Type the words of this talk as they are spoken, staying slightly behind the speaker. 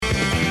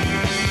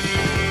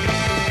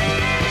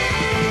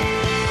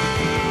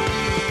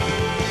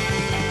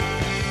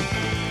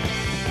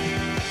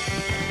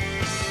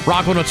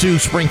Rock 102,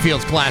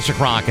 Springfield's Classic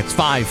Rock. It's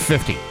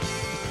 5:50.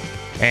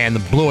 And the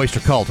Blue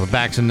Oyster Cult with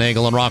Bax and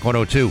Nagle on Rock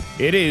 102.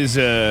 It is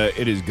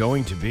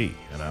going to be,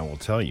 and I will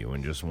tell you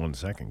in just 1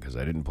 second because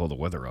I didn't pull the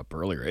weather up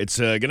earlier. It's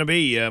going to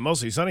be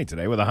mostly sunny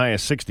today with a high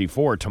of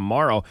 64.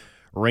 Tomorrow,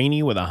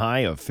 rainy with a high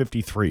of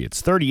 53. It's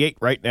 38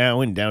 right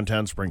now in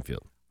downtown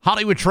Springfield.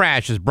 Hollywood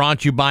Trash is brought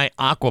to you by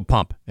Aqua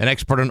Pump, an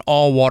expert in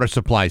all water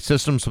supply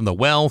systems from the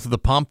well to the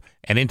pump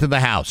and into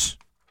the house.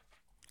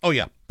 Oh,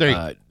 yeah. There you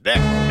go. There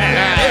you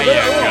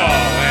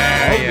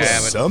go.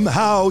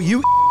 Somehow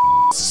you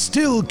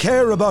still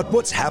care about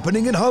what's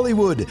happening in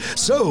Hollywood.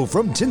 So,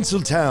 from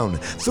Tinseltown,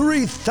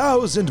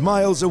 3,000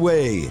 miles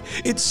away,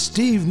 it's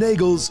Steve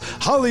Nagle's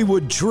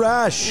Hollywood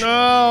Trash.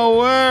 Oh,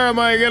 where am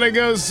I going to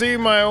go see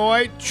my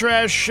white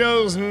trash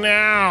shows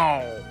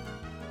now?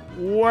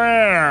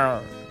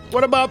 Where?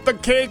 What about the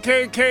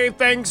KKK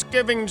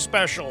Thanksgiving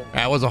special?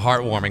 That was a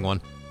heartwarming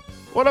one.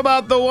 What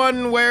about the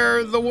one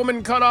where the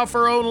woman cut off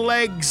her own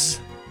legs?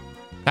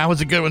 That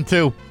was a good one,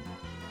 too.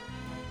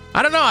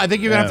 I don't know. I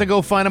think you're going to have to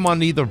go find them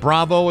on either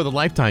Bravo or the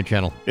Lifetime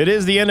channel. It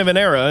is the end of an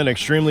era, an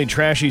extremely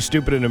trashy,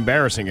 stupid, and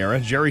embarrassing era.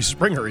 Jerry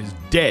Springer is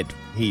dead.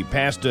 He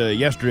passed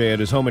yesterday at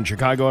his home in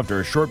Chicago after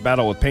a short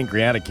battle with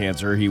pancreatic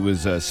cancer. He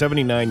was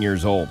 79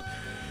 years old.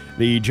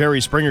 The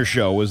Jerry Springer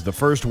Show was the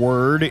first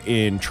word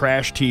in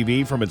trash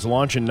TV from its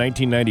launch in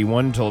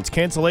 1991 until its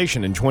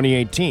cancellation in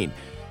 2018.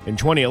 In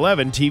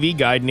 2011, TV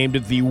Guide named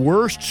it the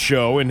worst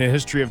show in the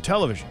history of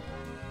television.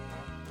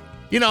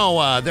 You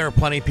know, there are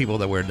plenty of people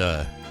that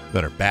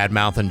are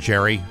bad-mouthing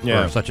Jerry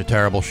for such a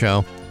terrible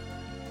show.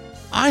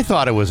 I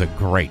thought it was a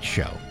great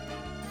show.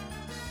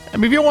 I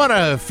mean, if you want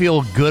to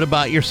feel good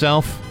about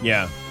yourself,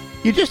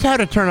 you just have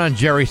to turn on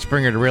Jerry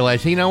Springer to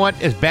realize, you know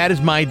what, as bad as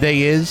my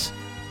day is,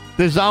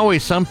 there's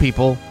always some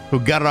people who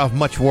got it off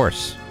much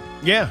worse.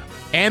 Yeah.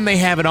 And they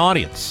have an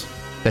audience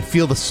that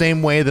feel the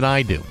same way that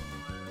I do.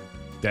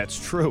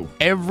 That's true.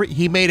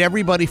 He made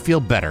everybody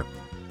feel better.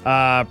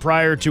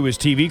 Prior to his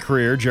TV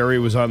career, Jerry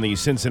was on the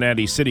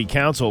Cincinnati City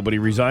Council, but he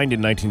resigned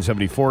in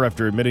 1974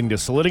 after admitting to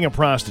slitting a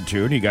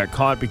prostitute. He got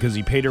caught because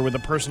he paid her with a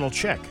personal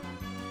check.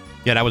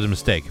 Yeah, that was a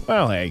mistake.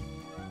 Well, hey,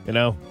 you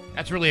know.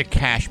 That's really a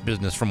cash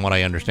business from what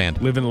I understand.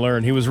 Live and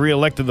learn. He was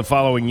reelected the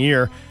following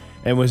year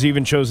and was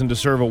even chosen to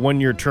serve a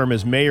one-year term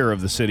as mayor of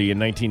the city in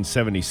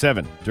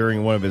 1977.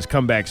 During one of his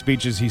comeback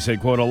speeches, he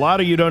said, quote, "A lot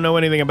of you don't know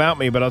anything about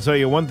me, but I'll tell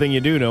you one thing you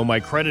do know, my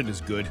credit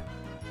is good."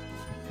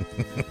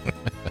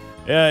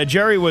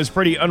 Jerry was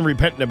pretty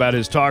unrepentant about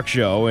his talk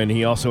show, and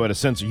he also had a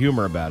sense of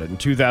humor about it. In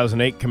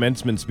 2008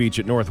 commencement speech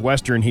at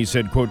Northwestern, he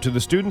said, quote, "To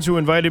the students who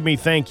invited me,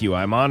 thank you.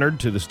 I'm honored.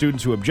 To the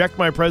students who object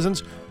my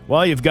presence,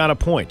 well, you've got a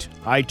point.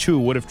 I, too,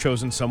 would have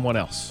chosen someone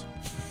else."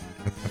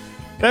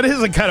 That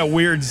is a kind of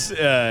weird,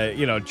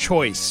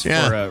 choice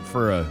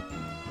for a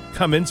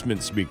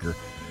commencement speaker.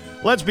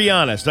 Let's be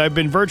honest. I've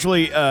been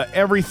virtually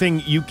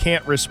everything you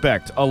can't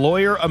respect. A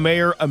lawyer, a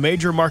mayor, a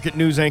major market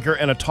news anchor,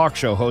 and a talk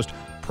show host.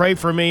 Pray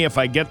for me. If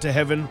I get to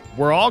heaven,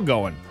 we're all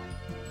going.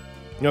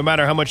 No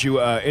matter how much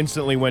you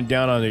instantly went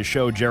down on his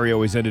show, Jerry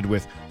always ended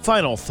with,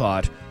 final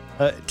thought,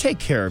 take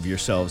care of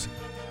yourselves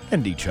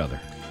and each other.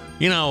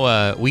 You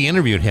know, we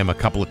interviewed him a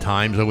couple of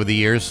times over the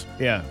years.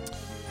 Yeah.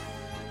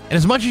 And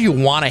as much as you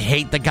want to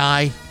hate the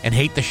guy and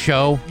hate the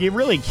show, you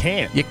really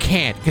can't. You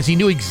can't, because he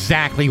knew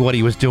exactly what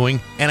he was doing.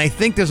 And I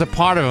think there's a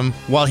part of him,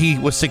 while he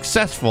was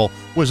successful,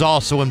 was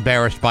also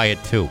embarrassed by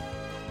it, too.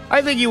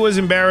 I think he was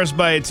embarrassed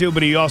by it, too,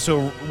 but he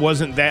also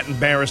wasn't that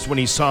embarrassed when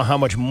he saw how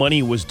much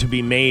money was to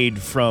be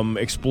made from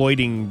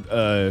exploiting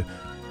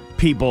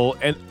people.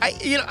 And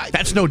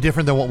that's no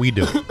different than what we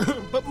do.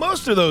 But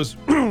most of those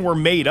were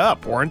made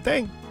up, weren't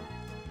they?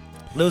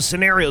 Those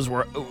scenarios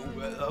were,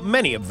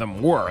 many of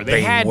them were.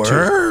 They had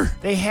to.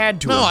 They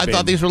had to. No, I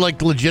thought these were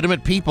like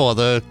legitimate people at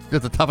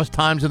the toughest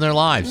times in their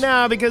lives.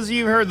 No, because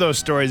you've heard those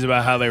stories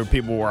about how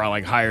people were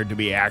like hired to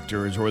be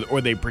actors,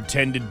 or they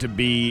pretended to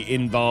be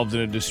involved in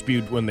a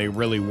dispute when they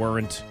really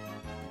weren't.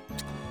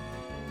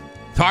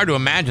 It's hard to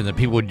imagine that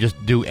people would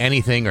just do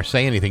anything or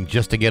say anything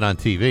just to get on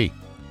TV.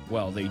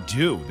 Well, they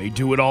do. They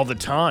do it all the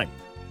time.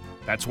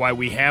 That's why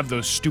we have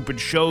those stupid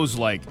shows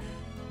like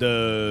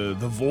The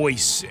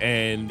Voice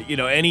and,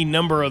 any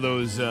number of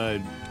those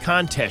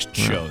contest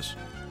shows.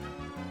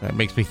 That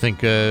makes me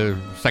think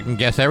second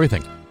guess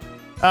everything.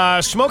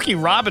 Smokey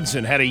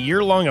Robinson had a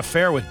year-long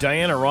affair with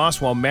Diana Ross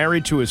while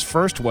married to his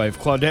first wife,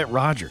 Claudette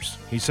Rogers.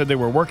 He said they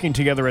were working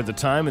together at the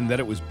time and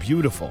that it was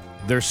beautiful.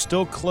 They're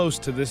still close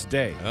to this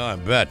day. Oh, I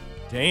bet.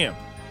 Damn.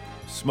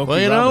 Smokey Well,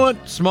 you Robinson. know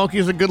what?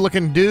 Smokey's a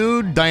good-looking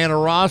dude. Diana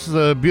Ross is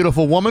a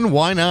beautiful woman.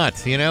 Why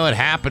not? It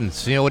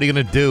happens. What are you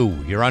going to do?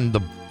 You're on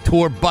the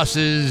tour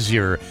buses,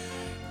 you're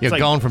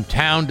going from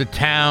town to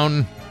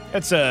town.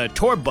 That's a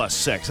tour bus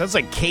sex. That's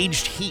like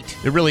Caged Heat.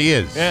 It really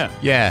is.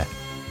 Yeah.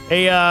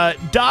 A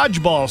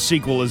Dodgeball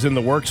sequel is in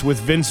the works with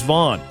Vince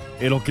Vaughn.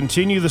 It'll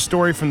continue the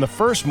story from the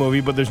first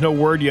movie, but there's no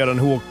word yet on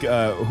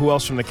who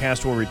else from the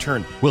cast will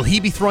return. Will he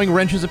be throwing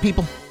wrenches at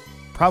people?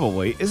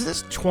 Probably. Is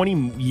this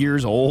 20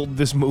 years old,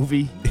 this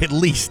movie? At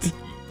least.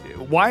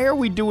 Why are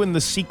we doing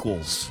the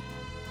sequels?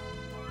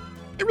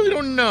 I really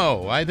don't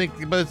know. I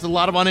think, but it's a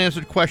lot of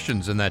unanswered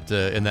questions in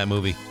that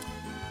movie.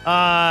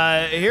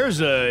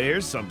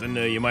 Here's something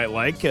you might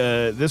like.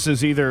 This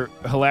is either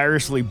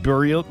hilariously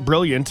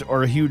brilliant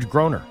or a huge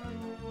groaner.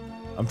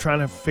 I'm trying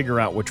to figure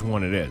out which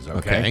one it is,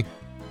 okay?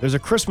 There's a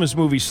Christmas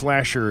movie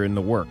slasher in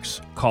the works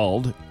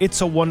called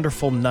It's a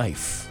Wonderful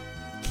Knife.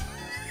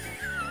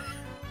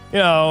 You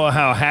know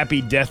how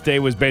Happy Death Day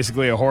was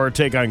basically a horror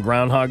take on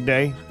Groundhog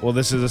Day? Well,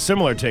 this is a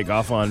similar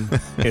takeoff on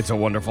It's a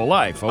Wonderful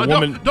Life.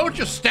 Don't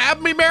you stab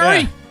me,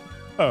 Mary?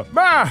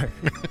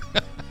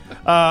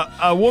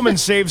 A woman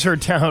saves her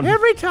town.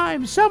 Every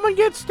time someone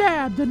gets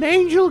stabbed, an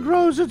angel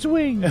grows its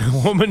wings.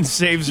 A woman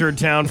saves her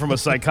town from a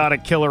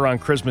psychotic killer on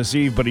Christmas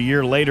Eve, but a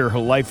year later, her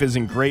life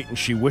isn't great and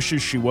she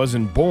wishes she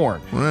wasn't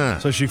born.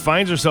 So she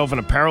finds herself in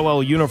a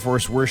parallel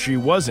universe where she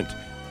wasn't.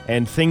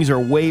 And things are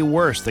way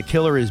worse. The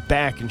killer is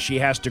back, and she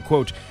has to,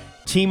 quote,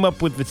 team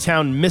up with the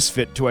town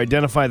misfit to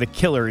identify the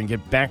killer and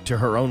get back to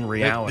her own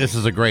reality. This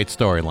is a great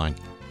storyline.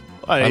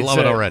 I love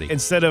it already.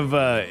 Instead of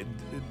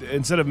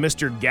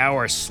Mr.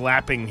 Gower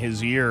slapping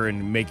his ear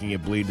and making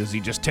it bleed, does he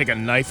just take a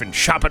knife and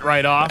chop it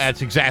right off?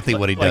 That's exactly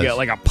what he does.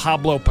 Like a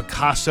Pablo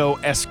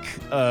Picasso-esque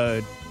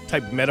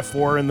type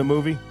metaphor in the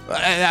movie?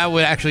 That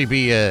would actually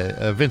be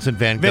Vincent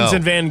Van Gogh.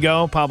 Vincent Van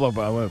Gogh? Pablo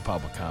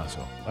Picasso.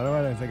 Why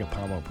do I think of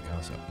Pablo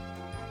Picasso?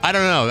 I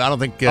don't know. I don't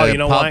think... you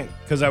know why?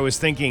 Because I was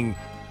thinking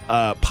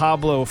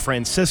Pablo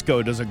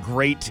Francisco does a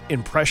great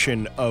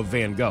impression of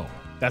Van Gogh.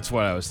 That's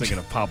what I was thinking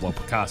of Pablo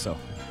Picasso.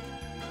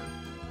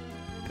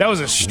 That was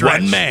a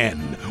stretch. One man,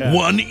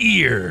 one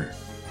ear.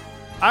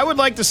 I would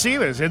like to see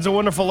this. It's a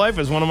Wonderful Life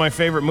is one of my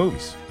favorite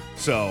movies.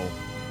 So,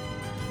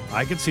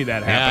 I could see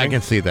that happening. Yeah, I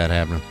can see that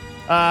happening.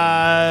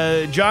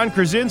 John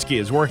Krasinski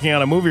is working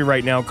on a movie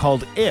right now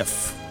called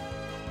If.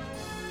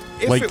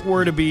 If it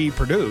were to be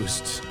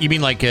produced. You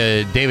mean like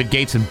David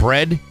Gates and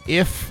Bread,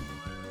 If?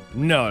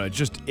 No,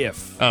 just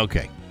If.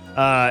 Okay.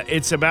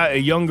 It's about a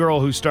young girl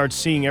who starts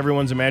seeing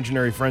everyone's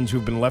imaginary friends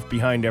who've been left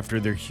behind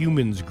after their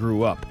humans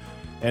grew up.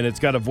 And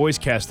it's got a voice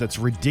cast that's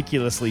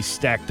ridiculously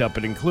stacked up.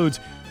 It includes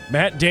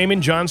Matt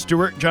Damon, Jon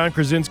Stewart, John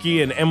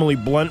Krasinski, and Emily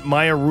Blunt,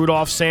 Maya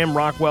Rudolph, Sam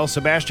Rockwell,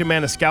 Sebastian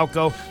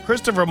Maniscalco,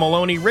 Christopher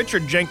Maloney,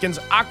 Richard Jenkins,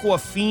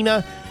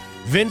 Awkwafina,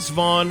 Vince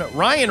Vaughn,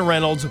 Ryan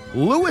Reynolds,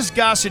 Louis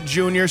Gossett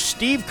Jr.,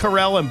 Steve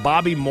Carell, and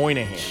Bobby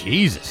Moynihan.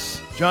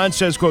 Jesus. John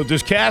says, quote,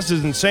 this cast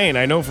is insane.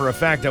 I know for a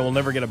fact I will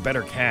never get a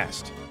better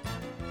cast.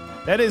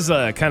 That is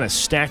kind of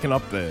stacking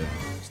up the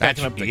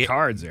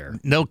cards there.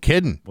 No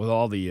kidding. With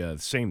all the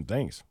same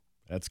things.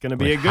 That's going to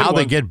be a good one. How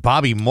they get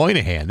Bobby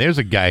Moynihan? There's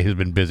a guy who's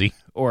been busy.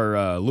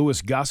 Or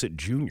Louis Gossett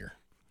Jr.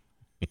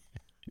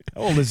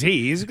 How old is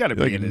he? He's got to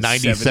be like in his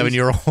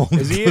 97-year-old.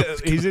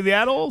 Is he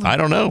that old? I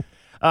don't know.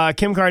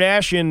 Kim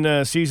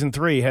Kardashian, season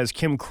 3, has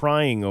Kim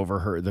crying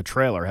over the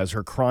trailer has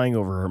her crying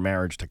over her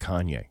marriage to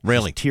Kanye.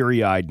 Really? She's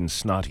teary-eyed and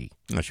snotty.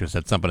 I should have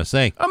had something to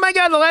say. Oh my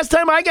God, the last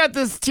time I got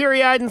this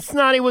teary-eyed and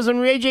snotty was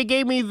when Ray J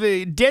gave me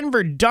the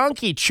Denver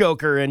donkey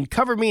choker and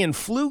covered me in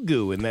flu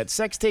goo in that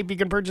sex tape you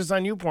can purchase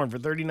on YouPorn for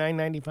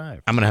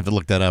 $39.95. I'm going to have to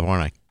look that up,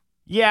 aren't I?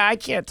 Yeah, I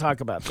can't talk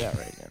about that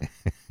right now.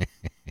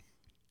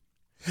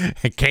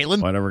 Caitlin?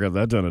 Well, I never got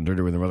that done in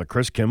Dirty with Her Mother,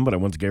 Chris Kim, but I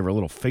once gave her a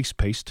little face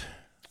paste.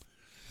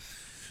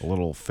 A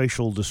little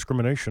facial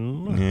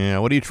discrimination. Yeah,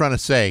 what are you trying to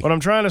say? What I'm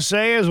trying to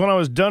say is when I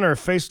was done, her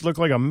face looked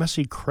like a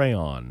messy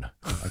crayon.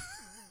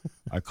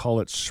 I call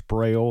it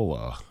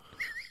sprayola.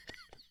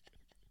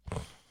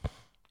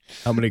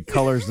 How many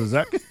colors does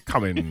that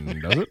come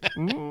in, does it?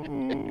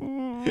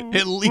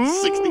 At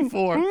least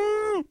 64.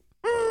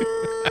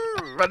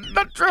 But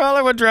not true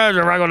Hollywood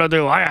treasure I'm going to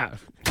do.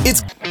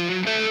 It's...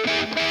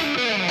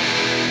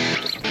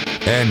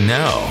 And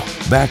now,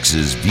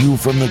 Bax's View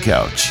from the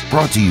Couch,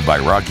 brought to you by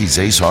Rocky's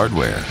Ace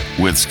Hardware,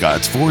 with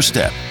Scott's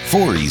 4-Step,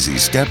 4 easy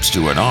steps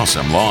to an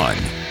awesome lawn.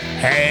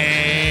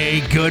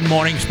 Hey, good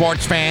morning,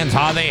 sports fans.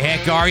 How the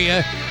heck are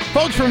you?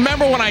 Folks,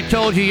 remember when I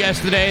told you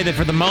yesterday that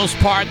for the most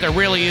part, there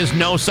really is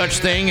no such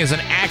thing as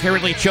an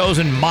accurately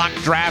chosen mock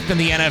draft in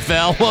the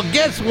NFL? Well,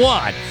 guess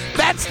what?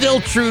 That's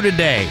still true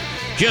today.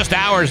 Just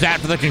hours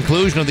after the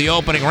conclusion of the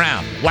opening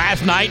round.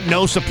 Last night,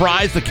 no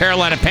surprise, the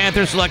Carolina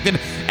Panthers selected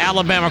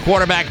Alabama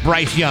quarterback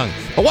Bryce Young.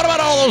 But what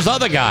about all those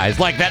other guys,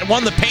 like that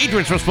one the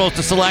Patriots were supposed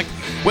to select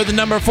with the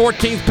number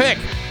 14th pick?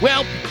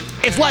 Well,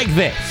 it's like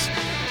this.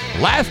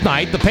 Last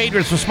night, the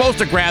Patriots were supposed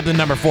to grab the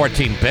number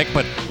 14 pick,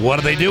 but what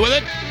did they do with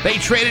it? They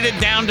traded it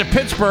down to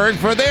Pittsburgh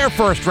for their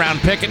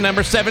first-round pick at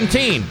number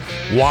 17.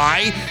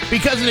 Why?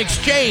 Because in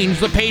exchange,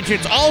 the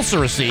Patriots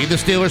also received the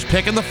Steelers'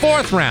 pick in the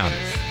 4th round.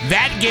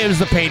 That gives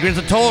the Patriots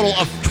a total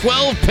of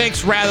 12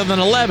 picks rather than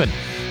 11,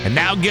 and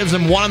now gives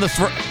them one in the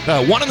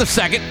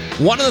second,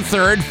 one in the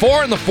third,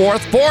 4 in the 4th,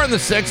 4 in the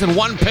 6th, and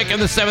 1 pick in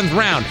the 7th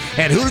round.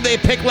 And who did they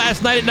pick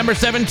last night at number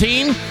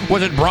 17?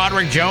 Was it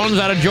Broderick Jones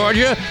out of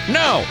Georgia?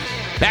 No.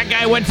 That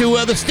guy went to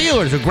the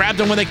Steelers, who grabbed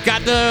him when they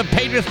got the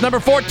Patriots' number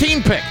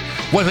 14 pick.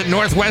 Was it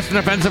Northwestern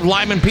offensive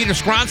lineman Peter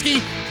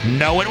Skronsky?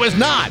 No, it was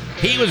not.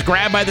 He was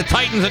grabbed by the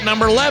Titans at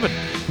number 11.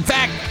 In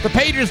fact, the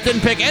Patriots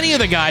didn't pick any of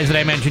the guys that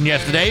I mentioned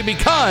yesterday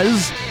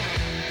because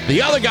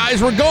the other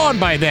guys were gone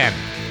by then.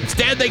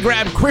 Instead, they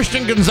grabbed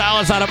Christian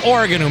Gonzalez out of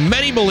Oregon, who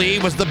many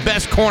believe was the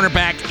best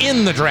cornerback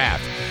in the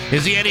draft.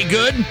 Is he any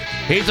good?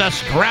 He's a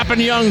scrapping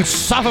young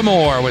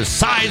sophomore with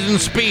size and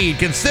speed,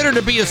 considered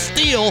to be a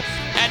steal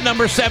at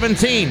number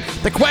 17.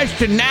 The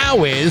question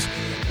now is,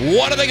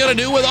 what are they going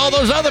to do with all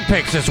those other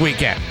picks this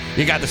weekend?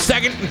 You got the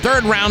second and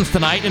third rounds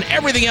tonight and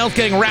everything else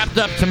getting wrapped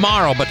up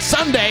tomorrow. But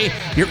Sunday,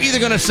 you're either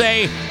going to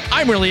say,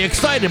 I'm really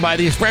excited by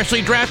these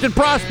freshly drafted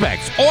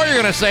prospects, or you're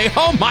going to say,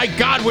 oh my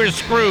God, we're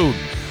screwed.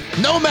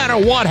 No matter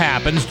what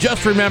happens,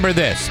 just remember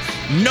this.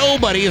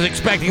 Nobody is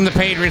expecting the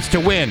Patriots to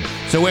win.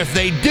 So if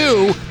they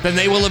do, then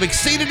they will have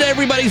exceeded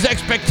everybody's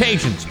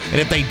expectations.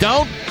 And if they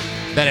don't,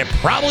 then it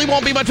probably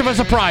won't be much of a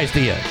surprise to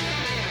you.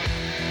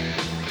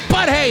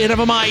 But hey, enough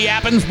of my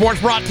yapping.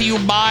 Sports brought to you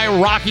by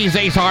Rocky's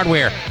Ace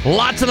Hardware.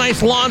 Lots of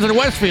nice lawns in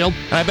Westfield,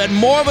 and I bet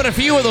more than a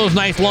few of those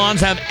nice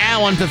lawns have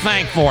Alan to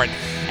thank for it.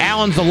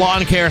 Alan's the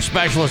lawn care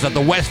specialist at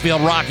the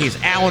Westfield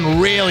Rockies. Alan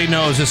really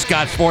knows his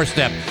Scott's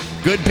four-step.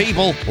 Good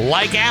people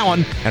like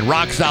Alan and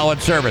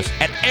rock-solid service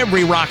at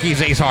every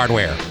Rocky's Ace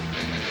Hardware.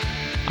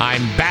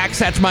 I'm Bax.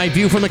 That's my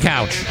view from the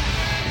couch.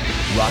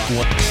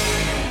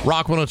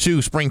 Rock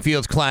 102,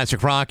 Springfield's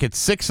Classic Rock. It's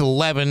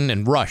 6:11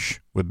 and Rush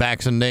with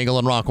Bax and Nagle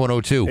and Rock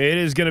 102. It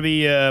is going to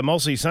be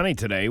mostly sunny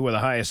today with a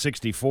high of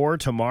 64.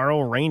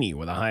 Tomorrow, rainy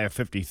with a high of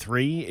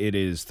 53. It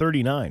is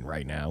 39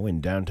 right now in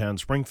downtown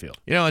Springfield.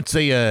 You know, it's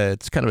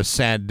kind of a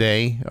sad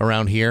day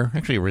around here.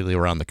 Actually, really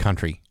around the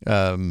country.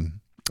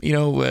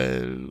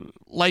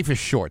 Life is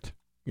short.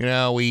 You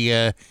know, we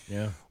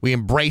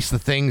embrace the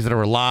things that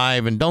are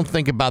alive and don't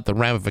think about the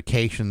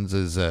ramifications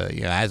as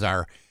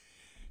our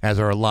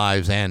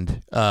lives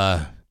end.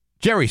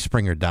 Jerry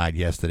Springer died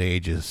yesterday,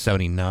 ages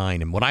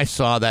 79, and when I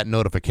saw that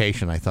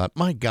notification, I thought,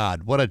 my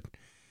God, what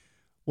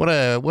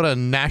a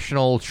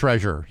national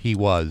treasure he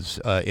was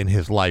in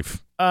his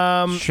life.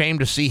 Shame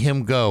to see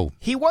him go.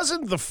 He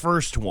wasn't the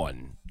first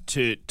one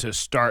to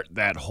start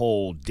that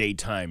whole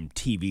daytime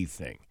TV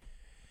thing.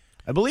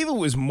 I believe it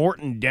was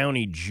Morton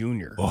Downey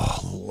Jr. Oh,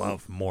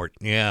 love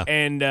Morton, yeah.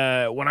 And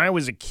when I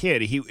was a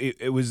kid,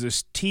 it was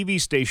this TV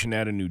station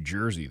out of New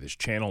Jersey, this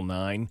Channel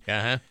 9,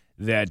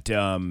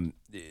 that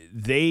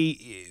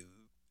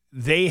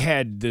they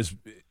had this,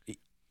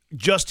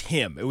 just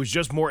him. It was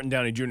just Morton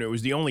Downey Jr. It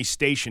was the only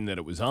station that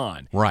it was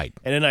on. Right.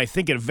 And then I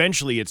think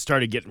eventually it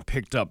started getting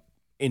picked up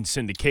in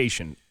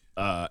syndication,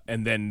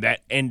 and then that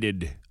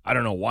ended. I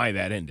don't know why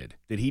that ended.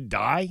 Did he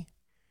die?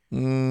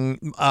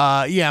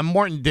 Yeah,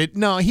 Morton did.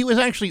 No, he was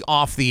actually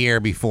off the air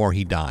before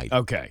he died.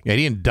 Okay. Yeah,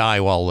 he didn't die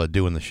while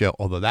doing the show,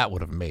 although that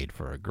would have made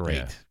for a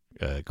great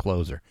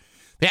closer.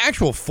 The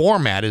actual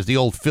format is the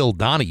old Phil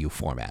Donahue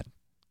format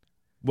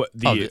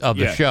of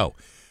the show.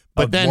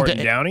 But of then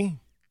Morton Downey?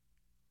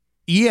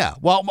 Yeah,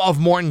 well, of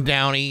Morton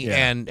Downey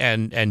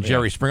and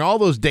Jerry Springer, all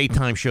those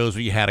daytime shows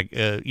where you had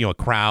a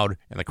crowd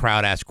and the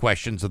crowd asked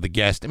questions of the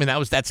guest. I mean,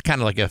 that's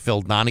kind of like a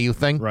Phil Donahue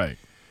thing, right?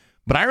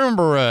 But I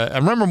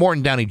remember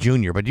Morton Downey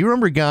Jr. But do you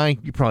remember a guy?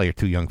 You probably are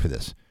too young for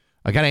this.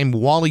 A guy named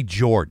Wally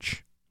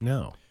George.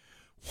 No,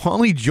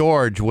 Wally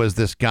George was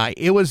this guy.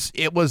 It was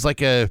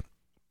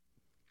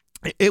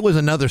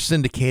another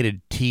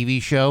syndicated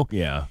TV show.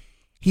 Yeah,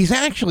 he's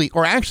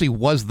actually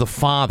was the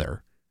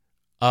father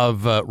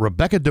of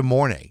Rebecca De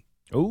Mornay.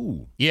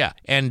 Oh, yeah,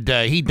 and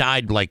he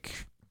died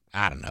like,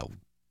 I don't know,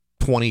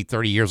 20,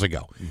 30 years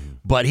ago. Mm-hmm.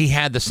 But he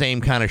had the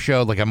same kind of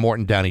show like a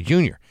Morton Downey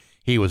Jr.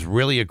 He was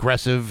really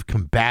aggressive,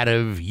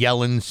 combative,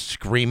 yelling,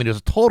 screaming. He was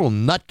a total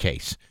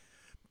nutcase.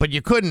 But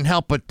you couldn't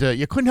help but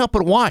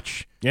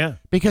watch. Yeah,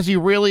 because he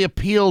really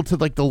appealed to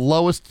like the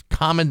lowest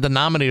common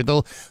denominator,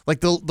 the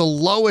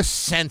lowest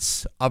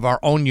sense of our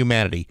own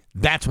humanity.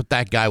 That's what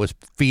that guy was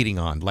feeding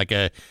on, like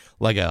a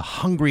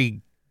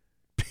hungry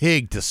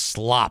pig to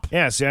slop.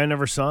 Yeah, see, I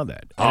never saw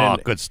that. Oh,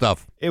 good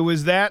stuff. It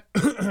was that.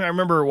 I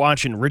remember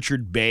watching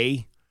Richard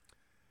Bay.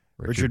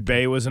 Richard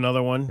Bay was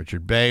another one.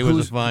 Richard Bay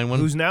was a fine one.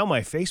 Who's now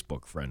my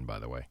Facebook friend, by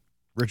the way.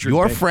 Richard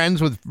You're Bay.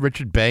 friends with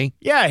Richard Bay?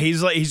 Yeah,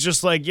 he's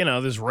just like,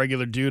 this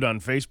regular dude on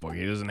Facebook.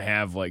 He doesn't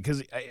have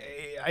because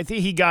I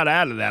think he got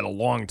out of that a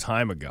long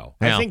time ago.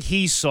 Yeah. I think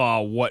he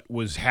saw what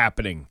was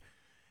happening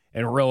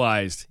and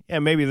realized,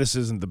 maybe this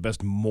isn't the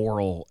best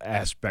moral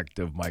aspect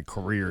of my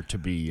career to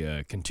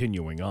be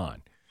continuing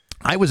on.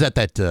 I was at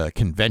that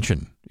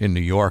convention in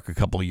New York a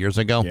couple of years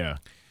ago. Yeah.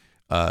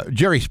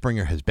 Jerry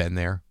Springer has been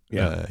there.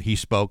 Yeah. He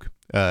spoke,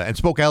 and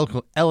spoke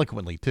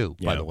eloquently, too,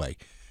 by the way.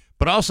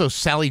 But also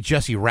Sally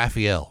Jesse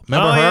Raphael.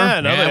 Remember her? Yeah,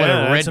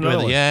 that's another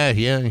one. Yeah.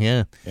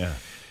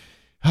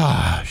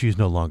 She's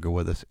no longer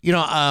with us.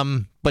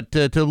 But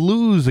to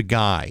lose a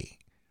guy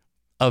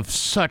of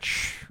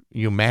such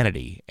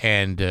humanity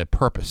and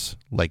purpose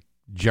like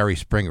Jerry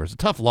Springer is a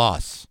tough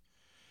loss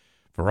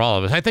for all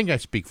of us. I think I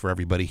speak for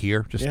everybody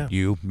here, just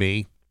you,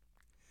 me,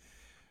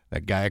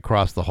 that guy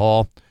across the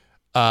hall.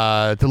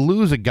 To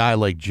lose a guy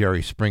like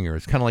Jerry Springer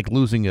is kind of like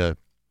losing a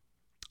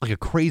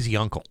crazy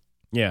uncle.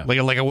 Yeah,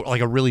 like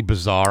a really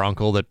bizarre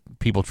uncle that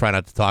people try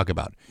not to talk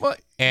about. Well,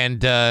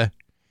 and man,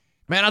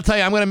 I'll tell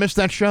you, I'm going to miss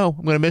that show.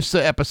 I'm going to miss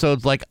the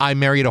episodes like I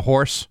Married a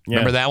Horse.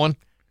 Remember that one?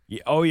 Yeah,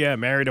 oh yeah,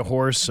 married a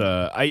horse.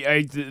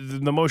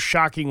 The most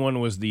shocking one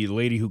was the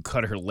lady who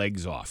cut her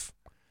legs off.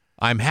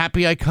 I'm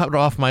happy I cut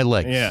off my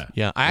legs.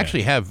 Yeah. I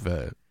actually have.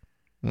 Well,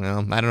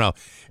 I don't know.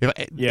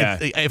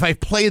 If I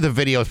play the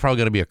video, it's probably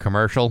going to be a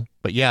commercial.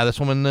 But yeah, this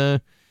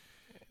woman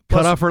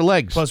cut off her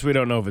legs. Plus, we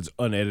don't know if it's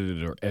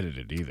unedited or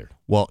edited either.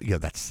 Well, yeah,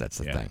 that's the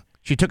thing.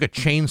 She took a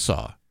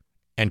chainsaw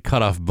and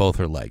cut off both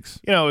her legs.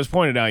 You know, it was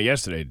pointed out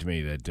yesterday to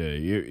me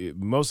that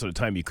most of the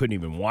time you couldn't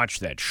even watch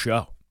that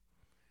show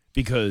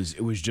because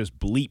it was just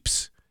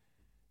bleeps.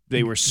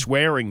 They were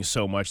swearing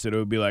so much that it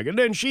would be like, and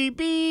then she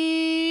beep.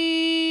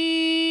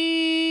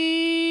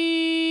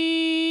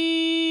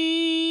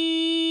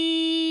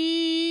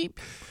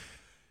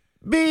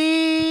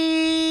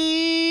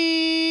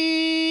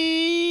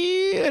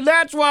 And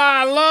that's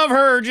why I love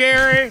her,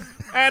 Jerry.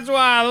 That's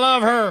why I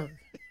love her.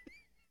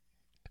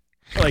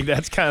 Like,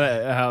 that's kind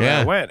of how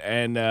that went.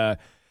 And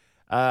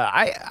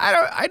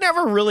I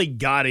never really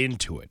got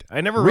into it.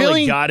 I never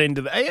really got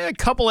into I had a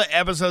couple of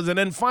episodes, and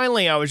then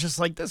finally I was just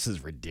like, this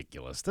is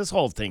ridiculous. This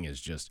whole thing is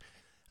just,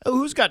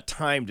 who's got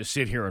time to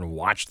sit here and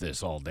watch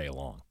this all day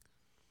long?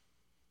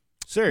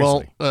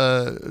 Seriously.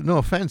 Well, no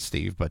offense,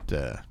 Steve, but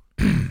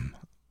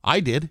I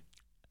did.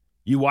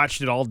 You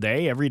watched it all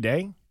day, every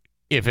day?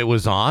 If it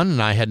was on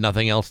and I had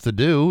nothing else to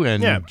do,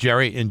 and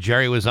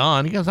Jerry was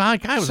on, he goes, I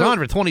was on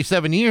for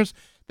 27 years.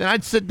 Then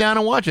I'd sit down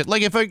and watch it.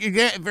 Like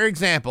for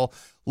example,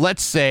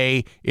 let's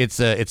say it's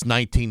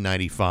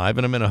 1995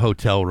 and I'm in a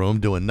hotel room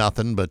doing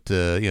nothing but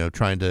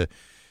trying to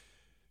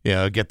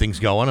get things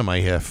going in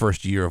my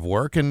first year of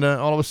work, and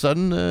all of a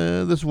sudden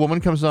this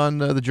woman comes on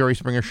the Jerry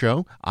Springer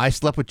show. I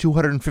slept with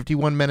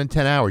 251 men in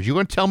 10 hours. You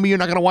going to tell me you're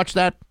not going to watch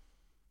that?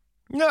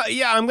 No,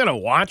 yeah, I'm going to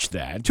watch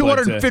that.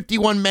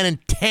 251 men in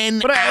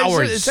 10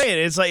 hours.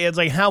 It's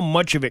like how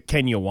much of it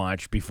can you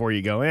watch before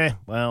you go,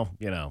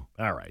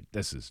 all right,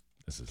 this is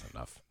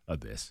enough of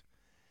this.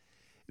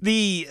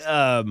 The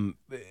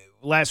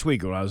last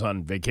week when I was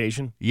on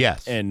vacation,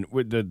 yes, and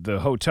with the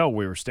hotel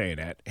we were staying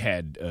at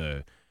had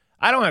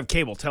I don't have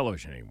cable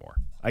television anymore.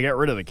 I got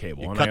rid of the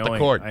cable. You cut the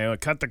cord. I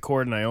cut the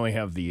cord, and I only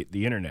have the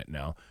internet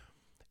now.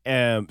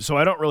 So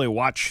I don't really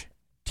watch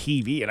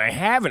TV, and I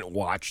haven't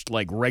watched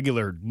like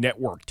regular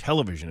network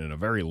television in a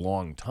very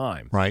long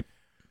time. Right.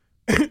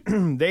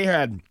 They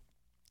had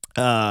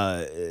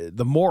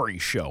the Maury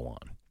show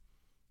on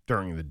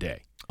during the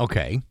day.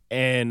 Okay.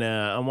 And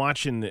I'm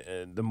watching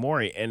the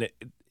Maury, and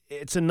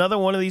it's another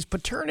one of these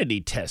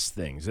paternity test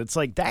things. It's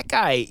like that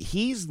guy,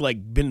 he's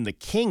like been the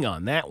king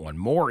on that one.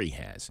 Maury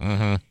has.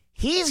 Mm-hmm.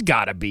 He's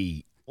got to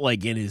be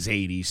like in his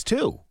 80s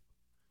too.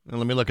 Well,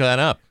 let me look that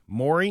up.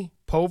 Maury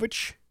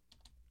Povich.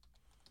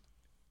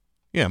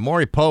 Yeah,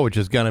 Maury Povich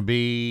is going to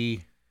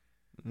be,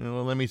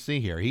 well, let me see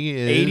here. He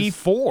is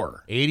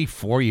 84.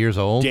 84 years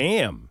old.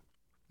 Damn.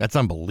 That's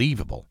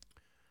unbelievable.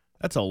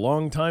 That's a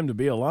long time to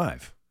be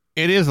alive.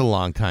 It is a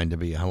long time to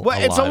be alive.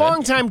 Well, it's a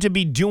long time to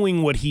be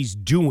doing what he's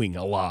doing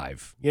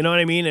alive. You know what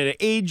I mean? At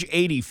age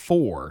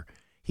 84,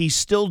 he's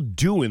still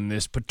doing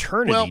this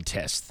paternity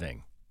test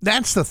thing.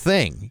 That's the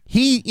thing.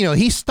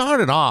 He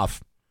started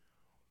off,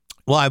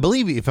 well, I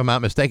believe, if I'm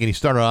not mistaken, he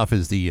started off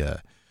as the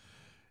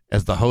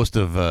host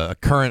of a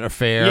Current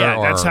Affair,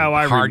 or that's how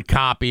I Hard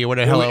Copy, or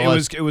whatever the hell it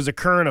was. It was a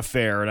Current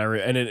Affair,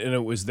 and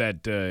it was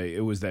that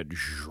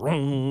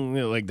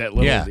like that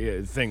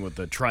little thing with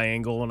the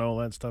triangle and all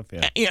that stuff.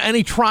 Yeah, and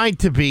he tried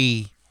to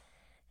be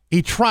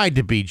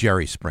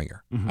Jerry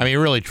Springer. Mm-hmm. I mean, he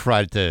really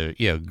tried to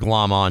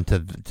glom on to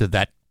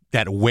that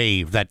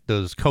wave,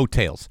 those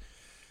coattails.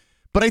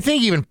 But I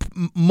think even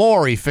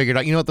Maury figured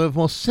out, the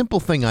most simple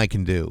thing I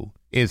can do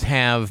is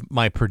have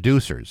my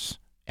producers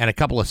and a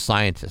couple of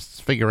scientists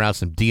figure out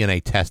some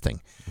DNA testing.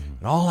 Mm-hmm.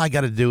 And all I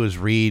got to do is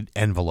read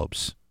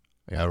envelopes.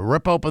 I got to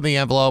rip open the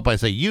envelope. I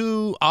say,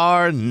 you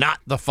are not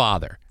the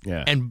father.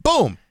 Yeah. And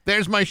boom,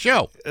 there's my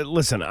show.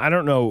 Listen, I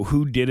don't know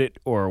who did it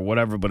or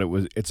whatever, but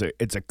it's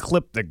a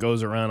clip that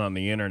goes around on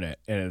the internet,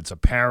 and it's a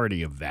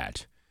parody of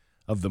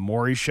the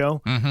Maury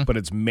show, mm-hmm. but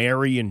it's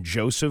Mary and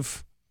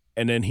Joseph.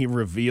 And then he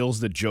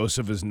reveals that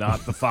Joseph is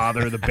not the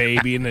father of the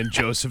baby, and then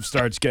Joseph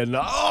starts getting,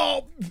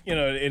 and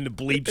the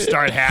bleeps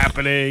start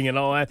happening and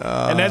all that.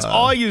 And that's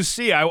all you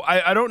see.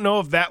 I don't know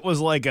if that was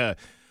like a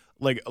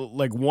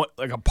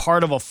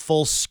part of a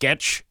full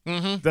sketch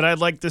mm-hmm. that I'd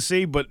like to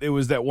see, but it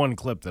was that one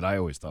clip that I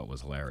always thought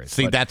was hilarious.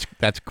 See,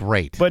 that's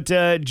great. But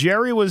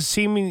Jerry was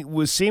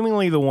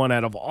seemingly the one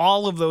out of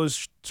all of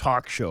those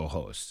talk show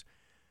hosts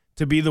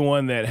to be the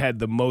one that had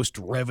the most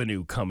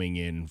revenue coming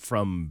in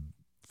from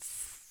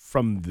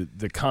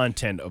the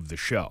content of the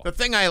show. The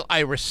thing I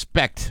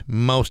respect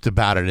most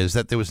about it is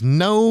that there was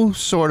no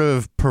sort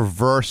of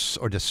perverse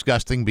or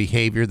disgusting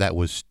behavior that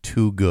was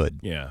too good.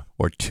 Yeah.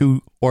 Or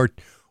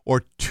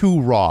too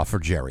raw for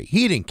Jerry.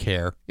 He didn't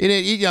care.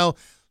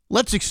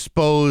 Let's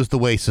expose the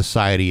way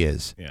society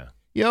is.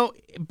 Yeah.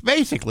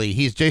 Basically,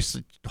 he's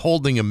just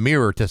holding a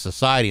mirror to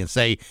society and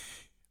say,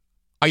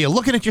 are you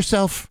looking at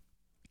yourself?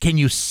 Can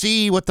you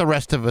see what the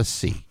rest of us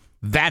see?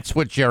 That's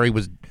what Jerry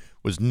was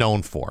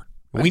known for.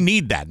 We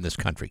need that in this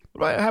country.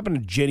 What happened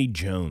to Jenny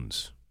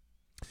Jones?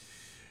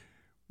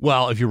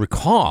 Well, if you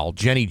recall,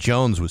 Jenny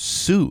Jones was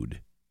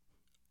sued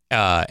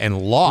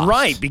and lost.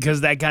 Right,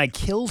 because that guy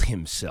killed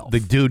himself. The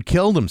dude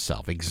killed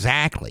himself.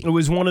 Exactly. It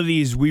was one of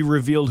these, we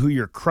revealed who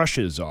your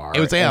crushes are. It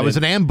was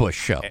an ambush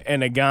show.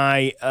 And a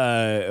guy,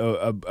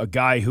 a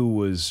guy who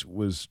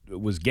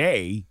was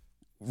gay,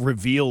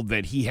 revealed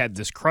that he had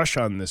this crush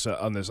on this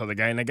other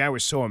guy, and the guy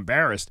was so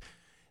embarrassed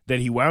that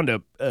he wound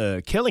up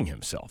killing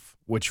himself,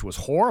 which was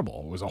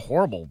horrible. It was a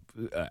horrible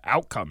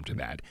outcome to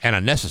that, and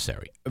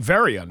unnecessary,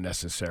 very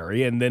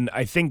unnecessary. And then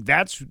I think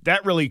that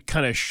really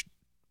kind of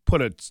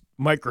put a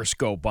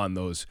microscope on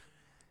those.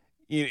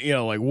 You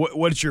know, like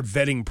what's your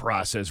vetting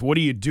process? What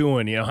are you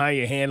doing? You know, how are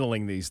you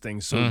handling these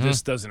things so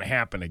this doesn't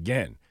happen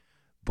again?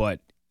 But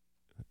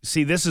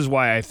see, this is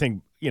why I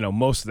think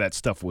most of that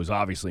stuff was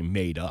obviously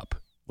made up.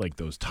 Like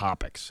those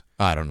topics.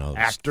 I don't know.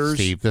 Actors.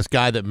 Steve, this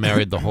guy that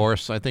married the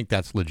horse, I think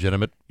that's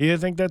legitimate. You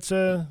think that's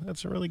a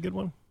really good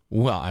one?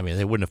 Well, I mean,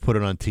 they wouldn't have put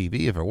it on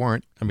TV if it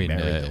weren't. I mean,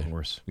 married the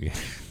horse. Yeah.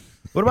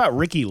 What about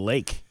Ricky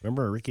Lake?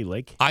 Remember Ricky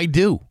Lake? I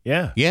do.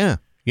 Yeah. I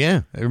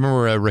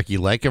remember Ricky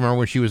Lake. I remember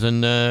when she was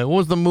in what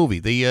was the movie?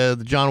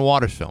 The John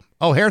Waters film.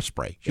 Oh,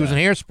 Hairspray. She was in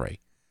Hairspray,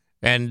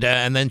 and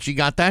then she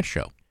got that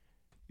show.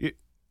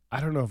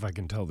 I don't know if I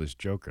can tell this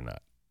joke or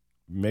not.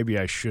 Maybe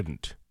I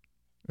shouldn't.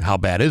 How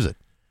bad is it?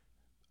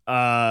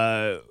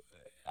 I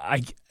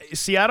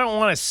don't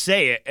want to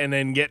say it and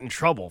then get in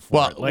trouble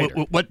for it later.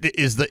 What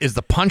is the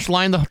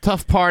punchline the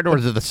tough part, or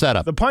is it the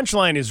setup? The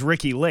punchline is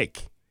Ricky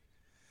Lake.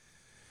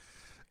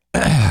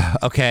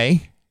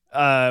 Okay.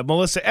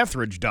 Melissa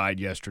Etheridge died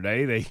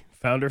yesterday. They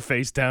found her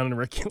face down in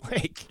Ricky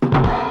Lake. All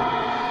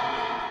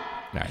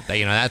right,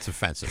 that's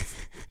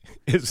offensive.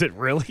 Is it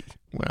really?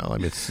 Well, I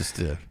mean, it's just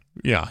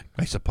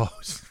I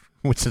suppose.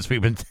 Since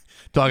we've been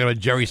talking about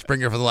Jerry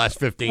Springer for the last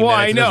 15 minutes,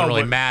 I know, it doesn't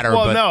really matter.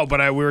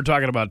 But we were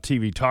talking about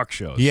TV talk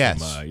shows from,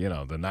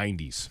 the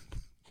 90s.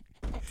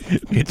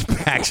 It's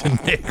Bax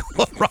and Nagle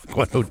on Rock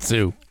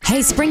 102.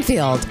 Hey,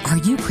 Springfield, are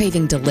you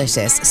craving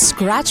delicious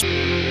scratch?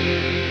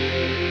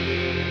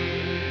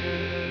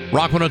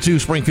 Rock 102,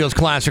 Springfield's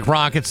classic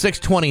rock. It's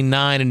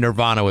 6:29 in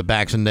Nirvana with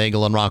Bax and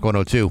Nagle on Rock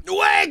 102.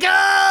 Wake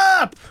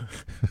up!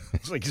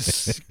 It's like a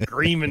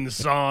screaming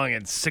song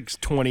at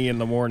 6:20 in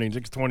the morning,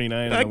 6:29 in the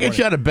morning. That gets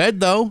you out of bed,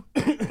 though.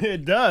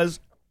 It does.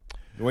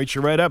 It wakes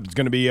you right up. It's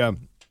going to be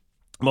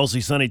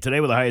mostly sunny today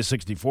with a high of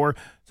 64.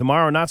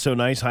 Tomorrow, not so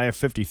nice, high of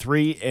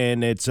 53,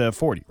 and it's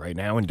 40 right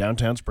now in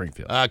downtown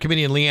Springfield.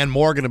 Comedian Leanne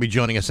Moore going to be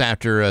joining us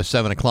after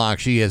 7 o'clock.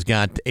 She has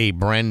got a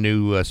brand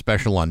new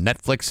special on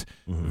Netflix.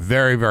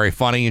 Very, very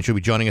funny, and she'll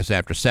be joining us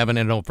after 7.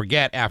 And don't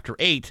forget, after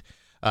 8,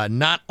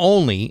 not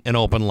only an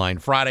open line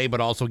Friday,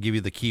 but also give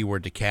you the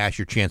keyword to cash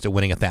your chance at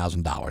winning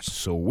 $1,000.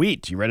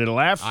 Sweet. You ready to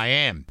laugh? I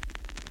am.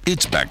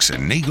 It's Bax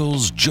and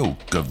Nagle's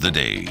Joke of the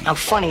Day. I'm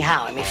funny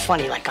how? I mean,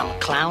 funny like I'm a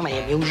clown, I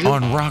amuse you.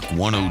 On Rock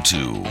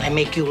 102. I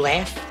make you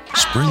laugh.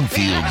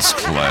 Springfield's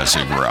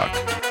classic rock.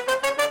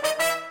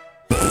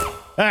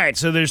 All right,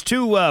 so there's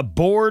two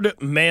bored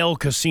male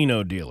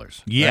casino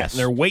dealers. Yes. Right? And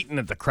they're waiting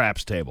at the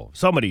craps table.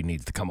 Somebody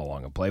needs to come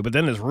along and play. But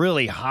then this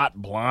really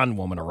hot blonde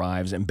woman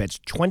arrives and bets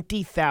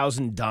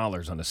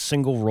 $20,000 on a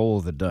single roll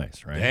of the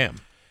dice, right? Damn.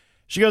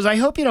 She goes, I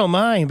hope you don't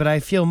mind, but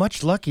I feel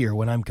much luckier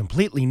when I'm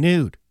completely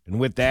nude. And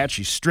with that,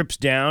 she strips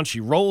down, she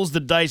rolls the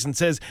dice and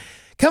says,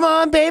 come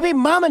on, baby,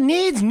 mama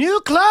needs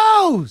new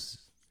clothes.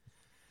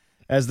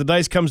 As the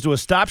dice comes to a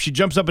stop, she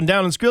jumps up and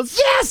down and squeals,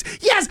 yes,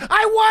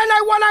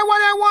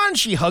 I won.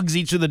 She hugs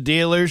each of the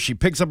dealers, she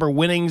picks up her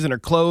winnings and her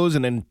clothes,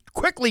 and then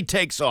quickly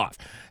takes off.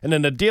 And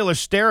then the dealers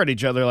stare at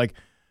each other like,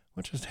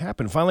 what just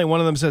happened? Finally, one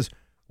of them says,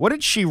 what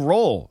did she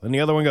roll? And the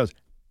other one goes,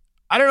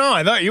 I don't know,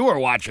 I thought you were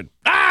watching.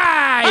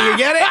 You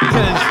get it?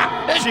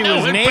 Because she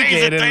was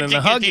naked and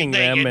then hugging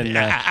them. And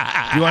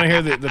do you want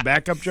to hear the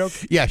backup joke?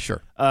 Yeah,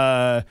 sure.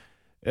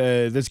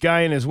 This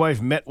guy and his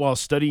wife met while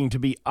studying to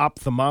be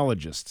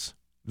ophthalmologists.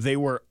 They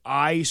were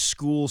eye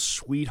school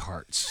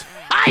sweethearts.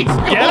 High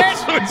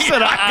school?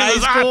 Instead of high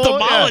school?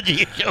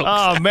 Ophthalmology jokes.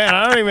 Oh, man,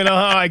 I don't even know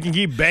how I can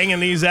keep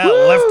banging these out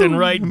left and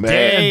right, man,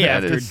 day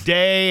after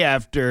day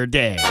after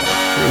day.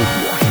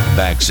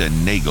 Bax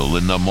and Nagle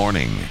in the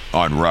morning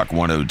on Rock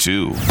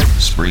 102,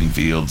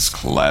 Springfield's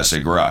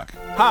classic rock.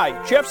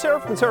 Hi, Jeff Serra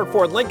from Serra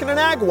Ford Lincoln in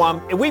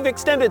Agawam, and we've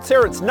extended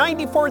Serra's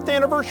 94th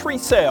anniversary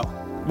sale.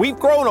 We've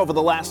grown over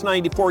the last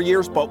 94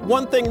 years, but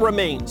one thing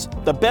remains: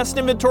 the best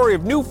inventory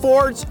of new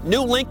Fords, new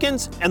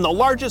Lincolns, and the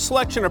largest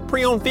selection of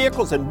pre-owned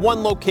vehicles in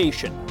one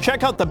location.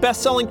 Check out the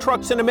best-selling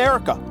trucks in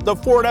America, the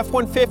Ford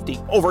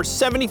F-150, over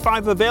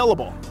 75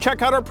 available.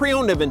 Check out our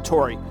pre-owned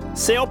inventory,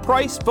 sale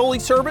price, fully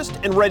serviced,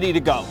 and ready to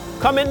go.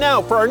 Come in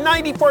now for our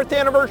 94th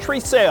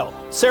anniversary sale.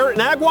 Serra in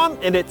Agawam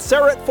and at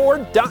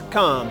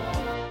serratford.com.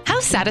 How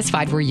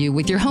satisfied were you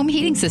with your home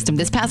heating system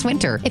this past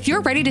winter? If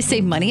you're ready to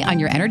save money on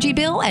your energy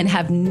bill and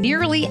have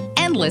nearly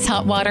endless endless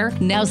hot water?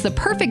 Now's the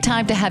perfect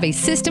time to have a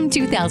System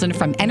 2000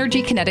 from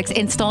Energy Kinetics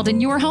installed in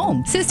your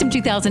home. System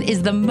 2000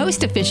 is the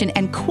most efficient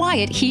and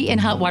quiet heat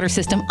and hot water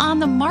system on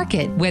the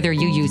market. Whether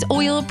you use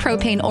oil,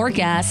 propane, or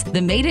gas,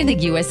 the Made in the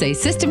USA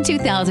System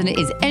 2000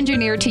 is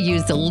engineered to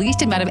use the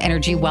least amount of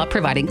energy while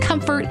providing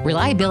comfort,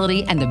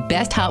 reliability, and the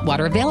best hot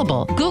water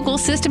available. Google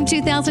System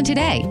 2000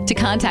 today to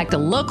contact a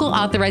local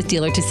authorized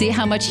dealer to see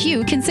how much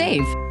you can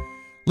save.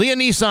 Leah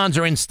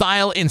Nissans are in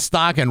style, in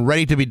stock, and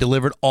ready to be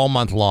delivered all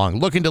month long.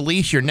 Looking to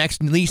lease your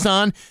next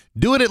Nissan?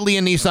 Do it at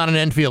Leah Nissan in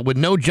Enfield with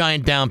no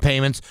giant down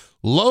payments,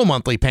 low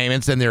monthly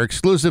payments, and their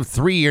exclusive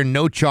 3-year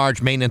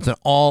no-charge maintenance on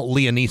all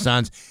Leah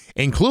Nissans,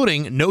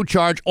 including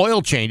no-charge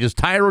oil changes,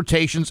 tire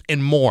rotations,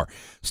 and more.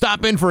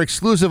 Stop in for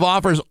exclusive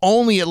offers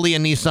only at Leah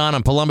Nissan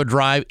on Palumba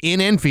Drive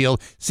in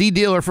Enfield. See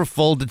dealer for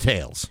full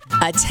details.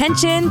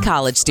 Attention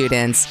college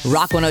students.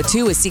 Rock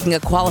 102 is seeking a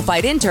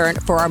qualified intern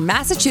for our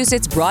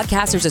Massachusetts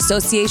Broadcasters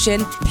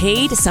Association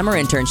paid summer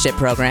internship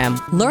program.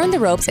 Learn the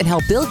ropes and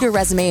help build your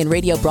resume in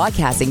radio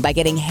broadcasting by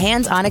getting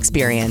hands-on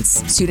experience.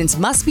 Students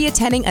must be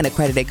attending an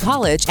accredited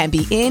college and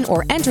be in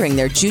or entering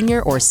their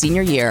junior or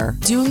senior year.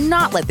 Do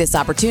not let this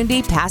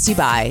opportunity pass you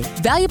by.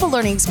 Valuable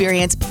learning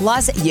experience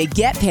plus you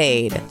get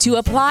paid. To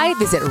apply,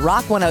 visit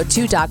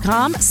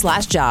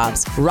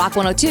rock102.com/jobs. Rock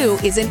 102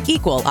 is an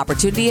equal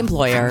opportunity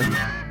employer.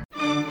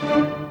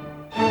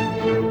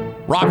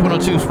 Rock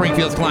 102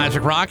 Springfield's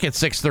Classic Rock at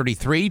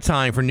 6:33.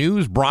 Time for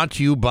news brought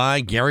to you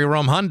by Gary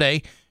Rome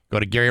Hyundai. Go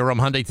to Gary Rome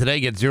Hyundai today.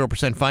 Get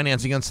 0%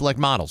 financing on select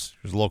models.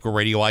 Here's local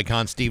radio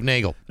icon Steve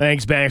Nagle.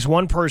 Thanks, Bax.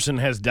 One person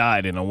has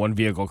died in a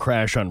one-vehicle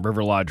crash on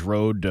River Lodge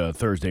Road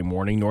Thursday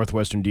morning.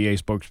 Northwestern DA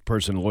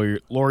spokesperson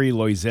Lori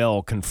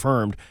Loisel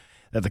confirmed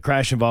that the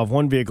crash involved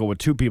one vehicle with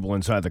 2 people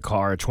inside the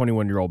car. A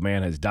 21-year-old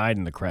man has died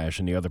in the crash,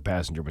 and the other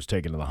passenger was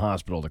taken to the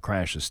hospital. The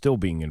crash is still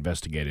being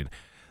investigated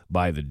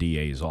by the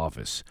DA's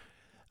office.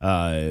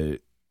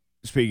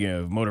 Speaking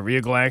of motor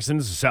vehicle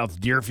accidents, the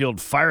South Deerfield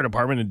Fire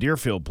Department and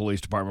Deerfield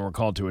Police Department were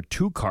called to a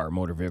 2-car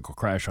motor vehicle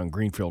crash on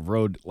Greenfield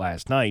Road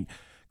last night.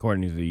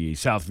 According to the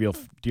South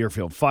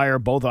Deerfield Fire,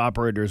 both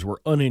operators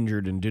were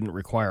uninjured and didn't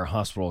require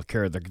hospital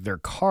care. Their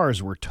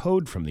cars were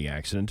towed from the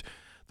accident.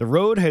 The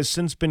road has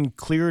since been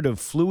cleared of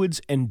fluids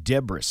and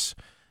debris.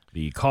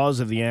 The cause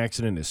of the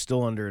accident is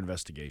still under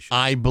investigation.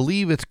 I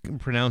believe it's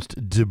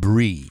pronounced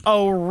debris.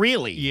 Oh,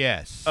 really?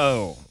 Yes.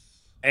 Oh.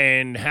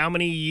 And how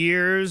many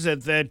years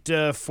at that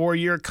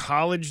 4-year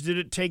college did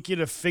it take you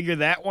to figure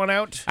that one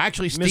out?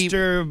 Actually, Steve,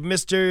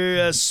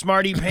 Mr.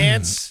 Smarty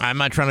Pants? I'm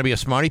not trying to be a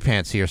smarty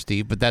pants here,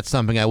 Steve, but that's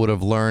something I would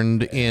have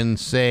learned in,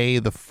 say,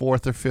 the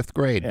 4th or 5th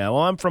grade. Yeah,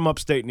 well, I'm from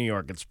upstate New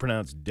York. It's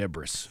pronounced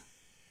debris.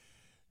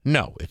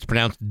 No, it's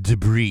pronounced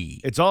debris.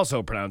 It's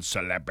also pronounced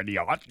celebrity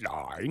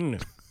hotline.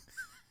 It's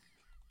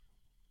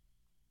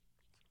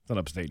an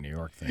upstate New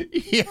York thing.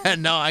 Yeah,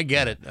 no, I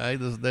get it.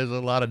 There's a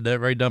lot of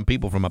very dumb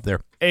people from up there.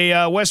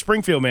 A West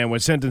Springfield man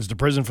was sentenced to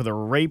prison for the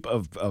rape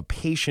of a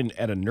patient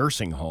at a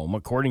nursing home.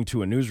 According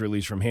to a news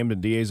release from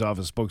Hamden DA's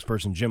office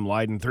spokesperson Jim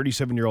Lydon,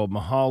 37-year-old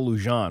Mahal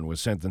Lujan was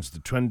sentenced to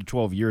 10 to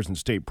 12 years in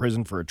state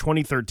prison for a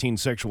 2013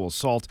 sexual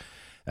assault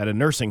at a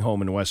nursing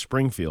home in West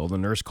Springfield. The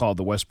nurse called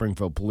the West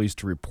Springfield police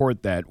to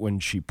report that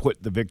when she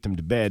put the victim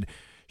to bed,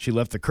 she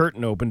left the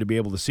curtain open to be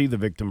able to see the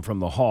victim from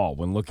the hall.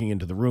 When looking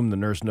into the room, the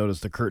nurse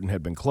noticed the curtain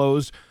had been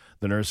closed.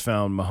 The nurse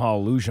found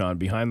Mahal Lujan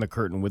behind the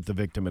curtain with the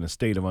victim in a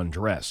state of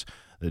undress.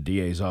 The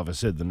DA's office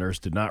said the nurse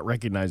did not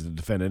recognize the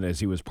defendant as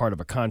he was part of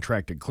a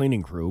contracted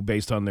cleaning crew.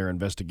 Based on their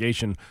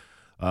investigation,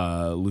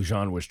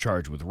 Lujan was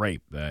charged with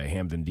rape. The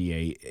Hamden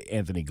DA,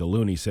 Anthony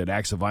Gallooni, said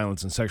acts of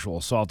violence and sexual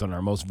assault on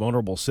our most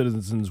vulnerable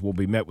citizens will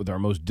be met with our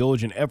most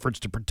diligent efforts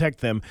to protect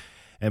them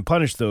and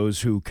punish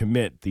those who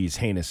commit these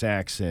heinous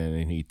acts.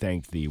 And he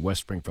thanked the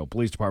West Springfield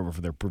Police Department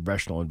for their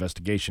professional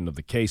investigation of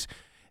the case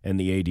and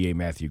the ADA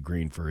Matthew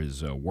Green for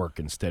his work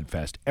and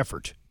steadfast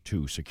effort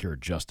to secure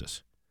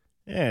justice.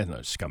 No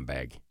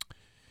scumbag.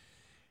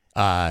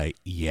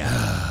 Yeah.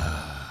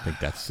 I think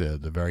that's the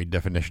very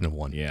definition of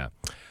one. Yeah.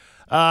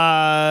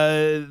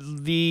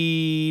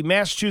 The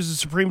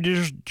Massachusetts Supreme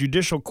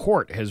Judicial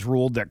Court has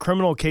ruled that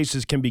criminal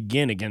cases can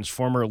begin against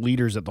former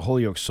leaders at the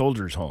Holyoke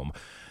Soldiers' Home.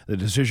 The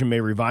decision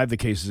may revive the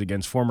cases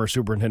against former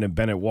Superintendent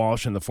Bennett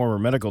Walsh and the former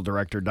medical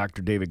director,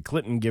 Dr. David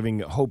Clinton, giving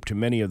hope to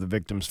many of the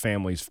victims'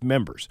 families'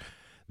 members.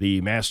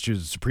 The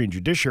Massachusetts Supreme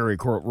Judiciary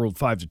Court ruled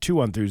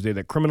 5-2 on Tuesday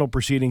that criminal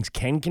proceedings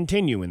can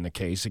continue in the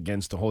case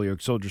against the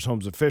Holyoke Soldiers'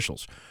 Home's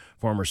officials.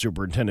 Former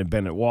Superintendent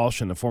Bennett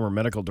Walsh and the former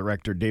medical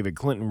director, David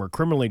Clinton, were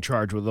criminally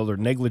charged with other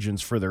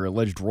negligence for their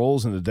alleged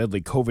roles in the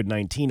deadly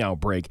COVID-19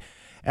 outbreak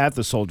at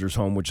the Soldiers'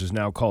 Home, which is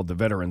now called the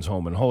Veterans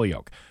Home in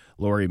Holyoke.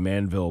 Lori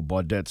Manville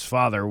Baudette's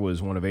father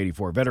was one of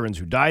 84 veterans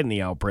who died in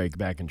the outbreak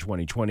back in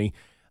 2020.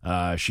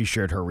 She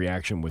shared her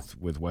reaction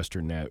with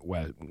Western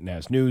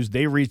Mass News.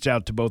 They reached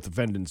out to both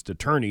defendants'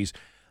 attorneys.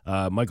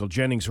 Michael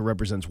Jennings, who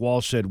represents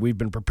Walsh, said, "We've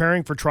been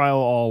preparing for trial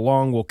all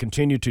along. We'll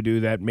continue to do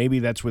that. Maybe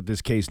that's what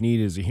this case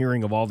needs, is a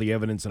hearing of all the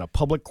evidence in a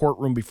public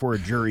courtroom before a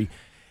jury,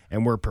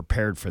 and we're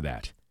prepared for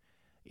that."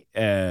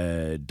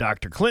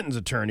 Dr. Clinton's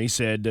attorney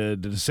said the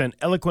dissent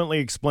eloquently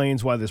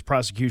explains why this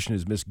prosecution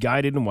is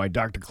misguided and why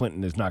Dr.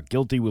 Clinton is not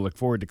guilty. We look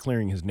forward to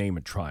clearing his name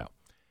at trial.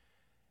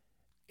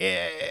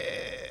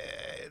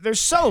 There's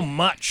so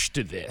much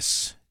to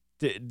this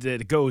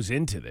that goes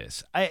into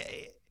this.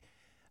 I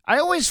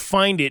always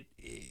find it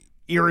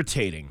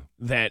irritating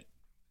that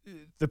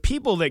the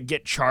people that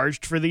get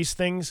charged for these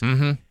things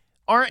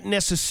aren't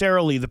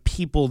necessarily the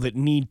people that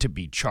need to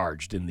be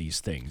charged in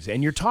these things.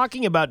 And you're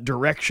talking about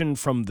direction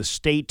from the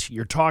state.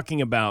 You're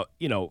talking about,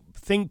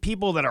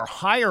 people that are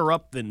higher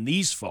up than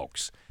these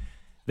folks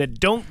that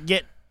don't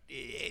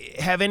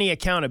have any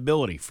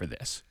accountability for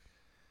this.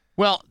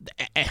 Well,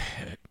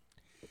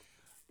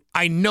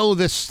 I know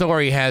this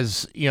story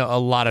has, a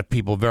lot of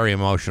people very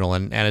emotional,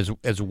 and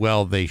as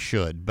well they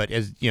should. But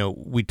as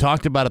we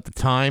talked about at the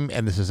time,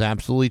 and this is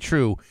absolutely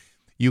true,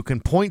 you can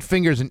point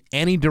fingers in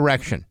any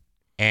direction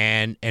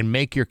and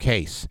make your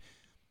case.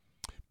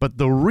 But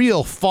the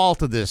real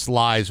fault of this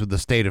lies with the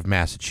state of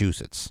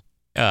Massachusetts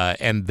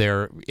and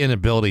their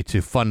inability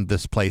to fund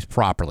this place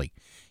properly.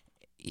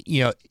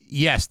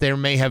 Yes, there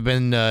may have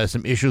been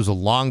some issues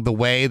along the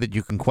way that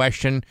you can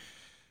question,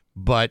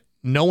 but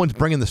no one's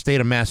bringing the state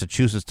of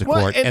Massachusetts to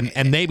court,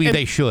 and maybe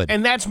they should.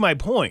 And that's my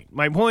point.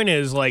 My point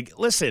is,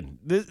 listen,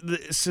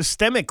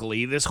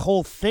 systemically, this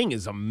whole thing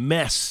is a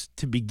mess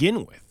to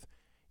begin with.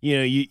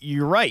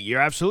 You're right.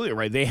 You're absolutely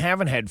right. They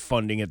haven't had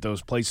funding at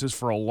those places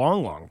for a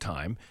long, long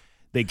time.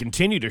 They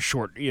continue to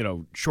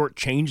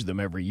shortchange them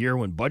every year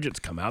when budgets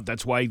come out.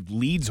 That's why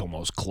Leeds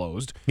almost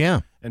closed. Yeah.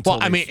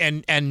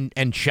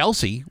 And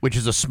Chelsea, which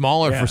is a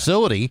smaller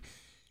facility,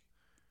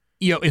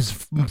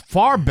 is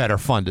far better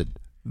funded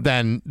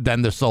than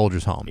the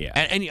Soldiers' Home. Yeah.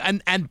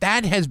 And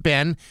that has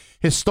been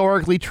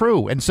historically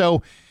true. And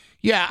so,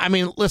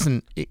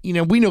 listen,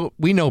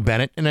 we know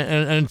Bennett, and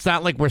it's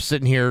not like we're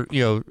sitting here,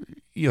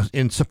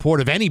 in support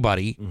of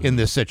anybody in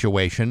this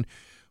situation.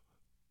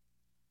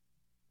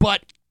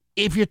 But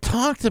if you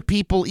talk to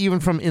people even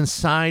from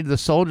inside the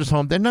Soldiers'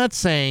 Home, they're not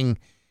saying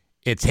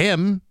it's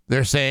him.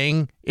 They're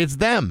saying it's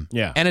them.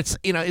 Yeah. And it's,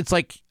 it's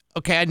like,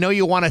 okay, I know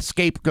you want to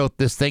scapegoat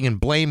this thing and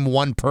blame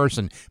one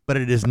person, but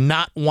it is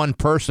not one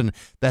person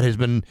that has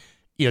been,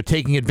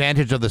 taking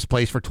advantage of this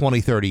place for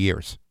 20, 30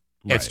 years.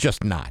 Right. It's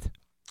just not.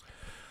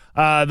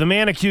 The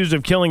man accused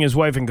of killing his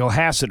wife in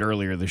Cohasset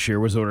earlier this year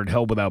was ordered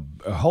held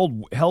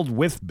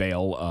with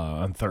bail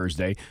on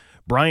Thursday.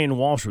 Brian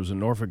Walsh was in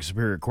Norfolk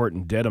Superior Court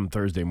in Dedham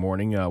Thursday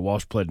morning.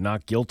 Walsh pled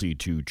not guilty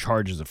to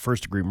charges of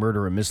first-degree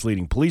murder and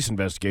misleading police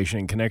investigation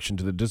in connection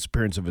to the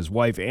disappearance of his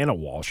wife, Anna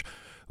Walsh,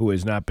 who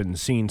has not been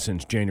seen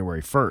since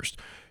January 1st.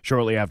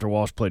 Shortly after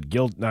Walsh pled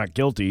not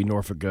guilty,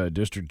 Norfolk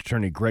District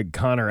Attorney Greg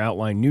Connor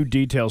outlined new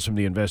details from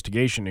the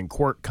investigation. In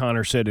court,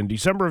 Connor said in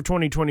December of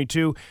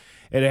 2022,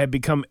 it had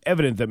become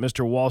evident that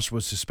Mr. Walsh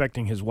was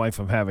suspecting his wife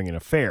of having an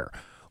affair.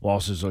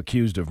 Walsh is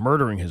accused of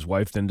murdering his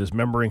wife, then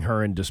dismembering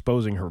her and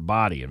disposing her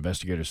body.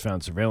 Investigators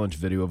found surveillance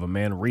video of a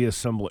man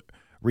resembling,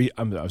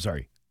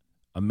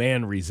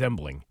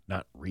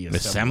 not reassembling.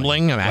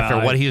 Assembling after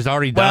what he's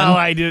already done? Well,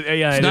 I did.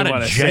 Yeah, it's I not didn't a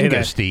want to say Jenga,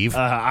 that. Steve.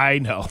 I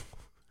know.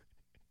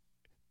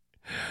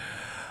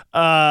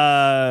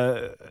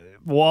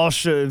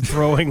 Walsh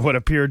throwing what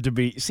appeared to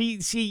be... See,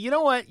 you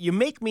know what? You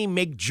make me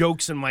make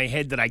jokes in my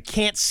head that I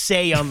can't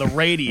say on the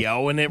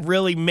radio, and it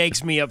really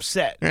makes me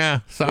upset.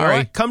 Yeah, sorry. You know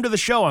what? Come to the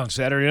show on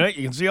Saturday night.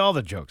 You can see all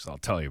the jokes. I'll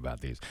tell you about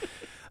these.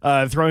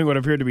 Throwing what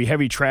appeared to be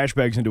heavy trash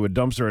bags into a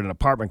dumpster at an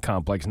apartment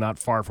complex not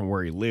far from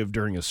where he lived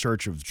during a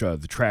search of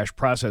the trash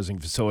processing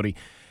facility.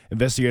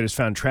 Investigators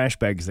found trash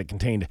bags that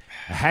contained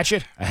a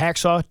hatchet, a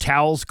hacksaw,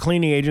 towels,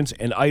 cleaning agents,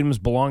 and items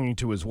belonging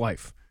to his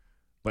wife.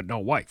 But no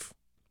wife.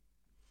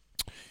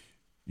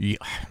 Yeah.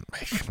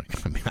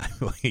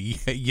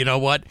 You know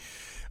what?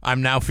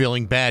 I'm now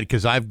feeling bad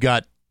because I've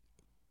got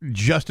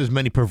just as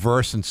many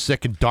perverse and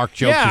sick and dark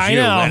jokes as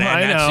you.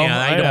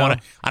 I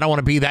don't want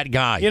to be that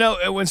guy.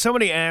 When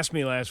somebody asked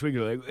me last week,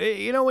 like,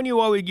 when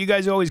you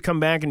guys always come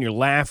back and you're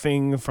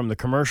laughing from the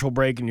commercial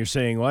break and you're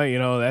saying,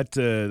 well, that's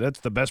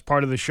the best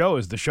part of the show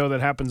is the show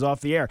that happens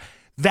off the air.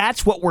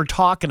 That's what we're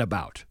talking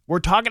about. We're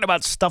talking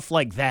about stuff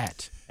like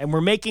that. And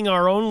we're making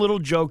our own little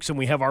jokes, and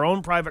we have our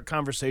own private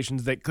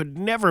conversations that could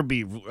never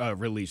be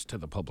released to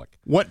the public.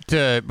 What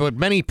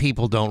many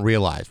people don't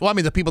realize,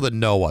 the people that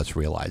know us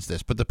realize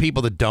this, but the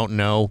people that don't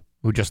know,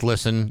 who just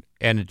listen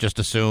and just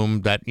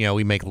assume that,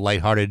 we make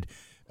lighthearted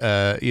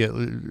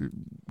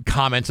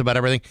comments about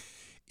everything.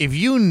 If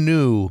you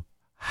knew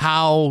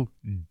how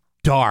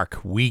dark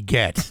we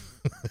get,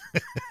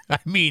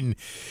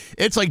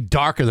 it's like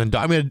darker than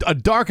dark. A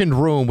darkened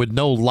room with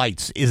no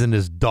lights isn't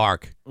as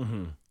dark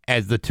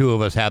as the two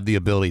of us have the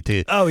ability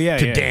to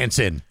dance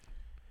in.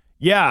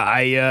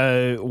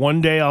 Yeah,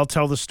 one day I'll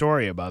tell the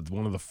story about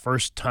one of the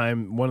first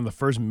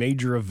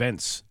major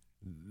events,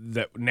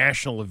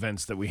 national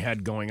events that we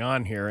had going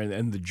on here,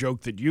 and the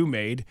joke that you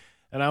made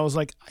And I was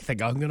like, I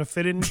think I'm going to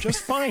fit in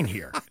just fine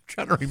here. I'm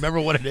trying to remember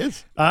what it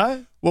is.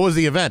 What was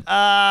the event?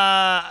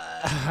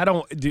 I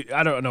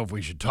don't know if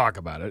we should talk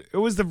about it. It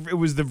was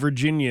the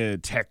Virginia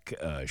Tech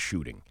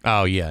shooting.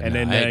 Oh yeah, and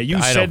then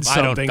you said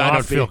something. I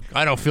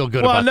don't feel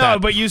good well, about that. Well, no,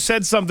 but you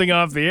said something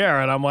off the air,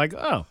 and I'm like,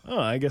 oh,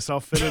 I guess I'll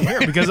fit in here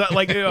because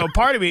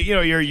part of me,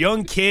 you're a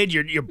young kid,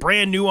 you're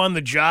brand new on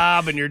the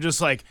job, and you're just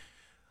like,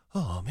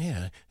 oh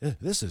man,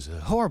 this is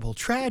a horrible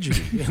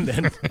tragedy, and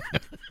then.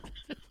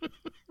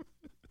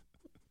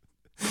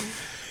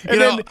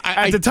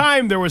 At the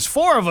time, there was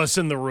 4 of us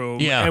in the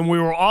room, and we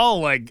were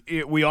all like,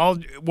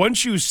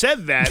 once you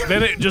said that,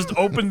 then it just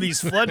opened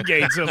these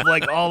floodgates of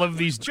like all of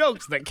these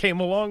jokes that came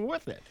along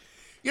with it.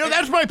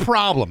 That's my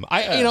problem.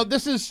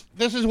 This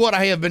is what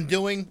I have been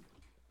doing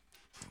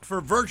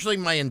for virtually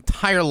my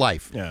entire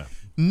life. Yeah.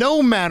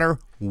 No matter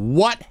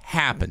what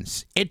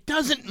happens, it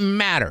doesn't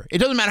matter. It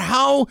doesn't matter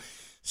how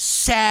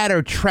sad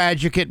or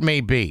tragic it may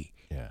be.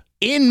 Yeah.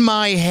 In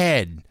my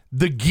head,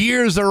 the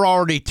gears are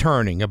already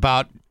turning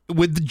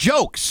with the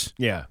jokes.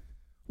 Yeah.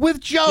 With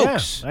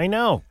jokes. Yeah, I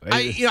know.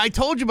 I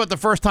told you about the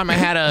first time I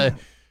had a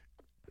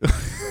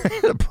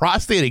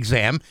prostate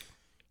exam.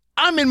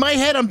 I'm in my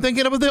head, I'm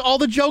thinking about all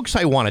the jokes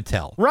I want to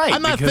tell. Right.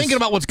 I'm not thinking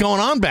about what's going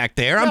on back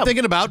there. I'm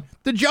thinking about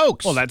the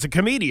jokes. Well, that's a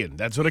comedian.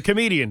 That's what a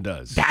comedian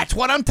does. That's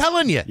what I'm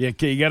telling you. You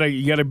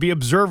gotta be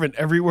observant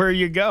everywhere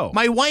you go.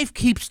 My wife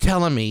keeps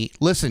telling me,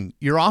 listen,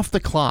 you're off the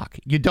clock.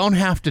 You don't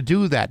have to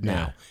do that now.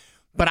 Yeah.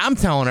 But I'm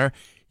telling her,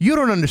 you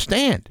don't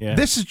understand. Yeah.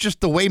 This is just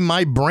the way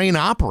my brain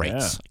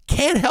operates. Yeah.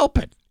 Can't help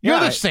it. You're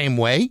the same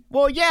way.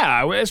 Well,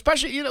 yeah,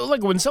 especially,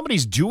 like when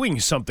somebody's doing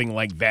something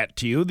like that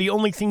to you, the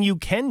only thing you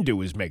can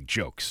do is make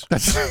jokes.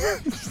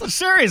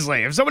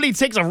 Seriously, if somebody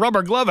takes a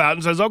rubber glove out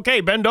and says,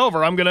 okay, bend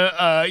over, I'm going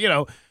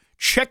to,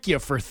 check you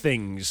for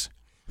things.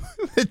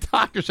 The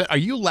doctor said, are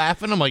you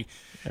laughing? I'm like,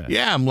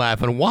 yeah, I'm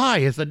laughing.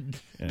 Why? He said,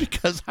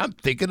 because I'm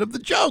thinking of the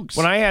jokes.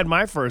 When I had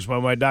my first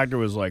one, my doctor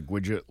was like,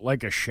 would you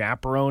like a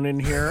chaperone in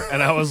here?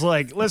 And I was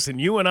like, listen,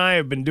 you and I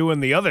have been doing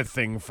the other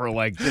thing for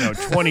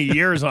 20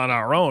 years on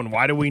our own.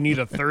 Why do we need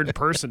a third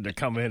person to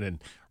come in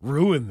and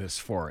ruin this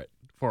for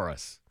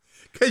us?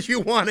 Because you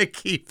want to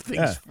keep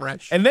things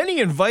fresh. And then he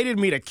invited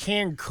me to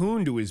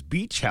Cancun to his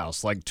beach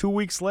house 2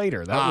 weeks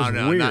later. That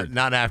was weird.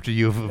 Not after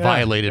you've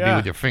violated me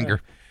with your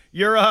finger.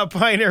 Your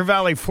Pioneer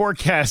Valley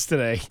forecast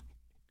today.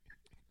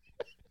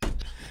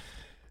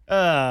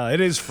 It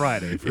is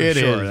Friday for it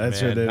sure. Is,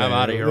 That's man. what it I'm is.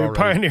 out of here The already.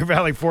 Pioneer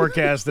Valley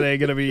forecast today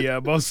going to be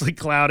mostly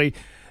cloudy.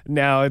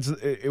 Now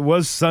it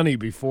was sunny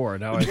before.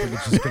 Now I think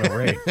it's just going to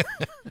rain.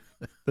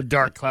 The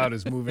dark cloud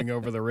is moving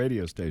over the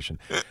radio station.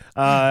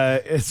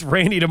 It's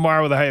rainy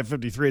tomorrow with a high of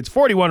 53. It's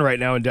 41 right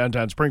now in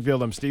downtown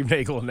Springfield. I'm Steve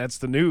Nagle, and that's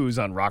the news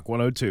on Rock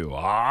 102.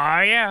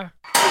 Ah, yeah.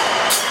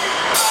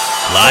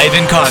 Live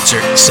in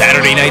concert,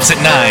 Saturday nights at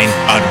 9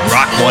 on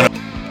Rock 102.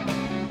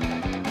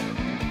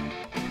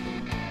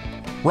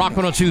 Rock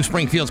 102,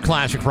 Springfield's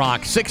Classic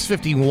Rock,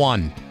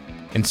 651.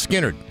 And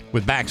Skinnerd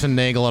with Bax and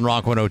Nagle on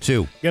Rock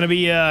 102. Going to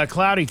be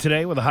cloudy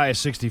today with a high of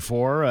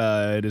 64.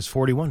 It is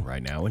 41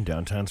 right now in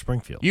downtown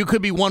Springfield. You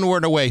could be one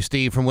word away,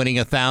 Steve, from winning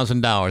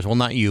 $1,000. Well,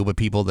 not you, but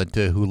people that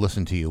who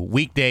listen to you.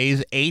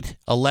 Weekdays, 8,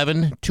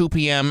 11, 2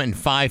 p.m., and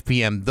 5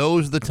 p.m.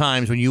 Those are the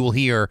times when you will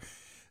hear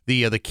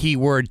the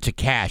keyword to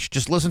cash.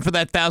 Just listen for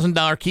that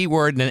 $1,000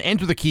 keyword and then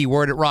enter the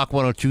keyword at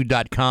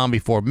rock102.com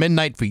before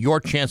midnight for your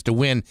chance to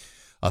win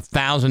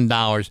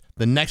 $1,000.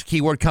 The next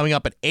keyword coming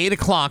up at 8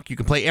 o'clock. You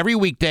can play every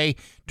weekday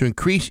to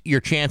increase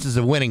your chances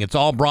of winning. It's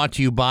all brought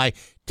to you by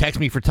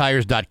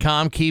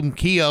TextMeForTires.com, Kim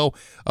Keogh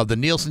of the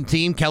Nielsen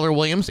team, Keller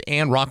Williams,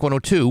 and Rock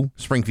 102,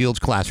 Springfield's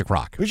Classic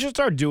Rock. We should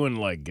start doing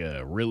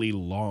really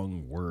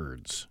long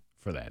words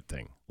for that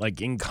thing,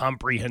 like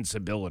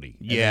incomprehensibility.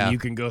 Yeah. And you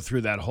can go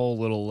through that whole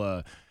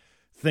little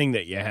thing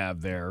that you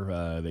have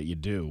there that you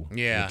do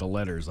with the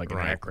letters, like an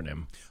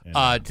acronym.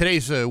 And,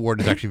 today's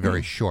word is actually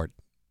very short.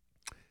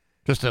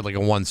 Just like a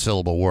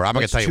one-syllable word. I'm not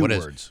going to tell you what it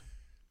is. Words.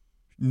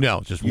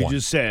 No, just one. You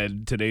just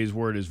said today's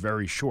word is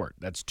very short.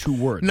 That's 2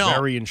 words.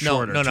 Very and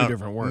short are 2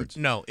 different words.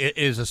 No, it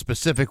is a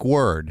specific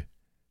word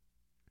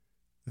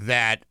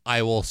that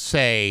I will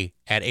say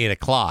at 8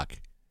 o'clock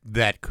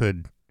that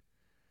could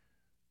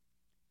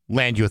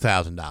land you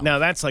 $1,000. Now,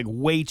 that's like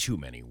way too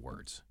many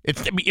words.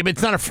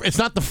 It's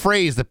not the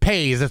phrase that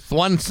pays. It's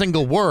one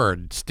single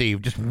word,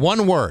 Steve. Just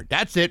one word.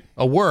 That's it.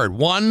 A word.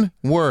 One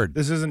word.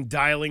 This isn't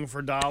dialing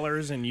for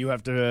dollars, and you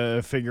have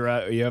to figure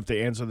out. You have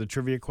to answer the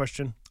trivia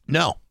question.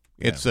 No,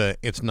 it's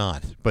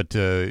not. But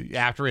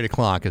after 8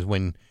 o'clock is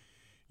when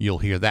you'll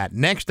hear that.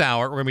 Next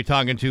hour, we're going to be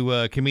talking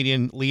to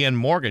comedian Leanne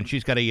Morgan.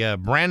 She's got a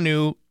brand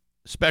new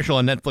special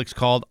on Netflix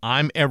called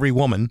 "I'm Every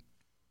Woman."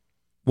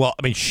 Well,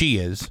 I mean, she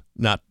is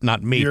not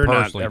me You're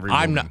personally. Not every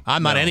I'm woman.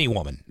 not any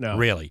woman, No.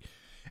 really.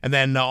 And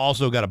then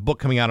also got a book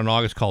coming out in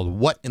August called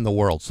 "What in the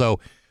World."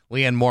 So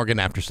Leanne Morgan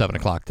after 7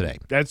 o'clock today.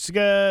 That's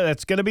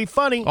gonna be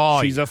funny.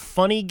 Oh, she's a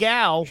funny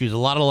gal. She's a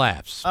lot of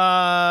laughs.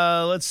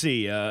 Let's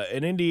see.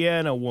 An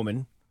Indiana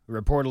woman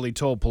reportedly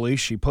told police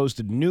she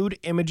posted nude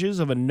images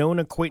of a known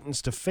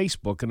acquaintance to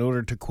Facebook in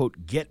order to,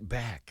 quote, get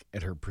back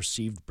at her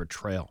perceived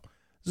betrayal.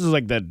 This is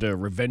like that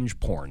revenge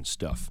porn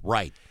stuff.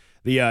 Right.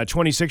 The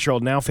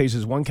 26-year-old now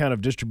faces 1 count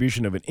of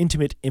distribution of an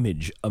intimate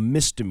image, a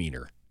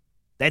misdemeanor.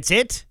 That's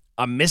it?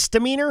 A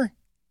misdemeanor?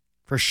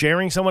 For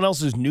sharing someone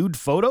else's nude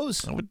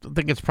photos? I would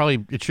think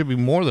it should be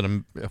more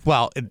than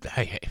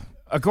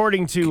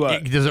according to...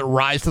 does it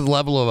rise to the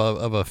level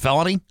of a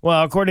felony?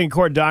 Well, according to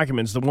court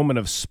documents, the woman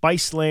of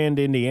Spiceland,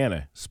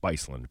 Indiana,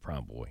 Spiceland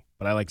probably,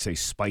 but I like to say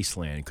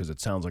Spiceland because it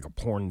sounds like a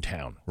porn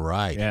town.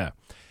 Right.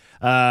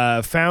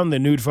 Yeah. Found the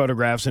nude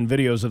photographs and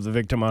videos of the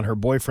victim on her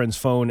boyfriend's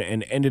phone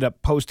and ended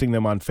up posting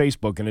them on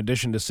Facebook in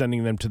addition to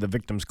sending them to the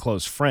victim's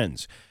close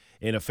friends.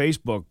 In a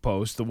Facebook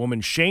post, the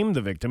woman shamed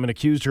the victim and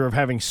accused her of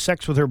having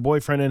sex with her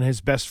boyfriend and his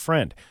best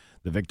friend.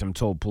 The victim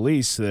told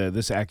police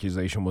this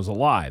accusation was a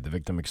lie. The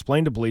victim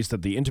explained to police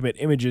that the intimate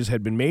images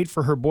had been made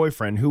for her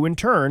boyfriend, who in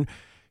turn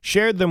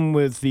shared them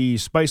with the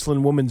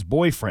Spiceland woman's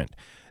boyfriend.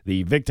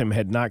 The victim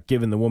had not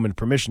given the woman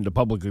permission to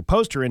publicly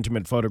post her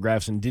intimate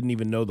photographs and didn't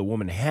even know the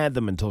woman had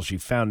them until she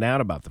found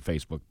out about the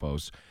Facebook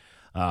posts.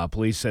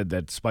 Police said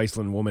that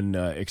Spiceland woman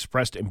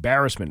expressed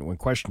embarrassment when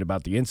questioned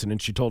about the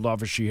incident. She told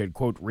officers she had,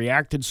 quote,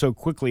 reacted so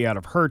quickly out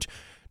of hurt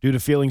due to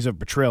feelings of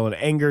betrayal and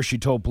anger. She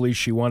told police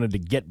she wanted to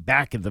get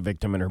back at the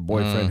victim and her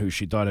boyfriend, who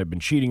she thought had been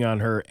cheating on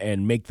her,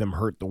 and make them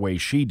hurt the way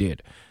she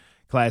did.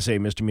 Class A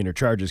misdemeanor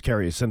charges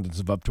carry a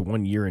sentence of up to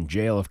 1 year in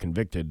jail if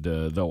convicted,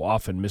 though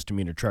often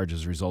misdemeanor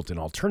charges result in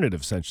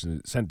alternative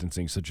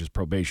sentencing such as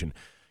probation,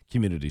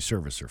 community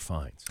service, or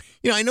fines.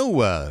 I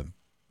know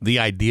the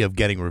idea of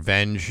getting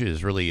revenge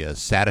is really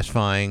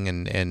satisfying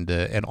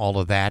and all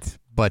of that,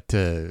 but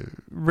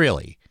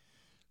really,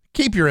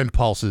 keep your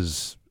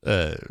impulses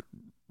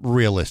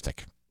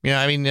realistic.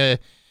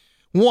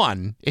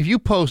 One, if you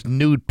post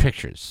nude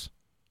pictures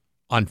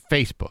on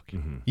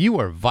Facebook, you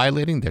are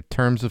violating the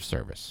terms of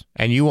service,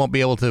 and you won't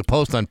be able to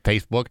post on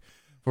Facebook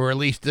for at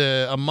least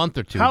a month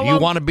or two. Do you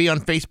want to be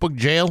on Facebook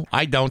jail?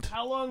 I don't.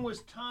 How long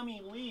was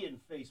Tommy Lee in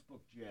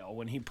Facebook jail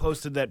when he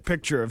posted that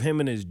picture of him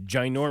and his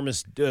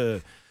ginormous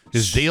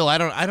his deal? I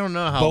don't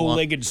know how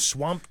bow-legged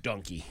swamp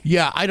donkey.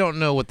 Yeah, I don't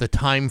know what the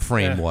time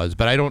frame was,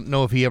 but I don't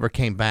know if he ever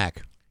came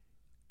back.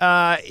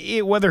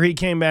 Whether he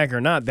came back or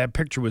not, that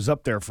picture was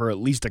up there for at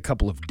least a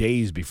couple of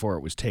days before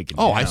it was taken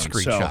down. I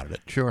screenshotted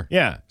it, sure.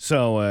 Yeah,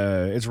 so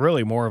it's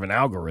really more of an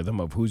algorithm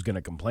of who's going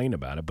to complain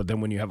about it. But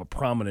then when you have a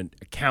prominent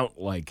account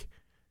like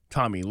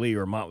Tommy Lee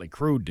or Motley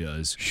Crue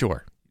does,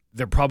 sure,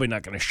 they're probably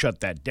not going to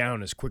shut that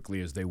down as quickly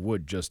as they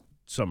would just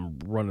some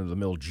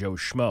run-of-the-mill Joe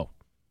Schmo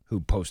who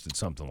posted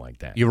something like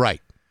that. You're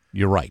right,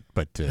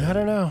 but I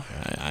don't know.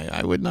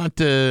 I would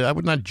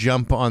not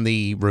jump on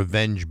the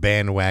revenge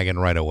bandwagon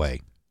right away.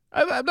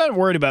 I'm not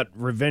worried about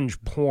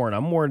revenge porn.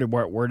 I'm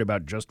worried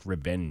about just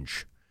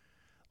revenge.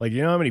 Like,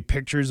 you know how many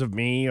pictures of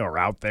me are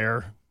out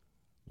there,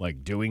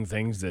 like, doing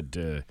things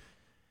that...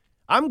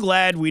 I'm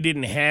glad we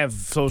didn't have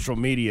social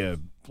media,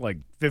 like,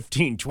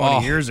 15,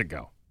 20 years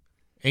ago.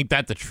 Ain't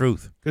that the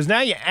truth? Because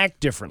now you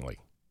act differently.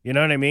 You know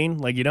what I mean?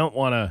 Like, you don't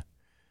want to...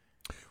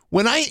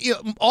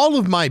 all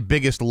of my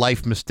biggest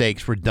life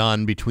mistakes were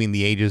done between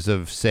the ages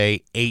of,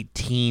 say,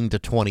 18 to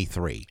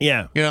 23.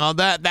 Yeah.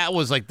 That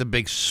was like the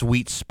big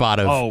sweet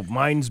spot of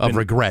mine's been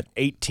regret.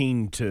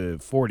 18 to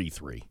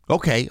 43.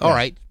 Okay, all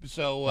right.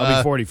 So I'll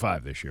be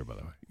 45 this year, by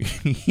the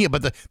way. Yeah,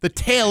 but the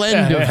tail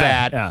end of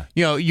that,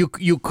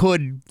 you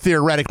could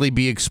theoretically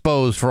be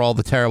exposed for all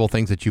the terrible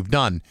things that you've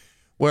done.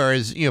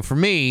 Whereas, for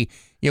me,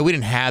 we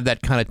didn't have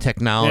that kind of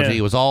technology.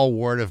 It was all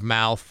word of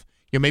mouth.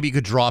 Maybe you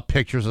could draw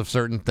pictures of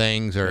certain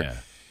things, or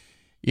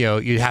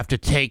you'd have to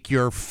take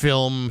your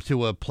film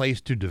to a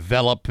place to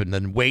develop and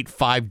then wait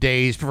 5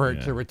 days for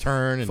it to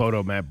return. And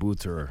photomat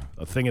booths are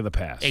a thing of the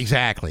past.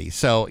 Exactly.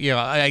 So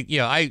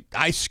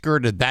I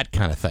skirted that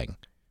kind of thing.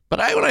 But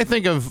when I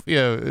think of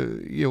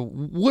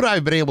would I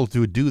have been able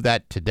to do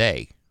that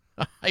today?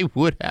 I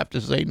would have to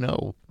say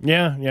no.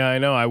 Yeah, I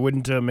know. I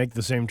wouldn't make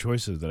the same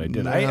choices that I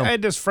did. No. I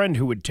had this friend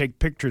who would take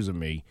pictures of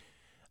me.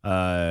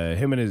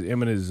 Him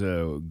and his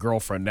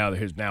girlfriend,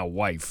 his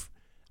wife,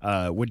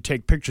 would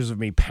take pictures of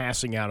me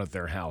passing out at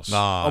their house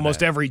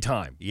almost every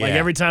time. Yeah. Like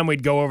every time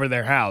we'd go over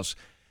their house,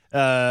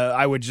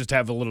 I would just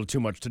have a little too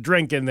much to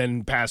drink and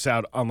then pass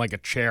out on like a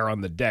chair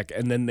on the deck,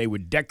 and then they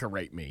would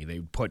decorate me. They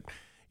would put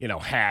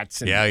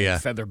hats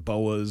and feather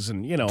boas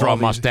and draw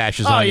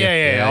mustaches on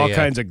you. All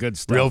kinds of good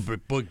stuff.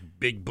 Real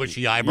big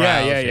bushy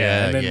eyebrows.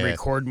 Yeah. And then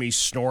record me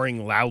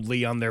snoring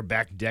loudly on their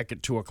back deck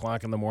at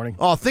 2:00 in the morning.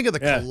 Oh, think of the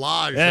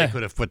collage they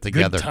could have put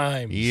together. Good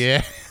times.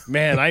 Yeah.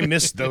 Man, I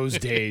miss those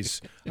days.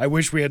 I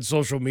wish we had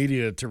social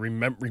media to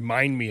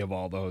remind me of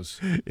all those.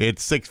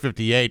 It's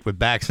 6:58 with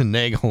Bax and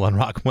Nagle on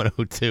Rock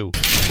 102.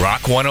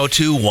 Rock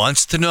 102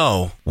 wants to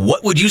know,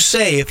 what would you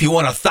say if you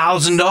won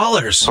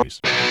 $1,000?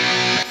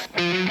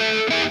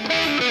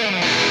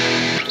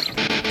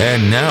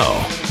 And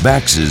now,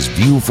 Bax's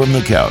View from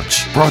the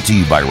Couch, brought to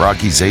you by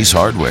Rocky's Ace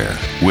Hardware,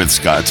 with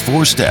Scott's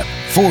 4-Step,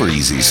 4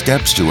 easy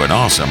steps to an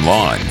awesome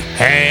lawn.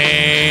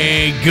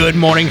 Hey, good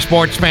morning,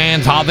 sports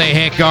fans. How the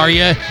heck are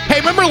you?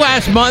 Hey, remember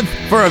last month,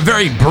 for a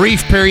very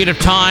brief period of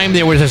time,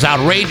 there was this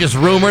outrageous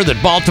rumor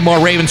that Baltimore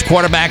Ravens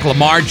quarterback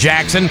Lamar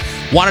Jackson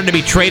wanted to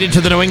be traded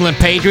to the New England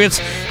Patriots.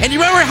 And you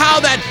remember how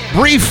that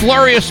brief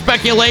flurry of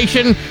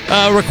speculation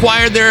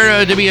required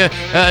there to be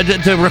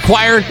to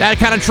require that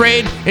kind of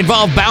trade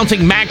involved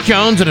bouncing Mac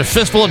Jones and a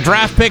fistful of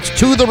draft picks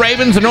to the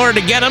Ravens in order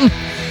to get him?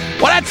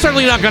 Well, that's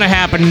certainly not going to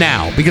happen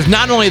now, because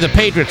not only are the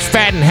Patriots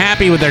fat and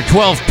happy with their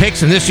 12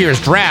 picks in this year's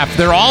draft,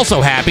 they're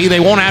also happy they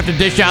won't have to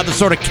dish out the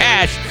sort of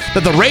cash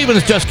that the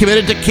Ravens just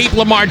committed to keep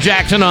Lamar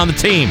Jackson on the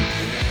team.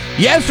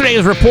 Yesterday it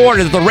was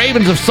reported that the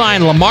Ravens have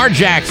signed Lamar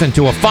Jackson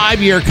to a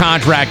 5-year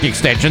contract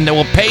extension that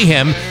will pay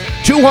him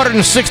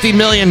 $260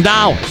 million.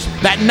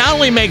 That not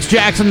only makes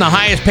Jackson the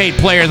highest paid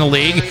player in the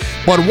league,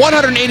 but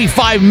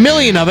 $185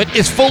 million of it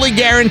is fully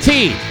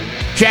guaranteed.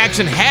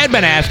 Jackson had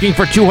been asking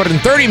for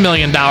 $230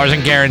 million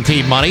in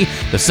guaranteed money,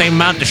 the same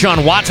amount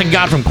Deshaun Watson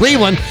got from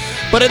Cleveland,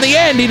 but in the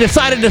end he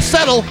decided to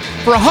settle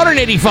for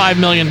 $185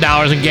 million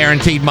in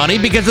guaranteed money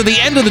because at the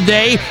end of the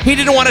day, he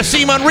didn't want to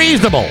seem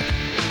unreasonable.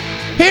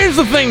 Here's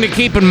the thing to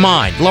keep in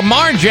mind.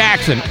 Lamar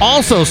Jackson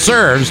also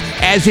serves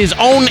as his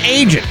own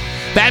agent.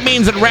 That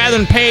means that rather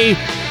than pay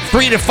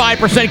 3 to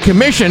 5%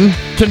 commission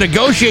to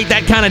negotiate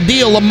that kind of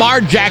deal,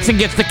 Lamar Jackson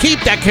gets to keep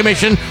that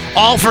commission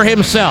all for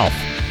himself.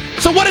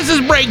 So what does this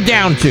break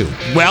down to?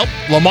 Well,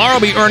 Lamar will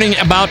be earning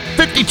about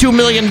 $52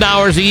 million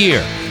a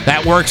year.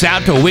 That works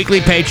out to a weekly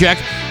paycheck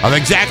of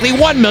exactly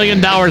 $1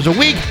 million a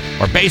week,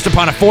 or based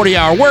upon a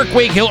 40-hour work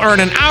week, he'll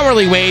earn an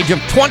hourly wage of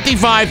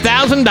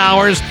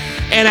 $25,000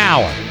 an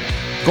hour.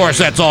 Of course,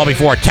 that's all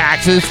before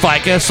taxes,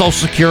 FICA, Social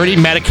Security,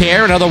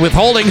 Medicare, and other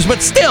withholdings,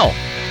 but still,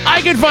 I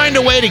could find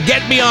a way to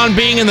get beyond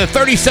being in the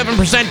 37%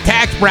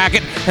 tax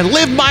bracket and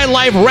live my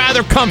life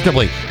rather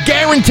comfortably,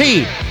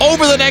 guaranteed,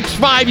 over the next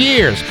 5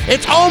 years.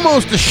 It's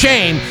almost a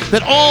shame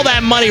that all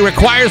that money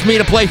requires me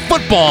to play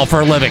football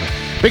for a living,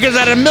 because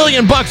at $1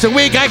 million a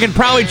week, I could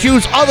probably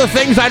choose other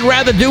things I'd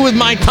rather do with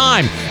my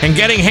time, and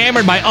getting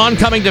hammered by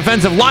oncoming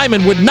defensive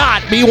linemen would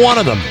not be one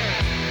of them.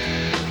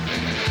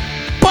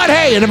 But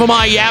hey, enough of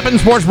my yapping.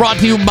 Sports brought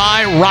to you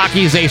by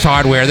Rocky's Ace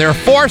Hardware. There are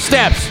 4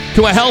 steps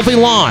to a healthy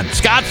lawn.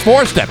 Scott's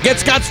 4-Step. Get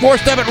Scott's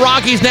 4-Step at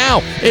Rocky's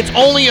now. It's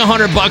only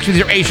 $100 with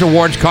your Ace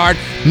Rewards card.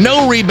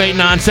 No rebate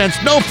nonsense.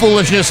 No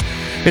foolishness.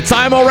 It's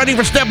time already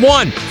for step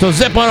 1. So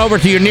zip on over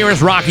to your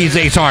nearest Rocky's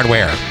Ace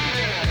Hardware.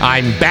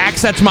 I'm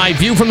Bax. That's my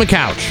view from the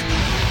couch.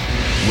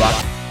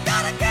 Rock.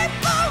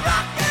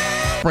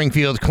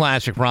 Springfield's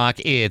classic rock.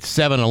 It's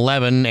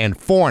 7-Eleven and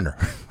Foreigner.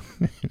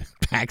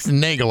 Bax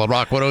and Nagle at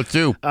Rock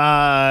 102.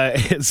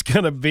 It's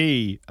going to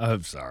be,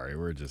 I'm sorry,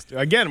 we're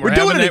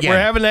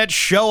having that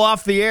show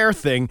off the air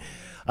thing.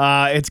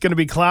 It's going to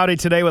be cloudy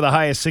today with a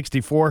high of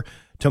 64.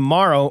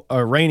 Tomorrow,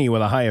 rainy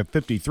with a high of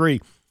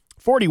 53.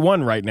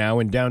 41 right now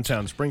in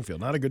downtown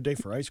Springfield. Not a good day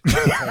for ice cream,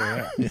 I'll tell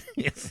you that.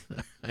 Yes.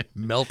 I'm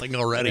melting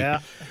already.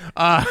 Yeah.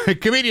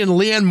 Comedian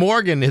Leanne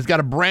Morgan has got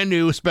a brand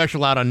new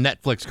special out on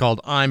Netflix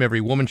called I'm Every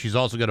Woman. She's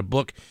also got a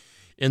book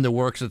in the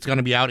works. It's going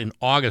to be out in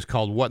August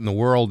called What in the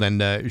World,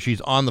 and she's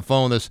on the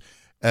phone with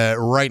us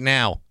right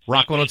now.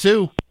 Rock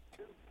 102.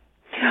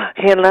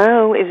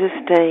 Hello, is this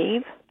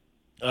Steve?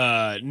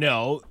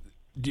 No.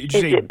 Did you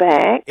is say it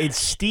Bax? It's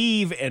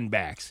Steve and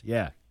Bax,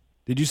 yeah.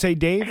 Did you say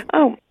Dave?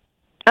 Oh,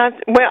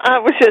 I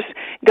was just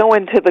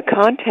going to the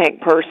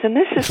contact person.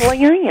 This is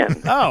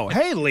Leanne. Oh,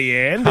 hey,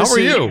 Leanne. How are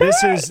you?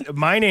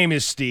 My name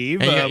is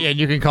Steve. And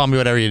you can call me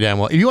whatever you damn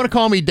well. If you want to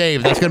call me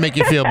Dave, that's going to make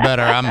you feel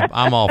better.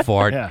 I'm all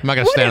for it. Yeah. I'm not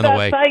going to stand in the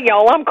way. What did I say,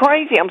 y'all? I'm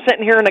crazy. I'm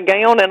sitting here in a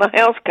gown and a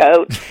house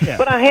coat,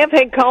 but I have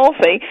had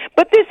coffee.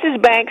 But this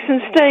is Bax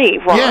and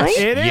Steve, right? Yes,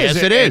 it is.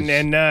 Yes, it is.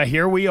 And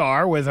here we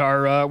are with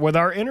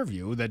our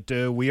interview that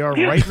we are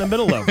right in the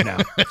middle of now.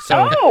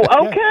 So,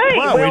 oh, okay.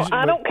 Well,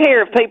 I don't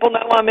care if people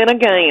know I'm in a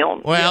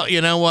gown. Well,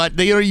 you know what?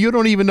 You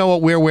don't even know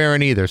what we're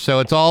wearing either, so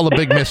it's all a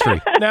big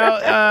mystery.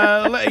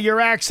 Now, your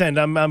accent,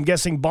 I'm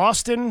guessing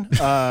Boston,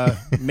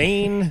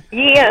 Maine?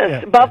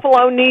 Yes,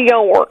 Buffalo, New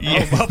York.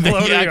 Yeah. Oh, Buffalo,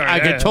 New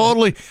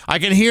York. I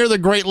can hear the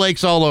Great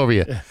Lakes all over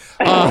you.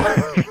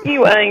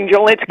 You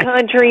angel. It's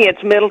country.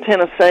 It's Middle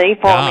Tennessee,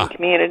 farming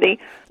community.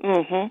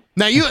 Mm-hmm.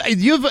 Now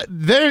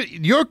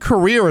your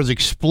career is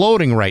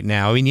exploding right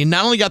now. I mean, you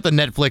not only got the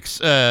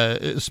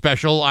Netflix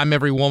special I'm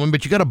Every Woman,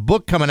 but you got a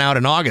book coming out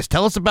in August.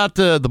 Tell us about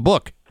the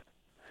book.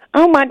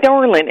 Oh, my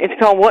darling. It's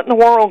called What in the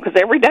World,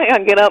 because every day I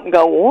get up and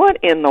go, what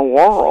in the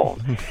world?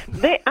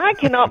 I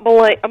cannot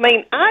believe,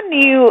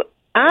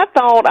 I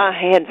thought I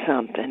had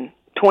something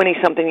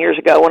 20-something years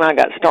ago when I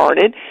got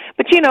started.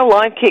 But,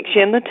 life kicks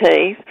you in the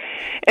teeth.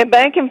 And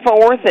back and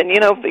forth, and, you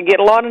get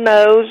a lot of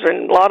no's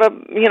and a lot of,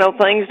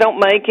 things don't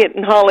make it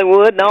in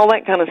Hollywood and all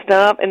that kind of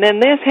stuff. And then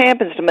this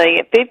happens to me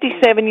at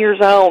 57 years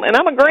old. And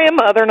I'm a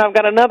grandmother, and I've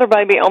got another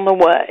baby on the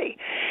way.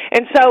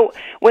 And so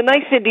when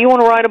they said, do you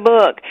want to write a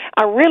book,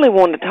 I really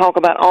wanted to talk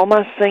about all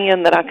my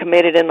sin that I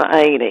committed in the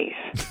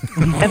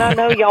 80s. And I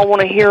know y'all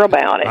want to hear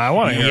about it. I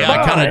want to hear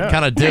about it. Yeah, I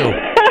kind of do.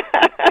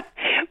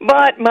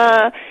 But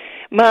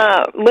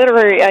my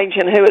literary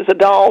agent, who is a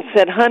doll,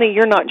 said, honey,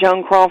 you're not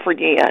Joan Crawford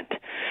yet.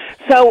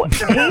 So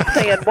he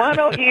said, why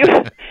don't you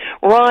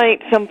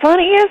write some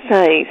funny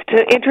essays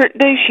to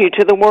introduce you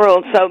to the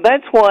world. So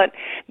that's what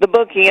the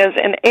book is.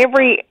 And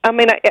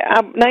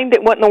I named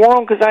it What in the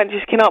World because I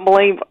just cannot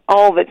believe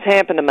all that's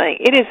happened to me.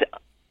 It is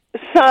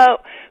so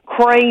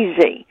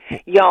crazy,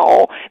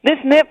 y'all. This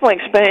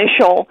Netflix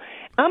special,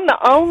 I'm the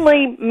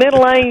only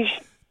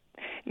middle-aged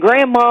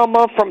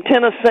grandmama from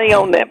Tennessee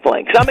on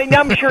Netflix. I mean,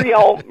 I'm sure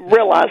y'all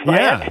realize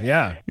that.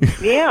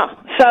 Yeah.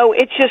 So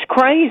it's just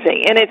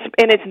crazy, and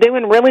it's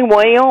doing really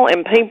well,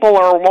 and people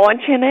are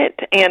watching it,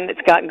 and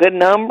it's got good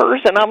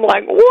numbers, and I'm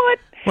like, what?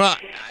 Well,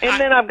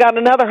 then I've got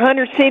another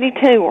 100-city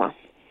tour.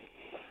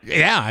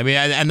 Yeah,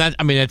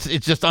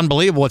 it's just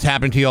unbelievable what's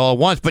happening to you all at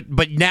once.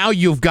 But now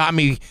you've got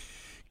me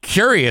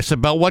curious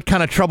about what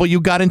kind of trouble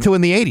you got into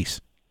in the 80s.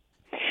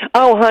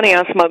 Oh, honey,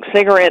 I smoked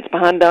cigarettes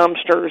behind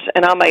dumpsters,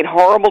 and I made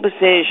horrible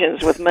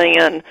decisions with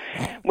men,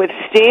 with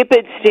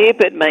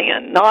stupid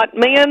men, not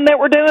men that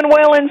were doing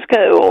well in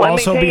school.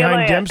 Also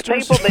behind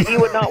dumpsters? People that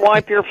you would not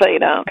wipe your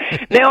feet on.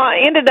 Now,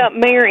 I ended up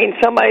marrying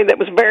somebody that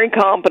was very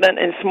competent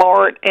and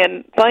smart,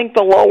 and thank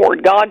the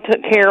Lord, God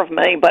took care of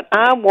me, but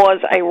I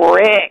was a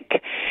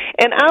wreck.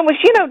 And I was,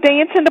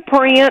 dancing to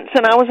Prince,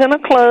 and I was in a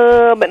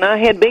club, and I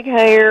had big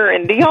hair,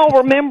 and do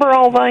y'all remember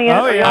all that?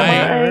 Oh, yeah,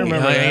 I remember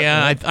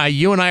that. Yeah,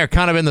 you and I are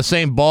kind of in the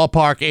same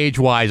ballpark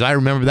age-wise. I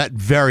remember that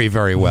very,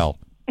 very well.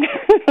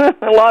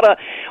 A lot of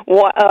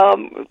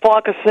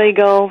flock of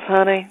seagulls,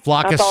 honey.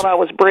 I thought I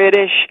was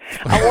British.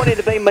 I wanted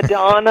to be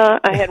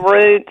Madonna. I had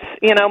roots.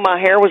 My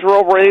hair was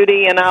real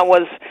rooty, and I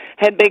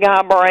had big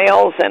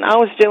eyebrows, and I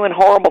was doing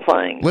horrible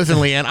things. Listen,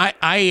 Leanne,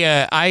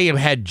 I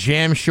had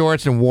jam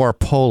shorts and wore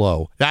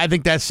polo. I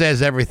think that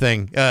says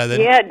everything. Yeah,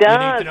 it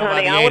does,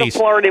 honey. I would have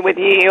flirted with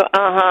you.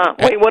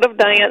 We would have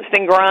danced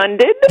and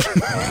grinded,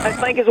 I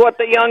think is what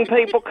the young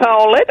people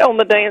call it, on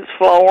the dance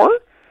floor.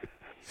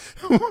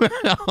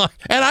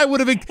 and I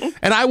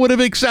would have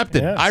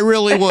accepted. Yeah. I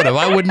really would have.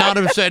 I would not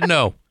have said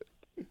no.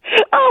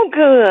 Oh,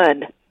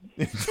 good.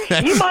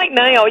 You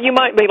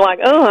might be like,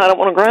 oh, I don't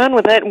want to grind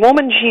with that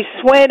woman. She's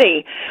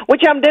sweaty,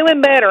 which I'm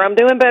doing better. I'm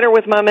doing better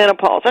with my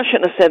menopause. I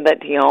shouldn't have said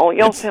that to y'all.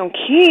 Y'all sound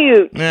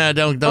cute. Yeah,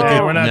 don't.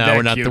 We're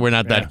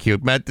not that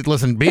cute. Matt,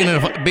 listen, being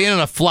in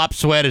a flop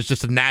sweat is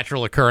just a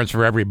natural occurrence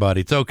for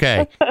everybody. It's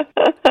okay.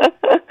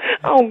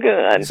 Oh,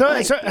 good.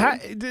 So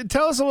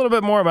tell us a little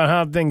bit more about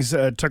how things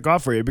took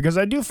off for you, because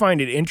I do find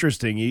it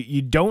interesting.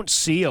 You don't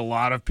see a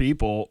lot of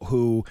people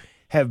who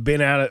have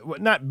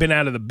not been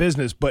out of the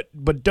business, but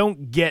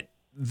don't get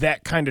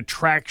that kind of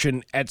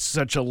traction at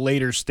such a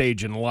later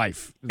stage in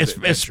life,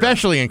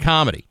 especially in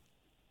comedy.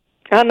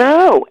 I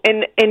know,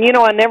 and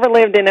I never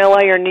lived in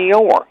L.A. or New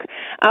York.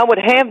 I would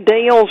have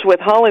deals with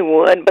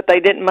Hollywood, but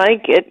they didn't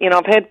make it.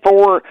 I've had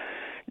 4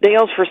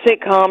 deals for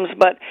sitcoms,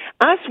 but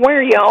I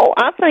swear, y'all,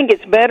 I think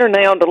it's better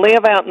now to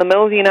live out in the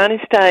middle of the United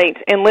States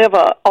and live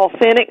a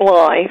authentic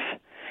life,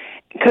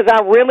 because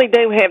I really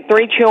do have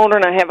 3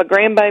 children. I have a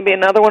grandbaby,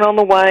 another one on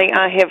the way.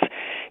 I have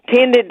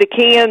tended the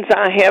kids.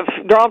 I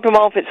have dropped them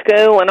off at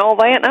school and all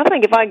that. And I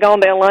think if I'd gone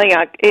to L.A.,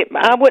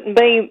 I wouldn't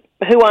be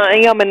who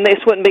I am, and this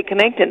wouldn't be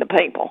connecting to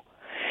people.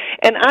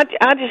 And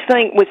I just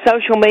think with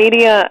social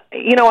media,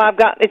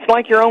 it's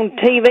like your own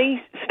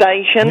TV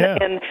station,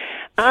 and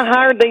I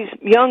hired these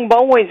young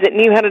boys that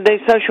knew how to do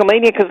social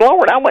media because,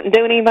 Lord, I wasn't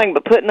doing anything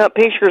but putting up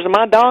pictures of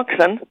my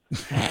dachshund.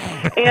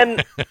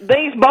 And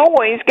these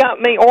boys got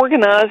me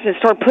organized and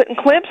started putting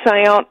clips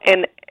out,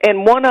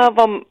 and one of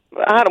them,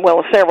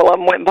 several of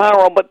them went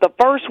viral, but the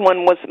first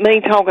one was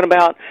me talking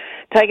about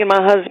taking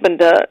my husband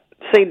to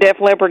see Def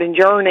Leppard and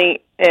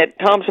Journey at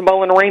Thompson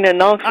Bowling Arena in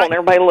Knoxville, and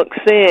everybody looked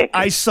sick.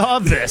 I saw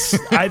this.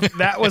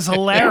 That was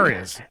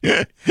hilarious.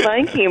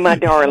 Thank you, my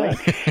darling.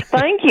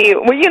 Thank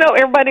you. Well,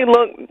 everybody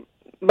looked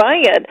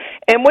bad,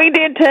 and we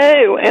did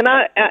too, and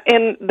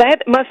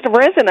that must have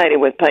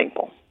resonated with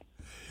people.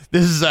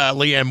 This is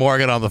Leanne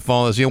Morgan on the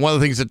phone. One of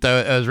the things that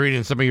I was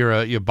reading some of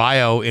your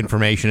bio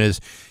information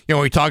is, when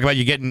we talk about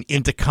you getting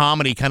into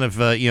comedy, kind of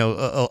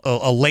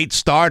a late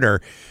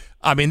starter.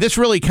 I mean, this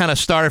really kind of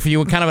started for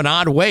you in kind of an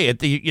odd way.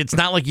 It's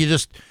not like you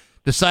just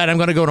decide I'm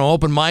going to go to an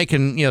open mic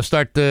and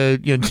start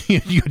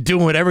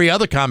doing what every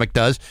other comic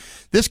does.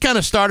 This kind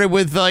of started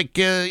with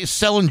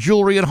selling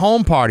jewelry at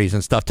home parties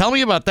and stuff. Tell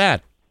me about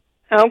that.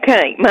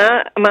 Okay,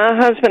 my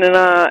husband and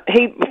I,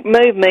 he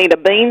moved me to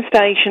Bean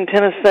Station,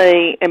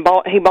 Tennessee, and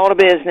he bought a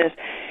business,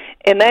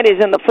 and that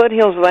is in the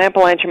foothills of the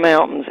Appalachian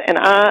Mountains. And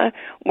I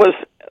was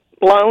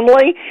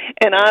lonely,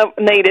 and I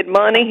needed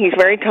money. He's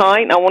very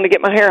tight, and I wanted to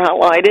get my hair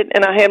highlighted.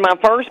 And I had my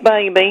first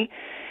baby,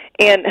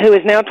 who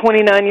is now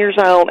 29 years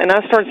old, and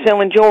I started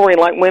selling jewelry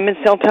like women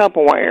sell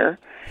Tupperware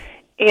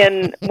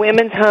in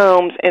women's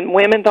homes, and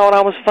women thought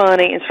I was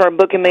funny and started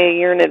booking me a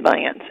year in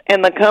advance.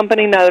 And the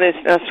company noticed,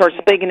 and I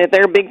started speaking at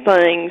their big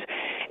things,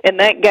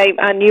 and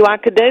I knew I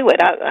could do it.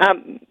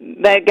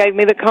 That gave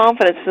me the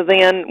confidence. So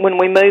then when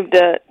we moved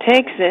to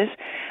Texas,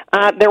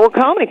 there were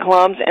comedy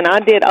clubs, and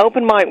I did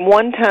open mic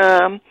one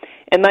time,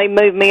 and they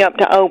moved me up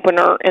to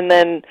opener, and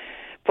then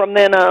from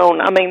then on,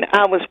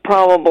 I was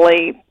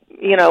probably,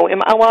 I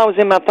was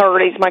in my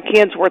 30s. My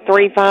kids were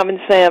 3, 5, and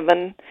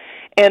 7,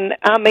 And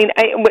I mean,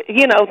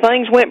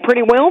 things went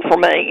pretty well for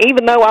me,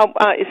 even though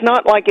it's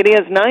not like it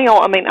is now.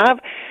 I mean, I've,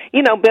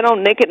 been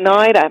on Nick at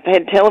Night. I've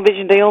had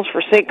television deals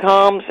for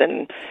sitcoms,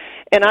 and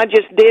I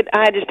just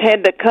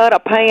had to cut a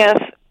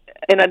path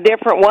in a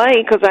different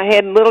way because I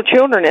had little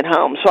children at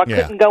home, so I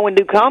couldn't go and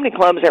do comedy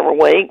clubs every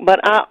week. But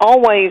I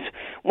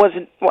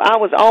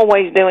was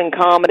always doing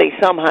comedy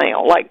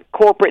somehow, like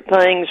corporate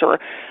things or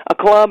a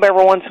club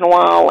every once in a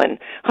while. And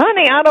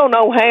honey, I don't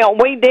know how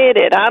we did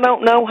it. I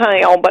don't know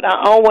how, but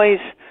I always,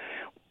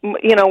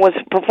 was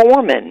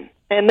performing.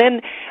 And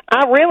then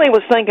I really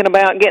was thinking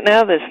about getting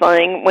out of this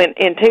thing when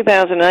in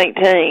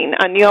 2018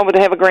 I knew I would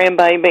have a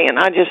grandbaby, and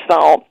I just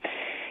thought,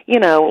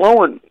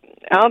 Lord,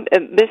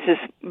 this has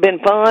been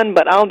fun,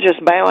 but I'll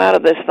just bow out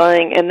of this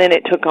thing, and then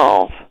it took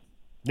off.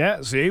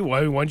 Yeah, see,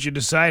 once you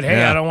decide,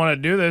 hey, I don't want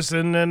to do this,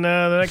 and then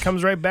that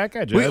comes right back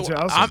at you. That's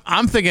awesome.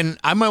 I'm thinking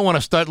I might want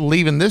to start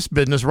leaving this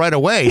business right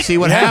away, see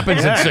what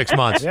happens in 6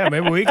 months. Yeah,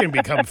 maybe we can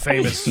become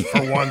famous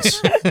for once.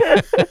 The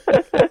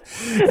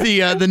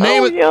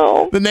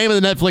name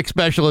of the Netflix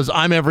special is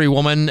I'm Every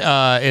Woman.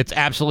 It's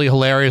absolutely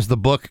hilarious. The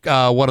book,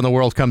 What in the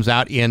World, comes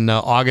out in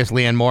August.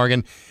 Leanne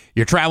Morgan.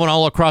 You're traveling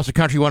all across the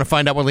country. You want to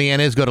find out where Leanne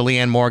is, go to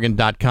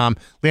leannemorgan.com.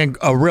 Leanne,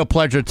 a real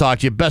pleasure to talk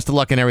to you. Best of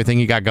luck in everything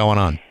you got going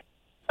on.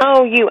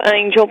 Oh, you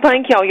angel.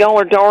 Thank y'all. Y'all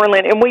are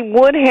darling. And we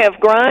would have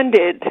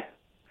grinded.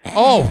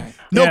 Oh,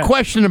 no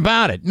question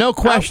about it. No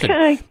question.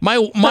 Okay.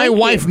 My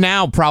wife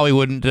now probably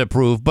wouldn't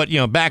approve, but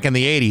back in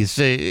the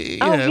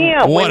 80s, when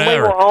we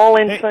were all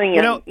in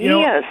sync.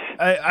 Yes.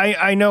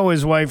 I know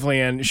his wife,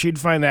 Leanne. She'd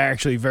find that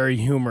actually very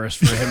humorous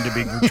for him to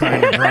be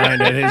trying to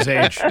grind at his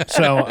age.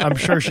 So I'm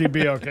sure she'd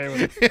be okay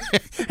with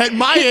it. At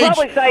my She'd age,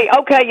 probably say,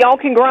 "Okay, y'all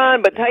can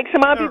grind, but take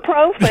some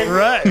ibuprofen."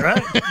 Right.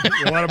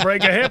 You want to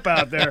break a hip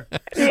out there?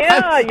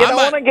 Yeah, you don't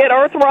want to get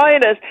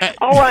arthritis.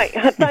 All right,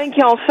 thank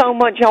y'all so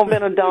much. Y'all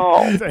been a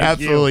doll.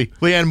 Absolutely.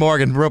 Leanne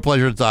Morgan, real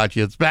pleasure to talk to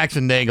you. It's Bax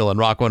and Nagle on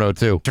Rock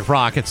 102.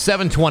 Rock, it's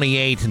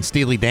 7:28 and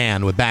Steely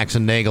Dan with Bax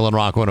and Nagle on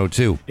Rock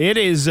 102. It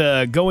is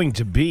going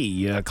to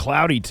be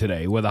cloudy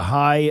today with a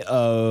high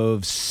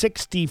of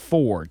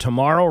 64.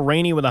 Tomorrow,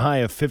 rainy with a high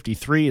of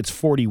 53. It's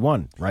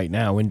 41 right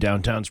now in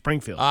downtown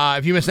Springfield.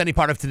 If you missed any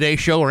part of today's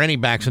show or any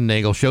Bax and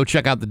Nagle show,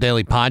 check out the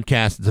daily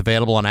podcast. It's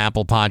available on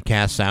Apple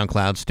Podcasts,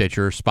 SoundCloud,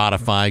 Stitcher,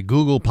 Spotify,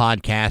 Google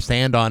Podcasts,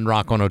 and on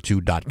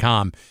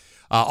rock102.com.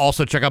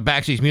 Also, check out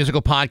Baxy's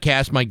musical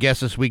podcast. My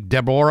guest this week,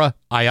 Deborah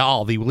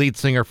Ayal, the lead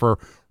singer for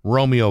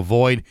Romeo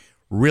Void.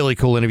 Really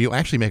cool interview.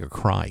 Actually make her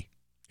cry.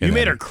 You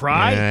made her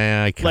cry?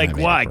 Yeah, I like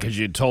why? Because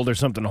you told her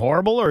something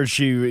horrible, or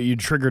you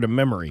triggered a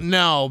memory?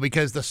 No,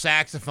 because the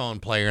saxophone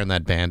player in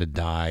that band had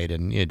died,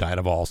 and he died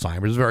of Alzheimer's.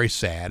 It was very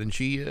sad, and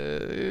she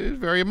is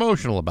very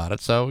emotional about it.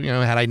 So,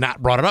 had I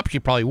not brought it up, she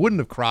probably wouldn't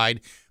have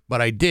cried,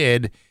 but I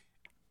did,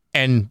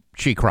 and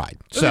she cried.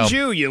 Look at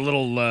you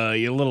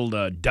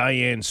little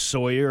Diane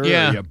Sawyer, or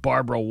your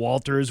Barbara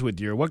Walters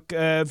with your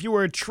if you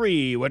were a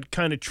tree, what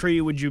kind of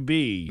tree would you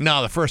be?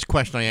 No, the first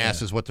question I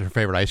asked is what's her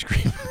favorite ice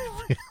cream.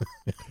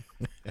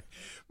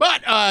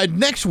 But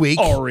next week,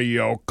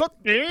 Oreo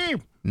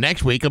cookie.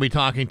 Next week, I'll be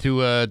talking to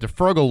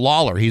Fergal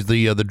Lawler. He's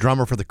the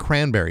drummer for the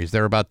Cranberries.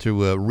 They're about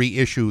to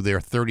reissue their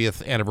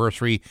 30th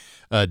anniversary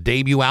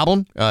debut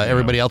album.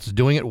 Everybody else is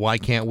doing it. Why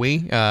can't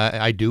we?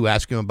 I do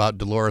ask him about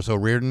Dolores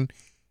O'Riordan.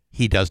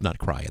 He does not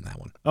cry in that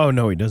one. Oh,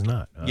 no, he does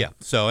not. Yeah.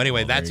 So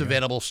anyway, that's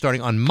available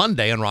starting on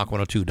Monday on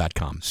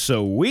rock102.com.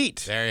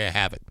 Sweet. There you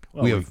have it.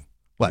 Well,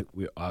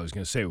 I was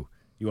going to say, you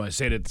want to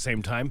say it at the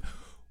same time?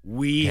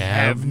 We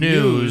have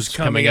news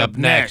coming up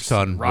next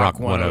on Rock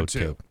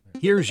 102.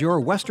 Here's your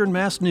Western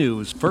Mass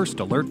News First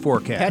Alert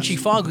Forecast. Patchy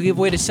fog will give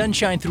way to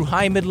sunshine through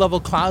high mid-level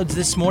clouds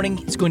this morning.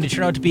 It's going to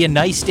turn out to be a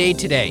nice day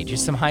today.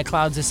 Just some high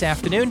clouds this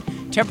afternoon.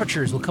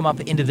 Temperatures will come up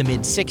into the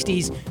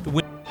mid-60s.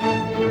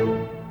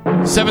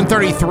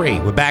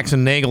 7:33 with Bax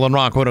and Nagle on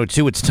Rock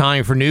 102. It's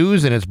time for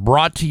news, and it's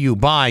brought to you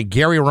by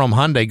Gary Rome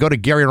Hyundai. Go to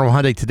Gary Rome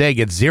Hyundai today.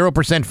 Get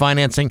 0%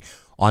 financing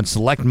on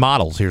select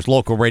models. Here's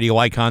local radio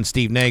icon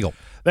Steve Nagle.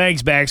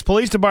 Thanks, Bax.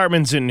 Police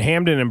departments in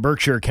Hampden and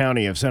Berkshire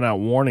County have sent out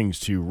warnings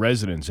to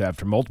residents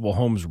after multiple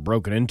homes were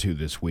broken into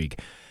this week.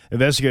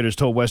 Investigators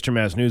told Western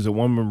Mass News that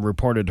one woman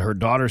reported her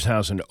daughter's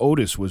house in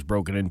Otis was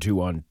broken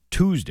into on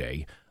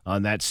Tuesday.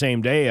 On that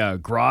same day, a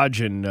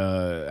garage and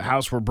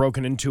house were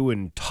broken into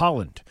in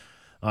Tolland.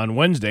 On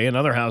Wednesday,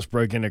 another house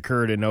break-in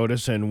occurred in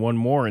Otis and one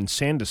more in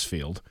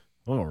Sandusfield.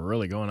 Oh, we're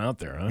really going out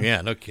there, huh?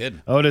 Yeah, no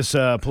kidding. Otis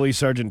Police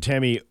Sergeant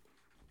Tammy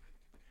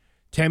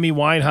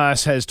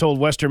Winehouse has told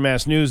Western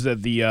Mass News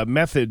that the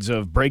methods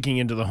of breaking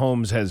into the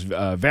homes has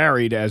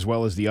varied, as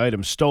well as the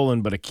items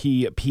stolen, but a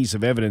key piece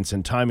of evidence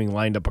and timing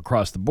lined up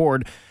across the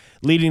board,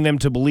 leading them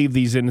to believe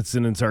these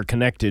incidents are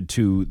connected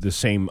to the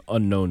same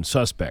unknown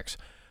suspects.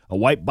 A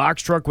white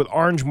box truck with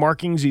orange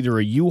markings, either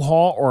a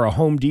U-Haul or a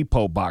Home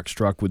Depot box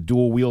truck with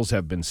dual wheels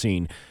have been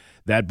seen.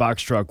 That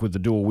box truck with the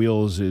dual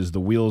wheels is the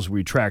wheels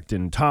we tracked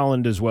in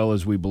Tolland, as well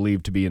as we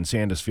believe to be in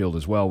Sandusfield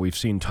as well. We've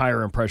seen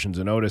tire impressions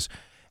in Otis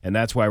and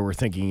that's why we're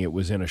thinking it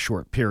was in a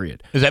short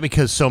period. Is that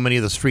because so many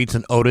of the streets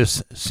in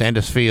Otis,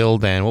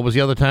 Sandusfield, and what was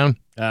the other town?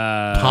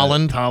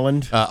 Holland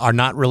are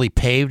not really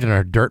paved and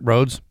are dirt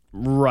roads?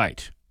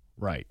 Right.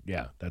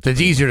 Yeah, it's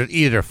easier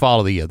to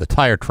follow the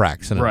tire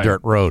tracks in a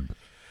dirt road.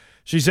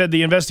 She said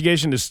the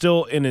investigation is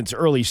still in its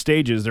early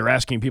stages. They're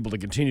asking people to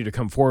continue to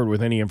come forward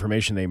with any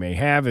information they may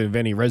have. If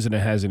any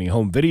resident has any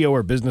home video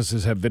or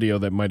businesses have video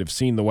that might have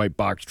seen the white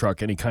box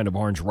truck, any kind of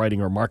orange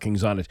writing or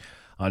markings on it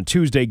on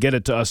Tuesday, get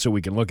it to us so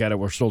we can look at it.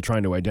 We're still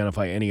trying to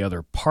identify any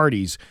other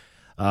parties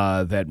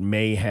that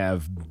may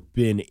have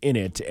been in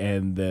it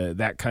and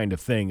that kind of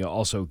thing,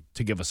 also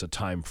to give us a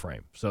time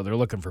frame. So they're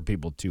looking for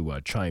people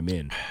to chime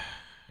in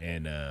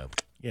and,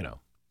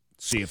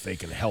 see if they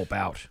can help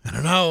out. I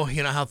don't know.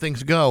 You know how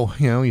things go.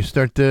 You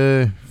start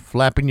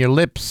flapping your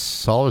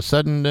lips. All of a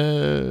sudden,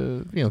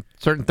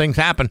 certain things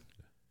happen.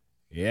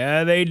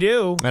 Yeah, they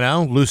do.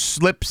 Loose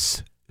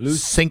lips,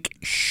 sink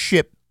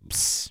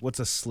ships. What's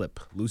a slip?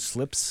 Loose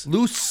slips?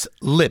 Loose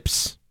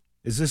lips.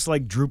 Is this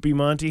like Droopy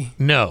Monty?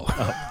 No.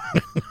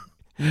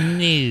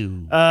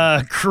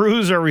 No.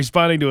 Crews are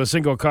responding to a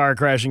single car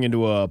crashing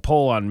into a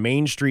pole on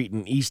Main Street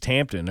in East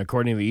Hampton.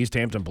 According to the East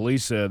Hampton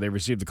police, they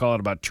received the call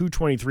at about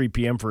 2:23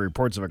 p.m. for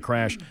reports of a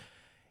crash.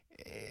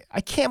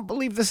 I can't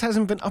believe this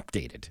hasn't been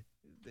updated.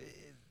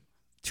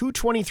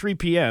 2:23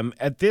 p.m.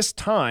 At this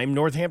time,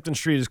 Northampton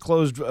Street is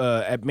closed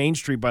at Main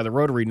Street by the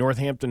Rotary.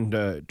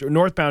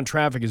 Northbound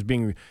traffic is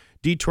being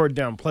detoured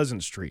down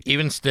Pleasant Street.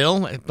 Even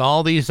still,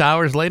 all these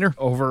hours later?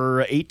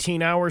 Over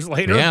 18 hours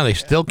later? Yeah, they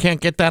still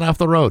can't get that off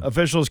the road.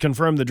 Officials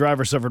confirmed the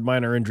driver suffered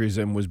minor injuries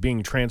and was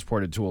being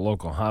transported to a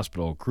local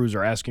hospital. Crews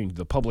are asking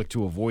the public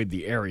to avoid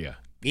the area.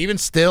 Even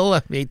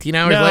still, 18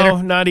 hours later?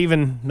 No, not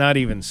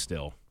even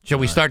still. Shall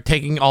we start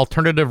taking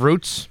alternative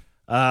routes?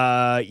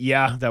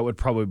 Yeah, that would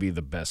probably be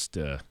the best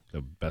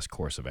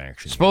course of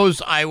action.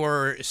 Suppose I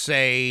were,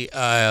 say,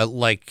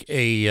 like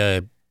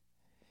a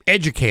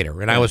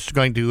educator, and I was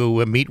going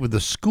to meet with the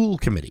school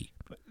committee.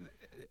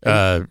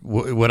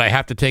 Would I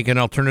have to take an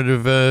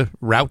alternative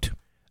route?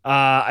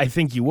 I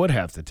think you would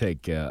have to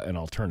take an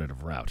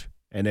alternative route,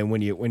 and then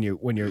when you're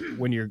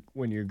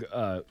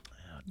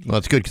well,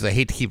 it's good because I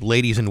hate to keep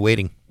ladies in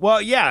waiting. Well,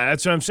 yeah,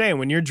 that's what I'm saying.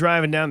 When you're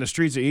driving down the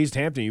streets of East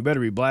Hampton, you better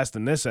be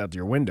blasting this out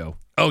your window.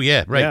 Oh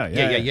yeah, right.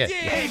 Yeah. Yeah,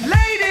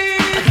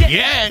 ladies.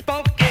 Yeah.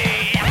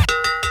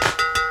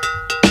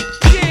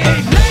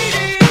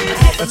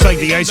 That's like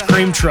the ice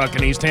cream truck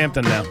in East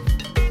Hampton now.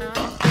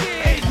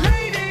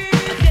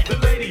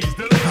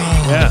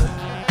 Yeah.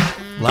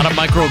 A lot of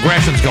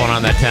microaggressions going on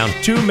in that town.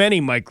 Too many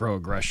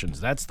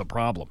microaggressions. That's the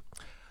problem.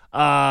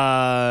 Where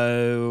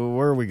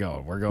are we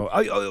going?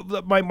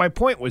 My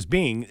point was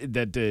being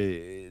that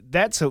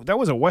that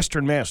was a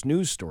Western Mass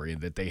news story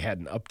that they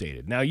hadn't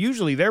updated. Now,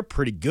 usually they're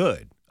pretty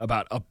good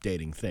about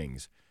updating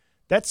things.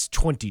 That's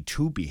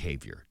 22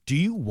 behavior. Do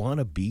you want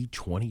to be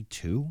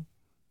 22?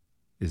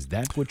 Is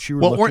that what you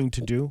were looking to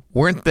do?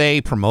 Weren't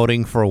they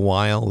promoting for a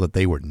while that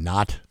they were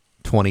not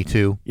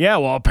 22? Yeah,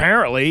 well,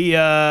 apparently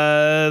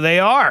they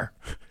are.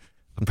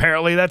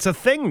 Apparently that's a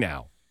thing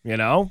now, when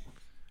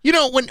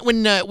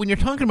you're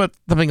talking about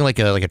something like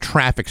a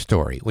traffic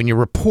story, when you're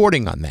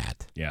reporting on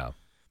that. Yeah.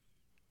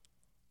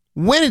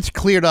 When it's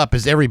cleared up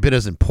is every bit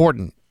as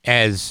important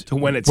as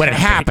when it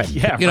happened.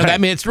 Yeah, right. I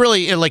mean, it's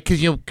really like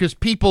because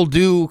people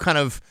do kind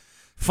of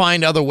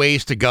find other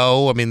ways to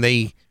go. I mean,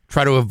 they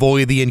try to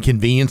avoid the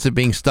inconvenience of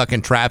being stuck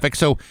in traffic.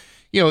 So,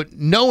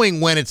 knowing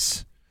when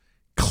it's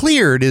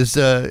cleared is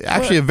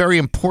actually a very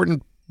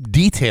important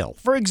detail.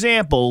 For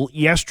example,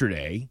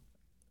 yesterday,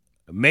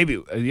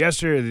 maybe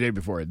yesterday or the day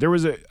before, I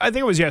think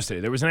it was yesterday,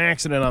 there was an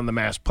accident on the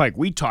Mass Pike.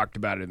 We talked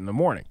about it in the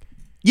morning.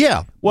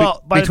 Yeah.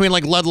 Well, between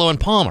like Ludlow and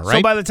Palmer, right?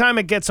 So by the time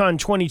it gets on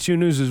 22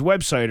 News'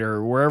 website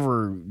or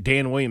wherever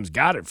Dan Williams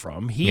got it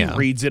from, he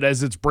reads it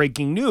as it's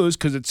breaking news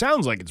because it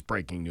sounds like it's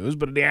breaking news,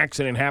 but the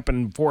accident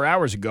happened 4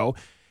 hours ago.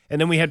 And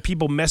then we had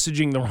people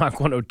messaging the Rock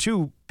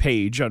 102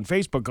 page on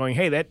Facebook going,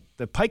 hey,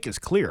 the Pike is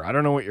clear. I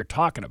don't know what you're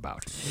talking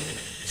about.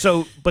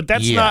 So, but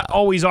that's not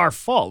always our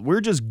fault.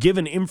 We're just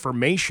given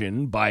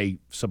information by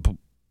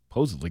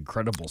supposedly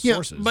credible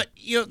sources. But,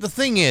 the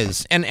thing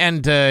is,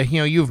 and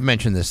you've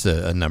mentioned this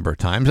a number of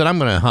times, and I'm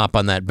going to hop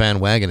on that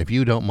bandwagon if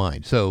you don't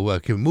mind. So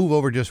can we move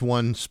over just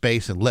one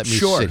space and let me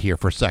sit here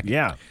for a second?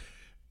 Yeah.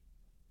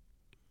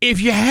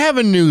 If you have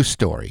a news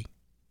story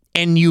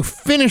and you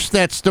finish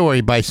that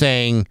story by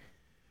saying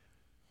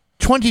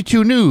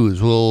 22 News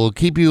will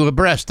keep you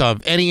abreast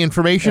of any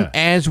information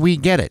as we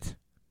get it.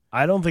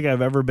 I don't think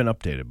I've ever been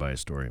updated by a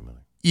story.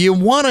 You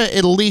want to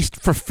at least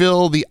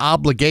fulfill the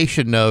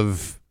obligation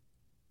of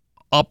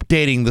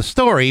updating the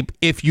story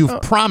if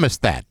you've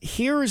promised that.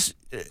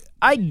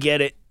 I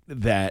get it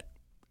that,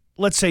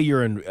 let's say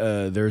you're in,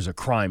 there's a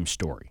crime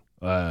story,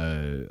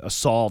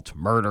 assault,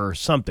 murder,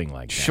 something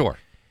like that. Sure.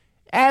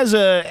 As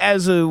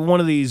a one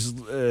of these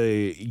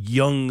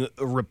young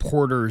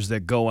reporters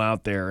that go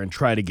out there and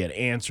try to get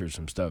answers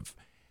and stuff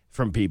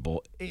from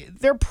people,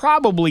 they're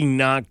probably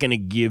not going to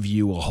give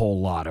you a whole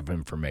lot of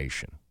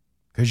information.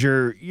 because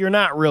you're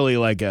not really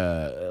like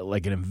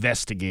an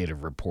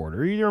investigative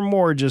reporter. You're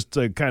more just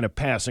kind of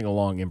passing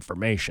along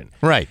information.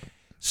 Right.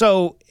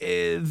 So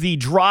the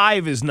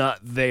drive is not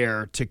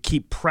there to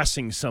keep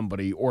pressing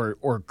somebody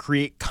or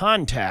create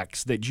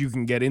contacts that you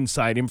can get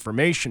inside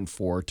information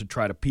for to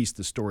try to piece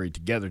the story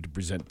together to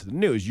present to the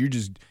news. You're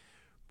just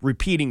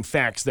repeating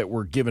facts that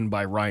were given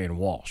by Ryan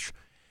Walsh.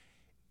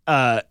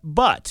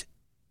 But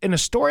in a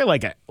story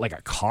like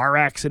a car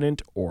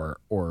accident or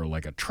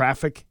like a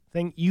traffic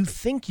thing, you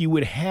think you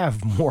would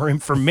have more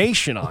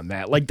information on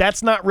that. Like,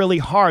 that's not really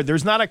hard.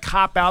 There's not a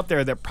cop out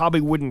there that probably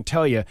wouldn't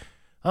tell you,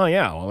 oh,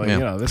 yeah, well, you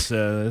know,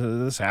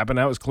 this happened.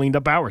 That was cleaned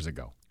up hours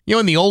ago. You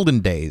know, in the olden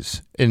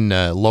days in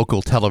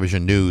local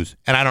television news,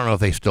 and I don't know if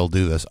they still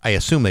do this. I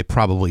assume they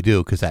probably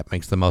do because that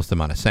makes the most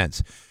amount of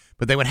sense.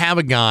 But they would have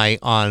a guy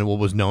on what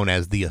was known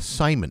as the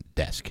assignment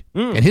desk.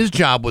 And his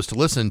job was to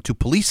listen to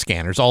police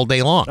scanners all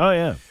day long. Oh,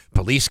 yeah.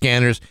 Police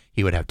scanners.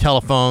 He would have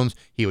telephones.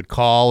 He would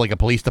call like a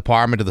police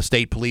department to the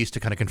state police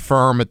to kind of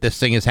confirm that this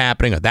thing is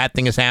happening or that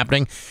thing is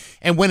happening.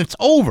 And when it's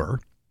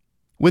over,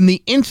 when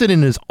the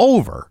incident is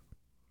over,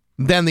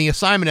 then the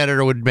assignment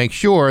editor would make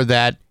sure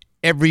that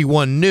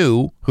everyone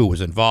knew who was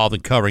involved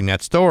in covering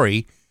that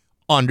story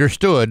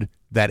understood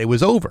that it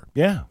was over.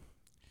 Yeah.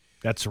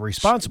 That's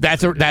responsible.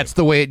 That's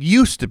the way it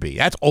used to be.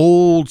 That's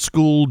old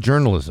school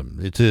journalism.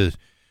 It's to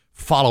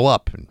follow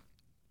up and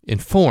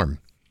inform.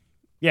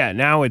 Yeah,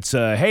 now it's,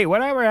 hey,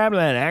 whatever happened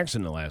to that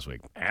accident last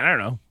week? I don't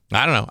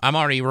know. I'm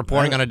already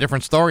reporting on a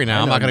different story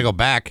now. I'm not going to go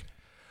back.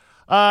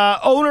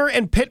 Owner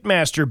and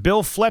pitmaster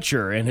Bill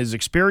Fletcher and his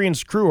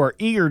experienced crew are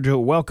eager to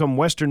welcome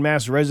Western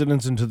Mass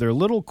residents into their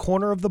little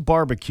corner of the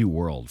barbecue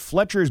world.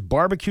 Fletcher's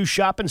Barbecue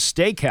Shop and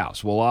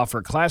Steakhouse will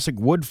offer classic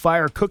wood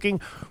fire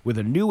cooking with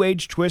a new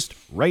age twist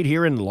right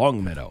here in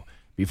Longmeadow.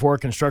 Before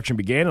construction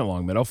began in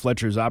Longmeadow,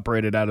 Fletcher's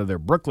operated out of their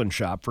Brooklyn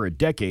shop for a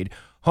decade,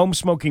 home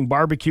smoking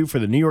barbecue for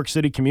the New York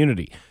City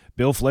community.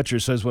 Bill Fletcher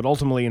says what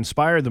ultimately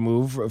inspired the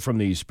move from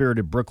the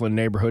spirited Brooklyn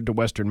neighborhood to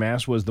Western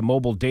Mass was the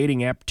mobile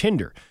dating app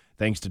Tinder.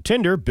 Thanks to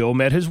Tinder, Bill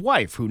met his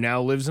wife, who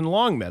now lives in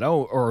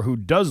Longmeadow, or who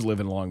does live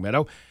in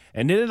Longmeadow,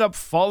 and ended up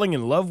falling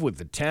in love with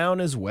the town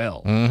as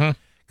well. Mm-hmm.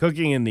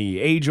 Cooking in the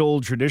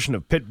age-old tradition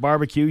of pit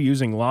barbecue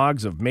using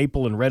logs of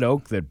maple and red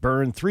oak that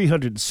burn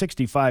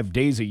 365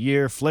 days a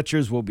year,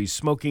 Fletcher's will be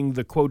smoking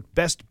the, quote,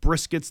 best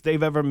briskets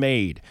they've ever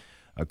made,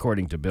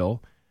 according to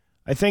Bill.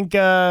 I think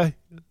I'd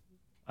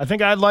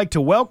like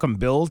to welcome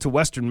Bill to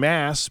Western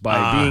Mass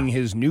by being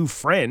his new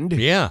friend.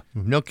 Yeah,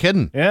 no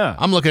kidding. Yeah.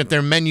 I'm looking at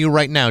their menu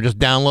right now. Just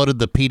downloaded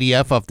the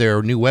PDF off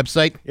their new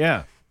website.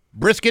 Yeah.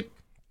 Brisket,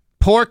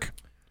 pork,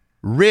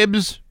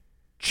 ribs,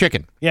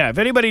 chicken. Yeah, if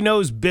anybody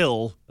knows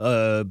Bill,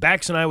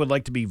 Bax and I would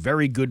like to be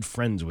very good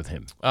friends with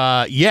him.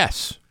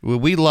 Yes.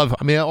 We love,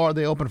 I mean, are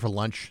they open for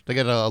lunch? They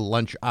got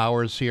lunch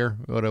hours here.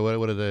 What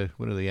are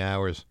the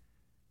hours?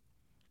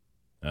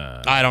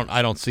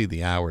 I don't see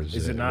the hours.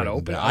 Is it not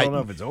open? I don't know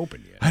if it's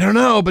open yet. I don't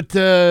know, but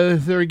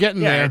they're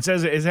getting there. Yeah, it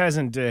says it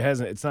hasn't.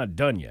 It's not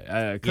done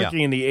yet.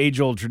 Cooking in the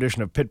age-old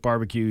tradition of pit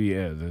barbecue.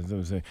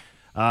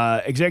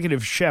 Yeah.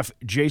 Executive chef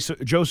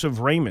Joseph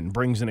Raymond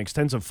brings an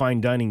extensive fine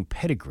dining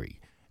pedigree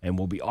and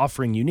will be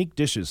offering unique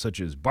dishes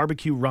such as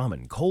barbecue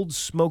ramen, cold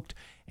smoked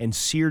and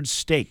seared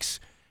steaks,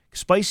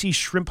 spicy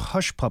shrimp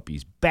hush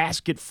puppies,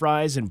 basket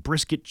fries, and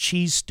brisket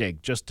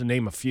cheesesteak, just to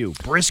name a few.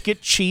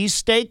 Brisket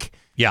cheesesteak?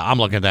 Yeah, I'm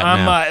looking at that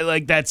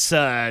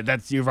now.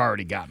 That's you've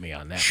already got me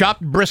on that.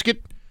 Chopped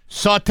brisket,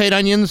 sautéed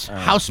onions,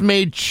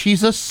 house-made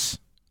cheeses.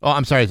 Oh,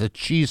 I'm sorry, it's a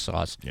cheese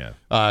sauce.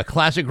 Yeah.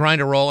 Classic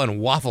grinder roll and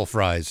waffle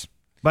fries.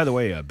 By the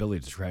way, Billy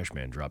the Trash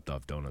Man dropped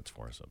off donuts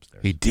for us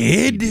upstairs. He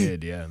did? He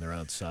did, yeah, and they're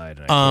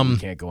outside. And we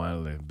can't go out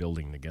of the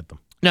building to get them.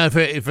 Now, for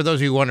those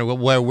of you who wonder,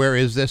 where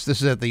is this?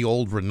 This is at the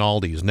old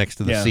Rinaldi's next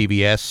to the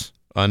CVS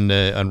on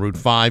Route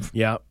 5.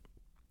 Yeah.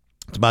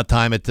 It's about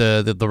time at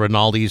the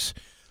Rinaldi's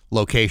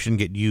location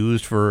get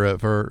used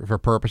for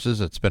purposes.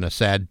 It's been a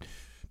sad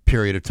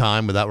period of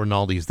time without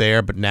Rinaldi's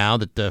there, but now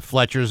that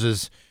Fletcher's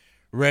is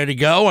ready to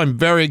go, I'm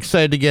very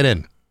excited to get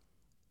in.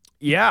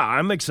 Yeah,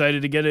 I'm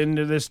excited to get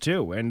into this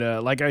too. And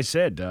like I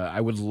said,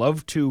 I would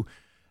love to.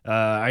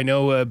 I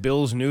know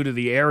Bill's new to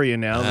the area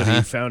now that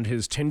he found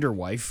his Tinder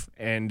wife,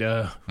 and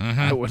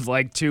I would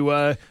like to.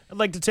 I'd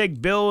like to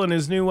take Bill and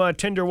his new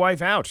Tinder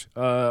wife out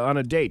on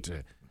a date.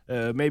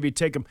 Maybe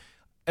take him,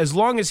 as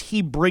long as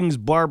he brings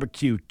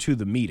barbecue to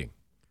the meeting.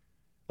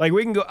 Like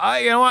we can go.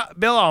 You know what,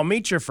 Bill? I'll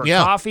meet you for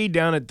coffee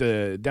down at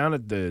the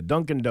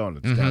Dunkin'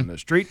 Donuts down the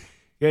street.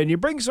 And you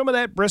bring some of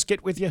that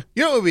brisket with you.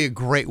 You know what would be a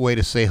great way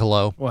to say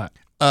hello? What?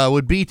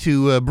 Would be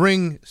to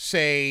bring,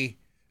 say,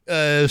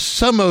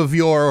 some of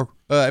your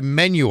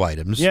menu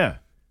items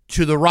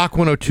to the Rock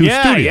 102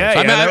 studios.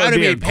 That would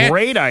be a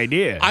great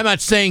idea. I'm not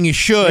saying you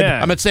should.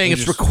 I'm not saying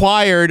it's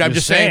required. I'm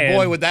just saying,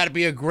 boy, would that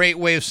be a great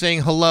way of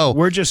saying hello.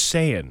 We're just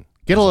saying.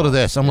 Get a load of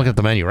this. I'm looking at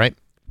the menu, right?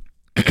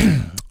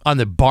 On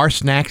the bar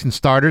snacks and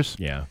starters.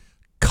 Yeah.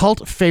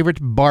 Cult favorite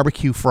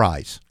barbecue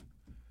fries.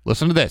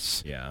 Listen to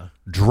this. Yeah.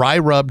 Dry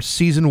rubbed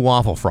seasoned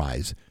waffle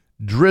fries,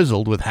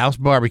 drizzled with house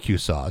barbecue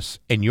sauce,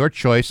 and your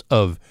choice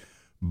of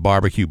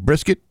barbecue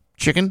brisket,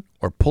 chicken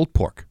or pulled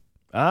pork.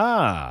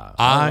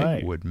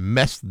 I would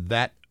mess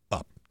that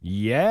up.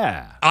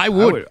 Yeah. I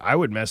would. I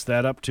would mess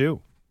that up,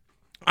 too.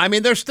 I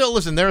mean, there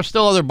are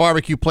still other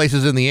barbecue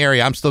places in the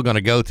area I'm still going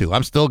to go to.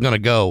 I'm still going to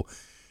go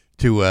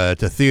to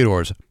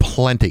Theodore's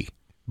plenty.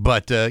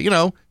 But,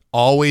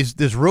 always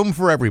there's room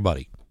for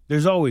everybody.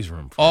 There's always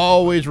room for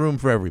Always room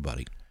for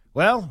everybody.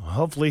 Well,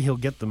 hopefully he'll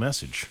get the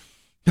message.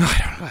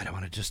 I don't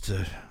want to just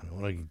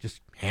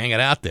hang it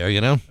out there,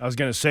 I was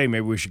going to say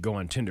maybe we should go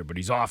on Tinder, but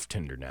he's off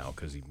Tinder now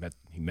because he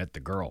met the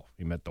girl.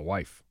 He met the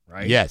wife,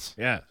 right? Yes.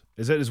 Yeah.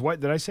 Is that his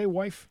wife? Did I say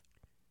wife?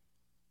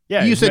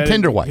 Yeah. You said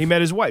Tinder wife. He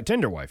met his wife.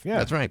 Tinder wife. Yeah.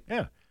 That's right.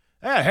 Yeah.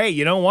 Hey,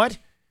 you know what?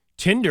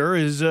 Tinder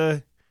is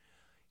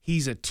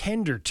he's a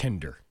tender.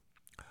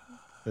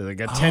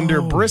 Like a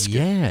tender brisket.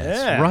 Yes,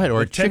 yeah. right.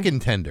 Or a chicken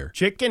tender.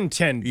 Chicken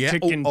tender. Yeah.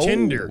 Chicken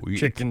tender.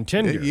 Chicken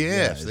tender.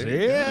 Yes.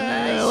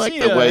 Yeah. I like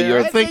the way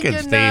you're thinking,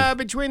 Steve.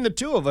 Between the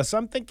two of us,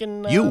 I'm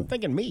thinking you. I'm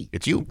thinking me.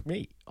 It's you.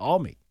 Me. All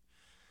me.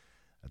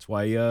 That's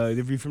why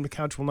the view from the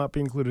couch will not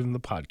be included in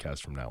the podcast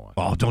from now on.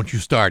 Oh, don't you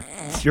start.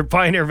 Your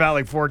Pioneer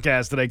Valley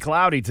forecast today.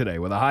 Cloudy today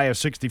with a high of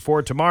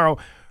 64. Tomorrow,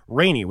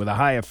 rainy with a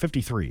high of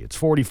 53. It's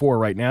 44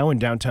 right now in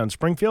downtown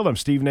Springfield. I'm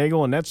Steve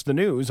Nagle, and that's the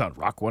news on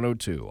Rock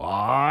 102.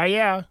 Aw,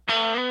 yeah.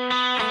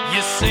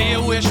 You say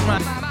you wish my...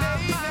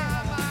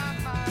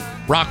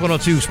 Rock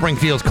 102,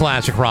 Springfield's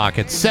Classic Rock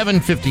at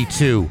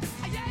 7:52.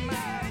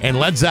 And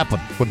Led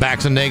Zeppelin with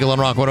Bax and Nagle on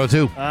Rock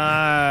 102.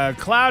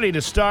 Cloudy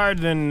to start,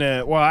 then,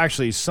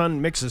 actually,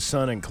 sun mixes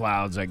sun and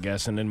clouds, I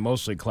guess, and then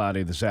mostly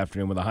cloudy this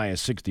afternoon with a high of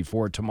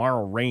 64.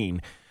 Tomorrow,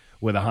 rain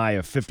with a high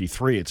of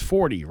 53. It's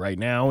 40 right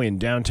now in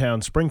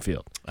downtown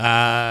Springfield.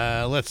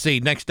 Let's see.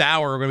 Next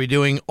hour, we're going to be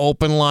doing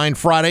Open Line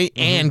Friday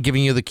and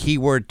giving you the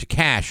keyword to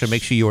cash. So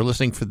make sure you are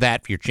listening for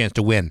that for your chance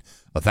to win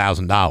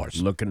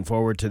 $1,000. Looking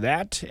forward to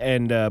that.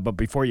 And but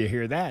before you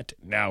hear that,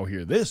 now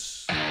hear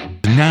this.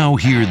 Now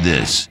hear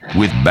this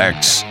with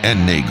Bax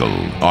and Nagle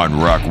on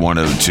Rock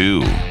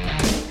 102.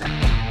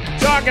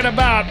 Talking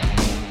about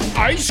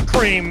ice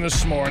cream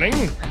this morning.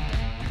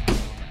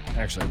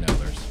 Actually, no,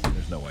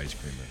 there's no ice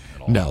cream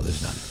at all. No,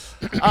 there's none.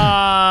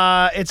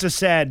 It's a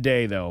sad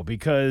day, though,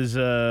 because,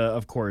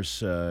 of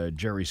course,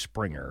 Jerry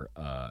Springer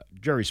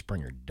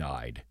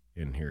died.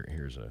 And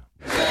here's a...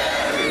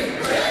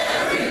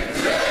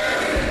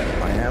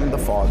 I am the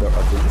father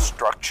of the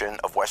destruction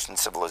of Western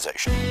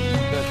civilization.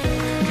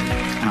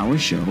 Our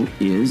show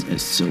is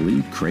as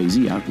silly,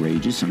 crazy,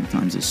 outrageous,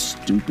 sometimes as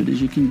stupid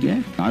as you can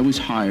get. I was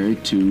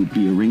hired to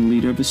be a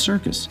ringleader of a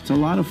circus. It's a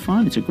lot of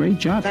fun. It's a great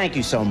job. Thank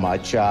you so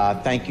much.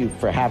 Thank you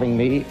for having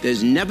me.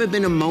 There's never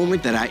been a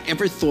moment that I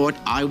ever thought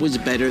I was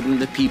better than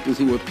the people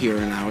who appear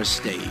on our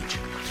stage.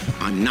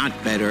 I'm not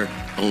better,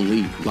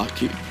 only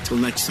lucky. Till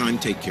next time,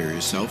 take care of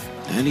yourself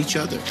and each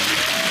other.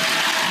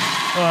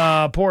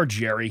 Poor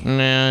Jerry.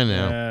 Nah,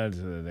 no. That's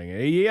the thing.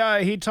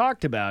 He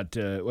talked about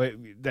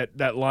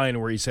that line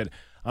where he said,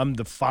 "I'm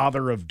the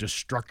father of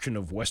destruction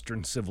of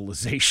Western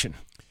civilization."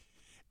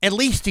 At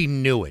least he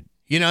knew it.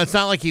 It's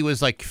not like he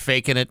was like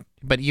faking it,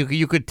 but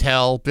you could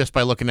tell just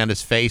by looking at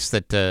his face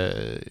that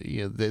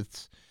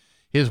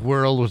his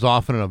world was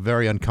often in a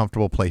very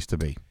uncomfortable place to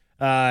be.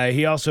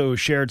 He also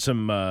shared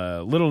some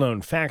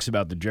little-known facts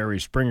about the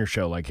Jerry Springer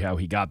Show, like how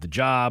he got the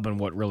job and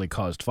what really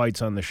caused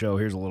fights on the show.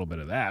 Here's a little bit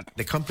of that.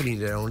 The company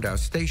that owned our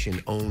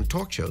station owned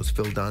talk shows.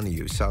 Phil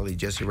Donahue, Sally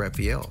Jesse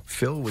Raphael.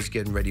 Phil was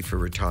getting ready for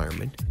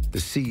retirement. The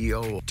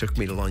CEO took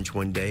me to lunch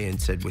one day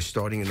and said, "We're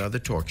starting another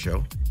talk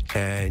show,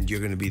 and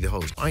you're going to be the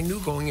host." I knew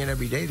going in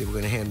every day they were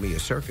going to hand me a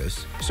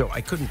circus, so I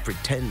couldn't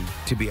pretend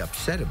to be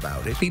upset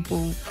about it.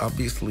 People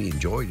obviously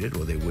enjoyed it,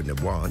 or they wouldn't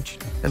have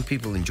watched, and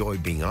people enjoy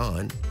being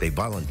on. They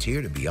volunteer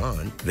to be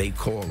on. They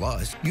call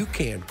us. You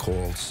can't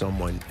call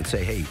someone and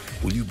say, "Hey,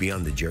 will you be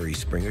on the Jerry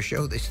Springer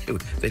Show?"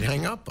 They'd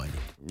hang up on you.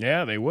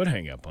 Yeah, they would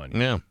hang up on you.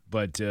 Yeah.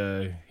 But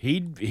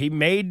he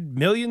made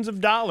millions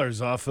of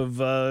dollars off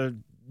of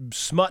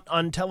smut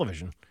on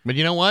television. But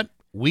you know what?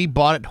 We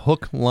bought it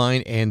hook,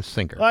 line, and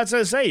sinker. Well, that's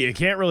what I say. You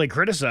can't really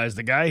criticize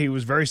the guy. He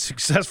was very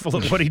successful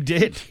at what he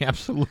did.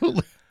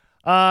 Absolutely.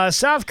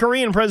 South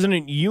Korean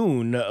President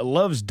Yoon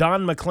loves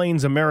Don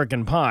McLean's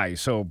American Pie,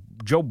 so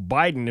Joe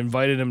Biden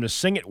invited him to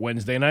sing it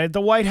Wednesday night at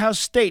the White House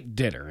State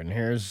Dinner, and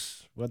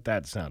here's what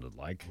that sounded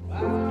like.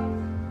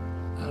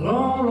 A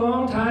long,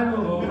 long time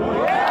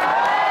ago,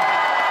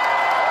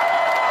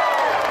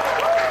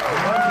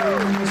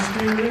 I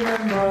still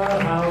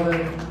remember how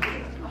the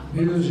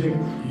music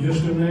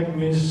used to make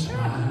me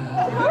smile.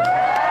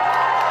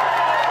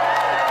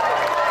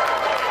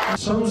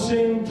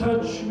 Something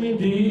touched me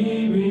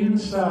deep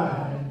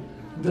inside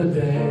the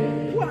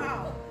day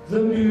the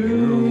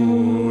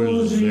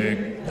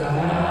music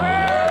died.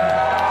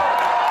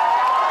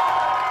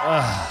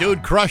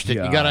 Dude crushed it.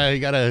 Yeah. You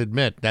gotta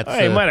admit that's.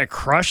 He might have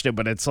crushed it,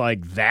 but it's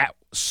like that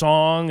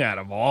song out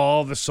of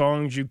all the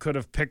songs you could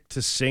have picked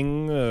to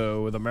sing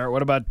with America.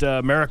 What about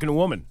American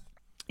Woman?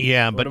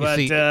 Yeah, but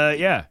you see,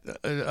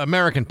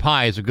 American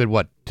Pie is a good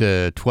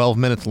 12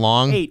 minutes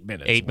long. 8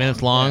 minutes. 8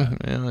 minutes long.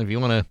 Yeah. Well, if you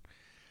want to.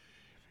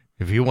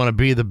 If you want to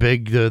be the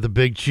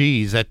big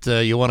cheese, that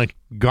you want to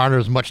garner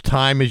as much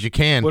time as you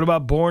can. What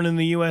about Born in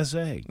the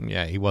USA?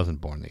 Yeah, he wasn't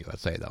born in the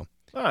USA, though.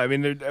 Oh, I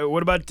mean,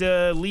 what about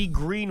Lee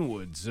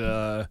Greenwood's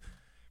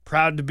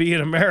Proud to Be an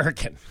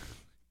American?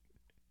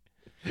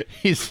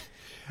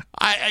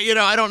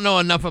 I don't know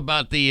enough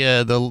about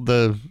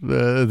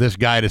this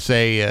guy to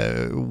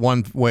say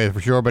one way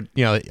for sure, but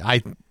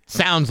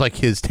sounds like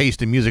his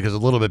taste in music is a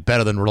little bit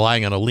better than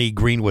relying on a Lee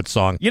Greenwood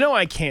song.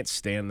 I can't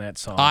stand that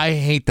song. I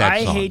hate that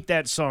song. I hate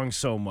that song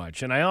so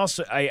much, and I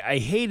also I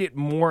hate it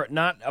more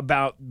not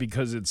about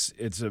because it's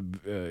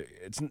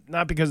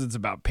not because it's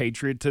about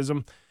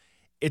patriotism.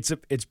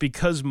 It's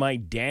because my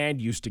dad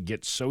used to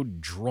get so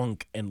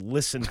drunk and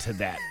listen to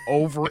that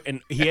over,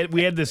 and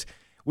we had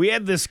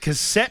this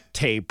cassette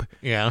tape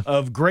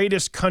of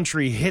greatest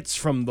country hits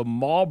from the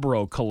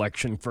Marlboro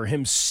collection for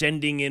him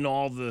sending in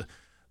all the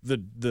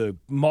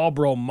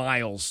Marlboro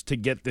miles to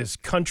get this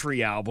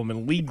country album,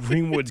 and Lee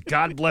Greenwood's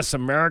God Bless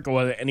America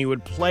with it, and he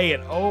would play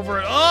it over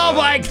and oh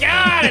my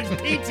God, it's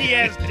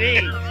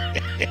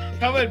PTSD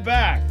coming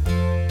back.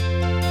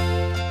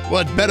 Well,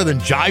 it's better than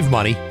Jive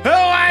Money. Who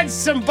wants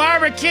some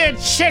barbecued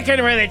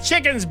chicken where the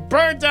chicken's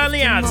burnt on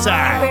the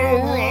outside?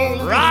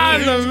 Raw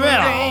in the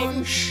middle.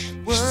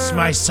 This is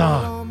my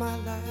song.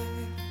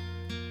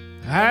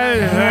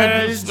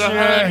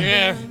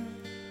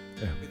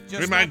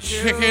 With my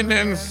chicken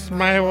and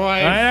my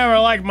wife. I never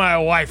liked my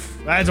wife.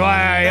 That's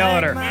why I yell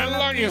at her. I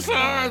love you,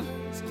 son.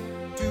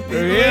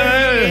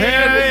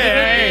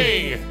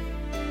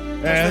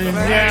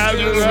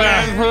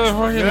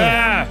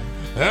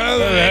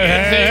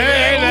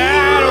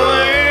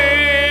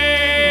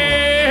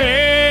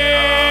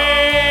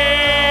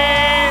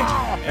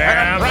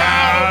 I'm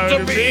proud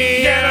to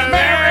be an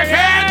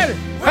American.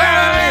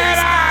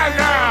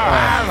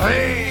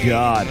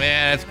 God.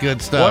 Man, that's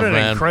good stuff, What an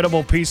man.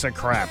 incredible piece of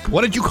crap.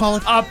 What did you call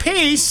it? A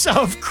piece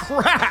of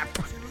crap.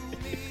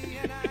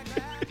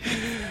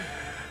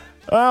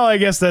 Well, I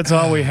guess that's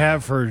all we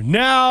have for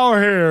now.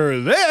 Hear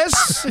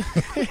this.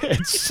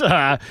 It's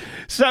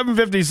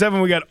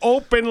 7:57. We got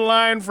Open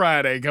Line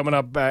Friday coming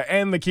up,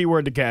 and the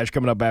keyword to cash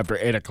coming up after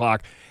 8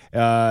 o'clock.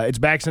 It's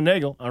Bax and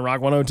Nagle on Rock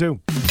 102.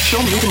 Show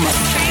me the money.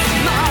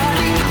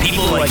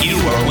 People like you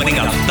are winning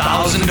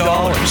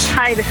 $1,000.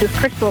 Hi, this is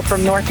Crystal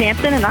from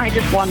Northampton, and I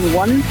just won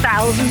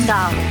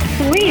 $1,000.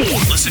 Sweet.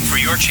 Listen for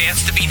your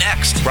chance to be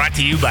next. Brought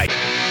to you by...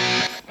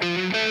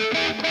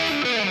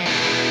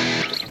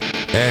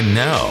 And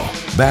now,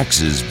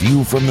 Bax's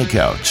View from the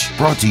Couch,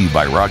 brought to you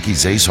by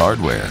Rocky's Ace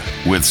Hardware,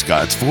 with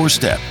Scott's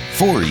 4-Step,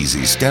 4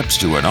 easy steps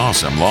to an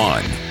awesome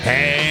lawn.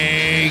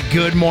 Hey,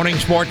 good morning,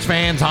 sports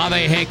fans. How the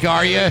heck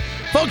are you?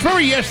 Folks, remember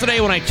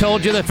yesterday when I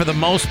told you that for the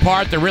most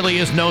part, there really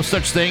is no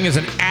such thing as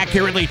an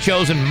accurately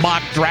chosen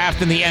mock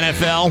draft in the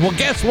NFL? Well,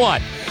 guess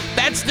what?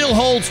 That still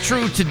holds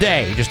true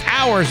today, just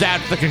hours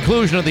after the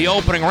conclusion of the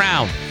opening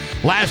round.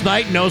 Last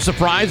night, no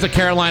surprise, the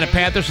Carolina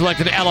Panthers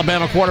selected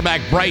Alabama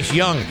quarterback Bryce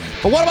Young.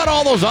 But what about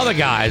all those other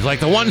guys, like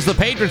the ones the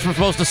Patriots were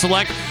supposed to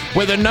select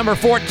with their number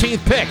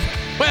 14th pick?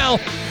 Well,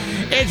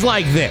 it's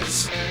like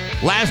this.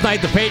 Last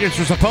night, the Patriots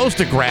were supposed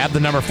to grab the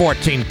number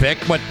 14 pick,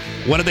 but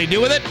what did they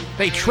do with it?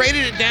 They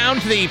traded it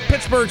down to the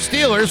Pittsburgh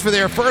Steelers for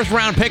their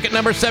first-round pick at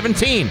number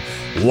 17.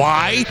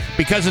 Why?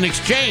 Because in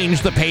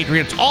exchange, the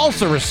Patriots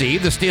also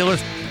received the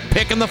Steelers'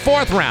 pick in the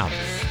 4th round.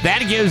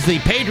 That gives the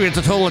Patriots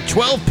a total of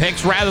 12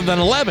 picks rather than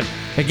 11.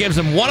 It gives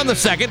them 1 in the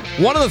 2nd,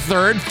 1 in the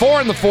 3rd,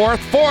 4 in the 4th,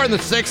 4 in the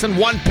 6th, and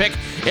 1 pick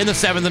in the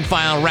 7th and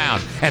final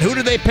round. And who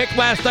did they pick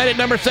last night at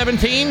number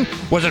 17?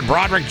 Was it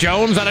Broderick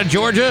Jones out of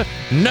Georgia?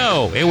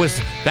 No,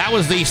 that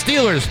was the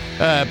Steelers'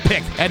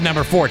 pick at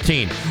number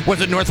 14. Was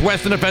it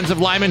Northwestern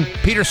offensive lineman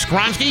Peter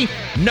Skronsky?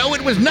 No,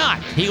 it was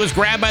not. He was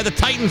grabbed by the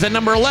Titans at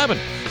number 11.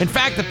 In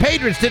fact, the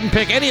Patriots didn't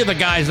pick any of the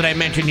guys that I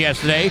mentioned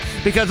yesterday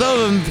because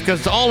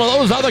all of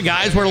those other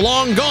guys were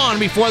long gone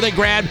before they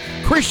grabbed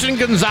Christian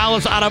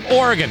Gonzalez out of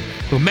Oregon,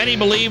 who many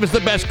believe is the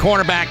best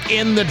cornerback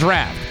in the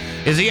draft.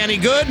 Is he any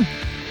good?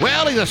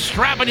 Well, he's a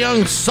strapping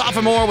young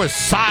sophomore with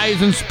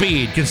size and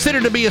speed,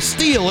 considered to be a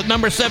steal at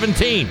number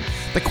 17.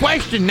 The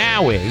question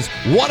now is,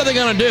 what are they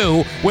going to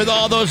do with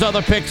all those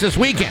other picks this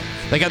weekend?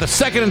 They got the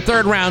 2nd and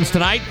 3rd rounds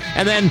tonight,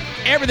 and then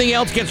everything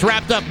else gets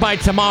wrapped up by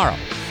tomorrow.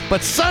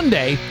 But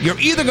Sunday, you're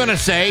either going to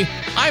say,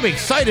 I'm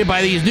excited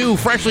by these new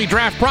freshly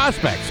drafted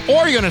prospects,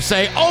 or you're going to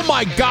say, oh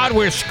my God,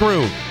 we're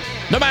screwed.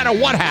 No matter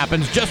what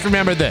happens, just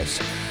remember this.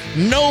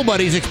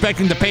 Nobody's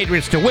expecting the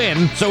Patriots to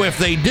win, so if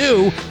they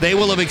do, they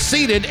will have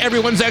exceeded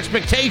everyone's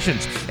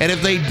expectations. And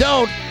if they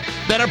don't,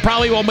 then it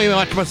probably won't be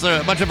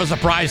much of a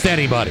surprise to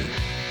anybody.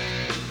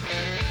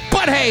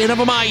 But hey, enough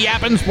of my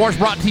yapping. Sports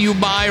brought to you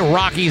by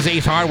Rocky's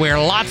Ace Hardware.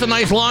 Lots of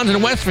nice lawns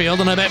in Westfield,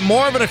 and I bet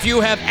more than a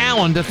few have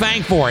Alan to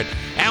thank for it.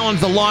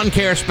 Alan's the lawn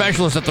care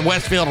specialist at the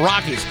Westfield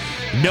Rockies.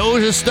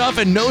 Knows his stuff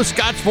and knows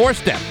Scott's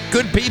 4-Step.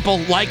 Good people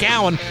like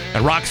Alan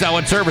and rock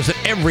solid service at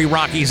every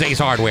Rocky's Ace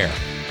Hardware.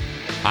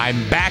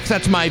 I'm Bax.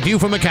 That's my view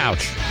from the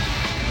couch.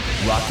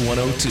 Rock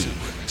 102,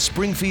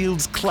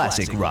 Springfield's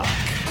classic rock.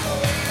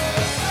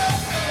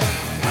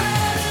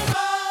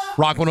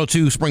 Rock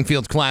 102,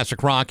 Springfield's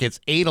Classic Rock. It's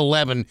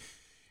 8:11,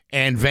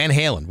 and Van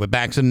Halen with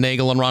Bax and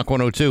Nagle on Rock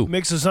 102.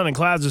 Mix of sun and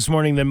clouds this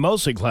morning, then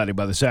mostly cloudy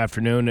by this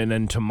afternoon, and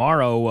then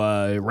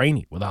tomorrow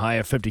rainy with a high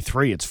of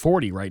 53. It's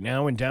 40 right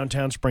now in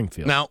downtown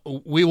Springfield. Now,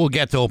 we will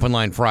get to Open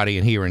Line Friday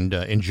in here in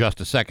just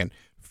a second.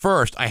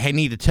 First, I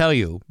need to tell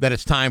you that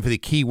it's time for the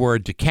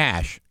keyword to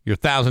cash, your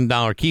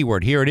 $1,000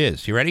 keyword. Here it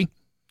is. You ready?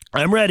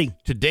 I'm ready.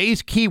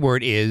 Today's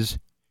keyword is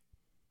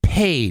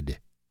paid.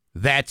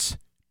 That's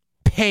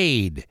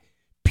paid.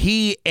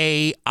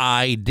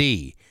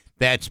 P-A-I-D.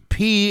 That's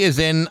P as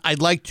in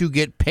I'd like to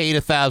get paid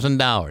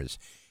 $1,000.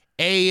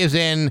 A as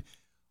in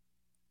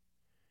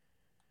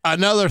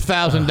another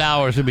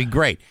 $1,000 would be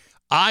great.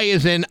 I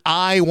as in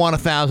I want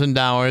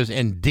 $1,000,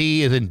 and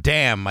D as in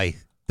damn, I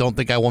don't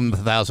think I won the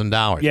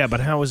 $1,000. Yeah, but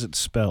how is it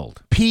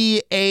spelled?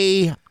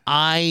 P-A-I-D.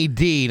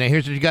 Now,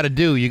 here's what you got to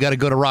do. You got to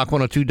go to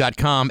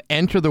rock102.com,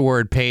 enter the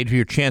word paid for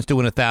your chance to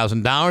win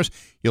 $1,000.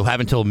 You'll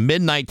have until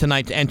midnight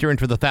tonight to enter in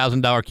for the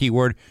 $1,000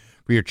 keyword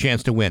for your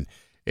chance to win.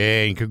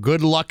 And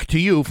good luck to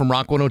you from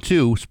Rock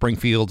 102,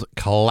 Springfield's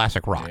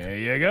Classic Rock. There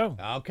you go.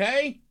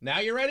 Okay, now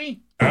you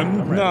ready?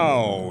 And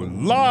now,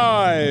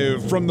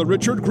 live from the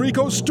Richard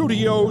Grieco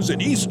Studios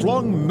in East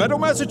Long Meadow,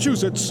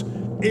 Massachusetts,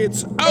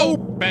 it's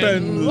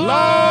Open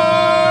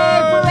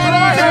Live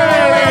Friday!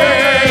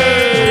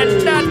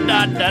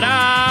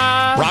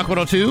 Rock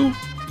 102,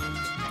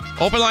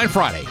 Open Line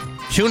Friday,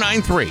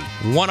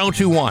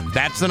 293-1021.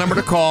 That's the number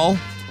to call.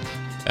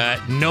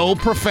 No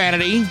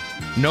profanity,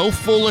 no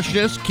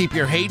foolishness. Keep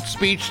your hate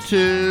speech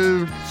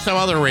to some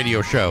other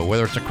radio show,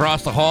 whether it's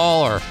across the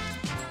hall or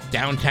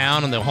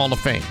downtown in the Hall of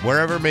Fame,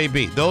 wherever it may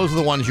be. Those are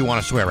the ones you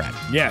want to swear at.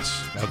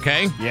 Yes.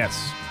 Okay?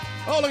 Yes.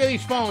 Oh, look at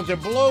these phones. They're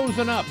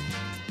blowing up.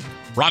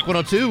 Rock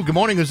 102, good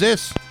morning. Who's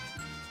this?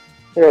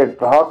 Hey, it's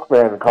the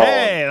Hawkman calling.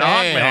 Hey, the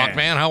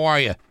Hawkman. How are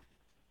you?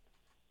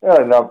 Yeah,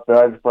 not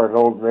bad for an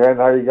old man.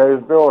 How you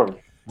guys doing?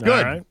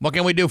 Good. Right. What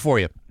can we do for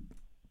you?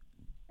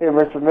 Hey,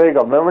 Mr.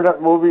 Nagle, remember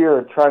that movie you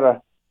were trying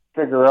to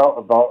figure out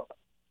about?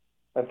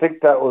 I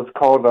think that was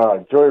called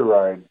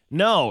Joyride.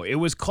 No, it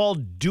was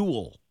called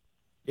Duel.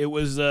 It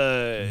was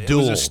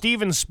a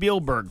Steven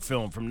Spielberg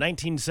film from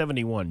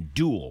 1971,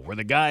 Duel, where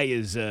the guy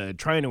is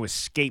trying to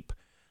escape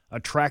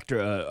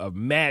a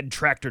mad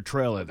tractor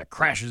trailer that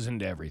crashes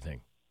into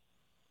everything.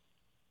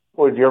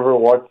 Well, did you ever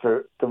watch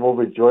the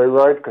movie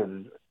Joyride?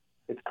 Because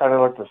it's kind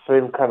of like the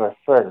same kind of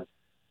thing.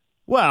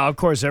 Well, of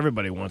course,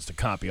 everybody wants to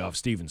copy off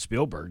Steven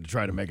Spielberg to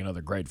try to make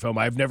another great film.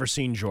 I've never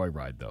seen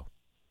Joyride, though.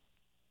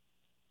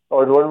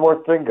 Oh, and one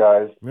more thing,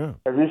 guys. Yeah.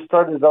 Have you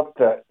started up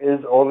that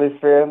Is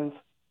OnlyFans?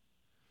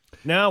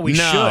 No, we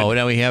should.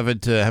 No, we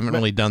haven't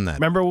really done that.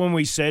 Remember when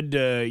we said,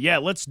 yeah,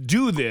 let's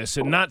do this,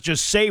 and not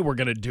just say we're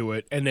going to do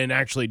it, and then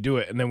actually do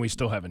it, and then we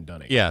still haven't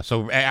done it. Yeah,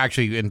 so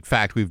actually, in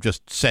fact, we've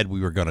just said we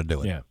were going to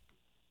do it. Yeah.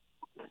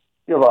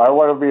 Yeah, but I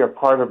want to be a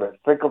part of it.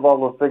 Think of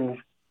all the things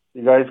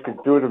you guys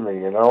could do to me,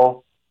 you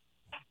know?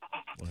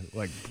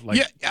 Like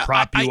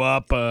prop you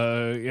up,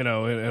 in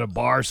a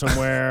bar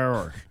somewhere,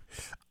 or...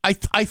 I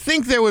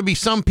think there would be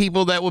some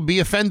people that would be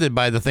offended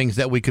by the things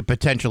that we could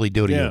potentially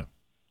do to you.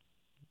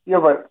 Yeah,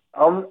 but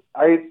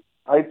I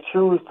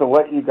choose to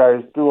let you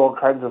guys do all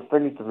kinds of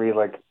things to me,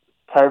 like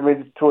tie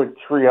me to a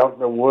tree out in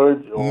the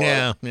woods. Or,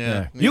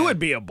 yeah. You would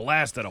be a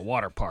blast at a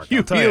water park.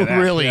 You that.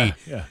 really,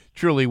 Yeah.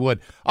 truly would.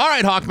 All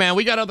right, Hawkman,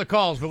 we got other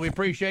calls, but we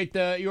appreciate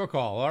your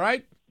call. All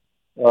right.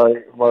 All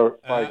right,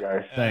 bye,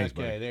 guys. Thanks,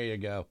 okay, there you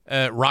go.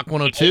 Rock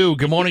 102.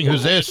 Good morning.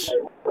 Who's this?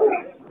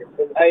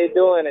 How you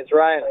doing? It's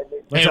Ryan.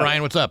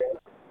 Ryan, what's up?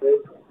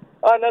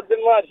 Oh,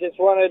 nothing much. Just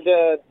wanted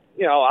to,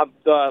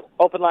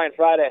 Open Line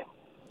Friday.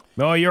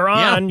 No, you're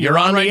on. Yeah, you're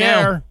on right the now.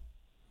 air.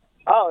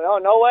 Oh,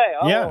 no way.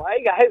 Oh, Yeah.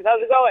 Hey, guys.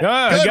 How's it going?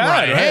 Good,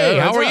 Ryan. Hey,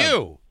 how are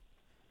you?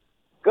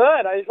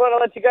 Good. I just want to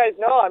let you guys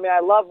know, I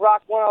love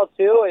Rock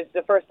 102. It's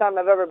the first time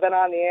I've ever been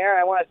on the air.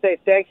 I want to say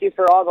thank you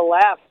for all the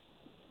laughs.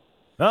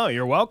 Oh,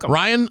 you're welcome.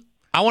 Ryan,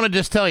 I want to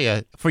just tell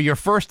you, for your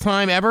first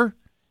time ever,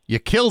 you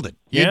killed it.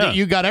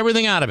 You got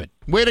everything out of it.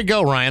 Way to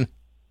go, Ryan.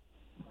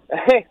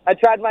 Hey, I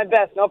tried my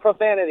best. No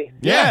profanity.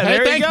 Yeah,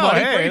 there you go.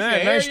 Buddy.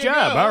 Hey, nice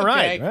job. Go. All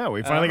right. Okay. Yeah,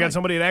 we finally got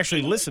somebody that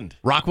actually listened.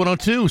 Rock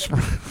 102.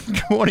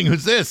 Good morning.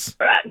 Who's this?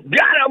 Got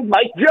him.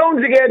 Mike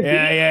Jones again.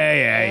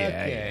 Yeah.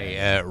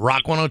 Okay.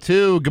 Rock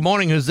 102. Good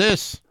morning. Who's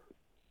this?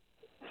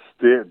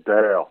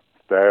 Dale.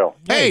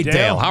 Hey,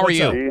 Dale. How are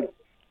you? Steve?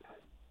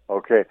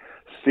 Okay.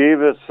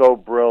 Steve is so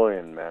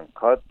brilliant, man.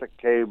 Cut the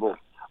cable.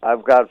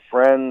 I've got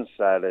friends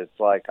that it's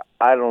like,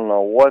 I don't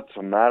know what's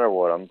the matter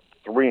with them.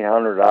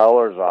 $300,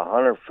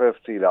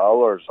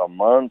 $150 a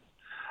month.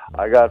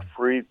 I got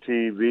free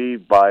TV.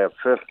 Buy a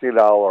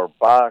 $50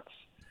 box.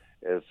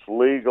 It's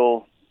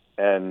legal,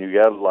 and you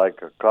get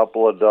like a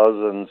couple of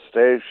dozen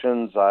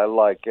stations. I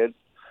like it.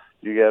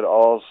 You get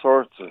all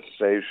sorts of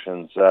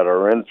stations that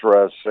are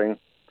interesting.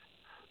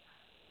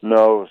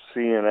 No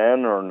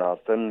CNN or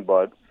nothing,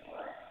 but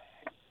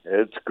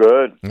it's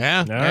good.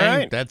 Yeah. All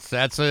right. That's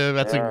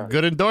a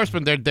good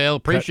endorsement there, Dale.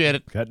 Appreciate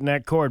it. Cutting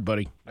that cord,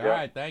 buddy. All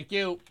right. Thank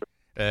you.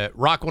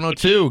 Rock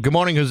 102. Good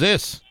morning. Who's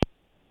this?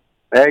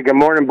 Hey, good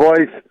morning,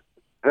 boys.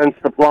 Vince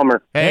the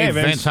plumber. Hey,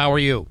 Vince, how are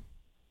you?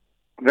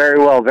 Very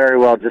well, very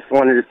well. Just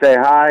wanted to say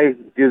hi,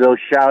 do those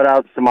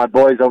shout-outs to my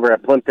boys over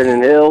at Plimpton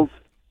and Hills,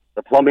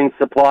 the plumbing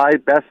supply,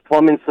 best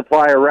plumbing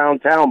supply around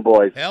town,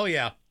 boys. Hell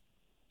yeah.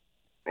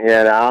 You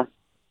know?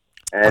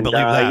 And, I believe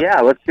that.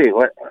 yeah, let's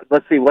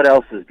see what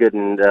else is good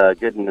in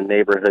the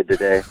neighborhood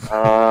today.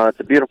 It's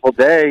a beautiful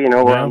day. You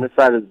know, we're on this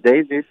side of the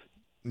daisies.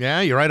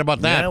 Yeah, you're right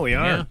about that. Yeah, we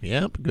are.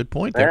 Yeah, good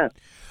point there.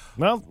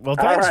 Well, All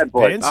thanks, right,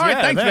 boys. Vince. All right,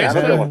 Yeah, thanks, Vince.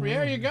 Have a good one.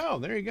 There you go.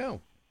 There you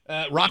go.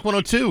 Rock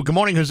 102. Good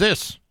morning. Who's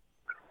this?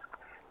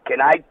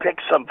 Can I pick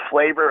some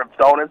flavor of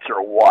donuts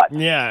or what?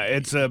 Yeah,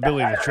 it's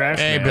Billy the Trash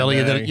Hey, Man. Billy,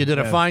 you did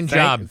a fine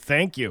job.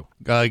 Thank you.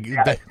 Thank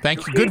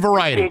you. Good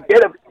variety.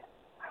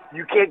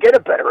 You can't get a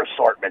better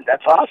assortment.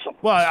 That's awesome.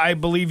 Well, I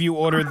believe you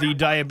ordered the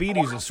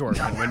diabetes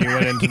assortment when you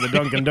went into the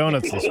Dunkin'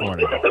 Donuts this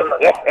morning.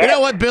 You know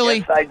what, Billy?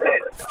 Yes, I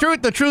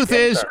did. The truth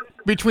is,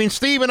 between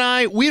Steve and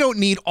I, we don't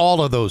need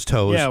all of those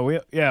toes.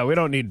 Yeah, we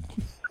don't need.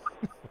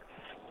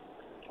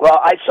 Well,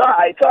 I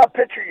saw a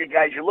picture of you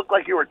guys. You looked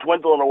like you were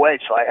dwindling away,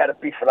 so I had to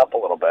beef it up a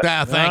little bit.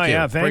 Yeah, thank you.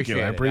 Yeah, thank you.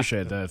 I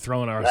Appreciate it. appreciate that.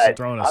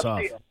 Throwing us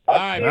off. All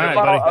right, buddy.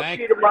 I'll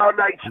see you tomorrow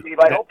night, Steve.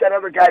 I hope that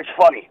other guy's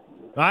funny.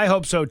 I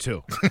hope so,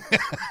 too.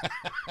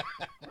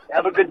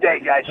 Have a good day,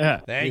 guys. Yeah,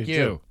 Thank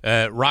you.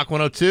 Rock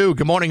 102.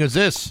 Good morning. Who's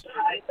this?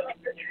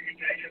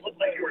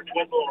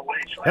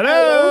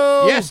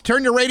 Hello? Yes,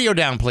 turn your radio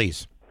down,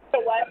 please.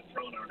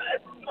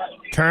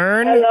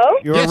 Turn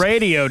your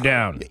radio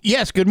down.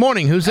 Yes, good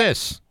morning. Who's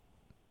this?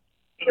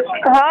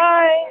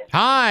 Hi.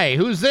 Hi,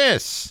 who's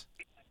this?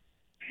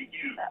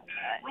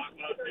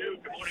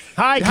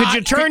 Hi, could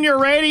you turn your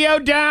radio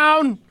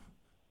down?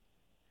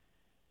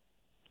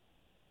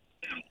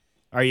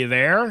 Are you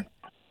there?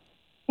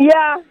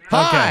 Yeah.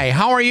 Hi,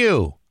 how are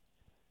you?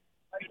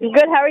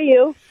 Good, how are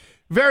you?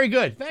 Very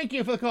good. Thank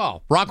you for the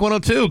call. Rock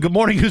 102. Good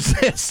morning. Who's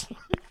this?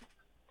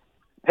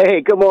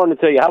 Hey, good morning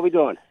to you. How we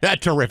doing?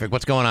 Terrific.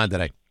 What's going on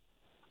today?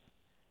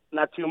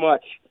 Not too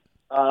much.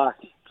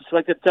 Just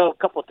like to tell a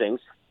couple things.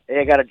 A,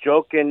 I got a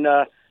joke, and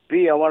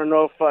B, I want to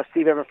know if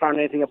Steve ever found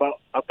anything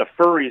about the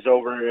furries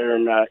over there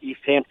in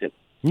East Hampton.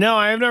 No,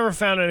 I have never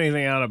found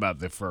anything out about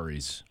the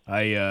furries.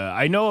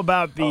 I know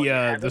about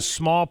the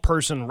small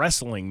person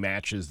wrestling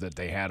matches that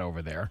they had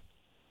over there,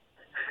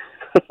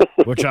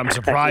 which I'm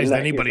surprised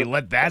anybody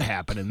let that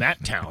happen in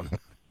that town.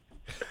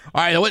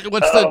 All right,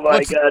 what's the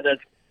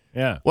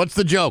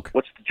joke?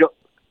 What's the joke?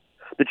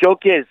 The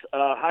joke is,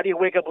 how do you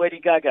wake up Lady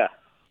Gaga?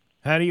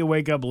 How do you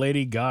wake up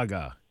Lady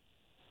Gaga?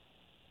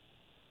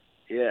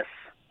 Yes.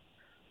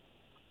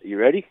 Are you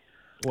ready?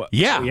 What?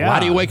 Yeah. How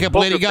do you wake up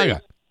Lady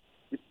Gaga?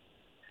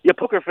 You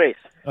poke her face.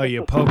 Oh,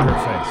 you poke her face.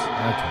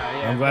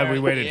 Okay. I'm glad we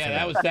waited for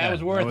that. That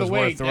was worth the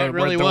wait. worth That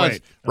really the was.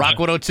 wait. Rock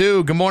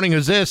 102. Good morning.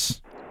 Who's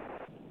this?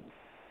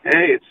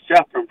 Hey, it's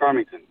Jeff from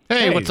Farmington.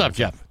 Hey, what's up,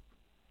 Jeff?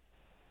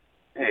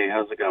 Hey,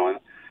 how's it going?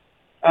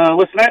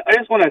 Listen, I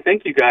just want to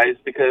thank you guys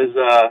because,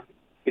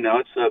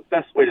 it's the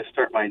best way to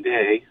start my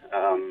day.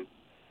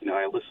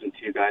 I listen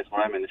to you guys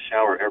when I'm in the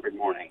shower every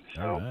morning.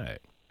 So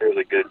there's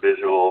a good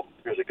visual.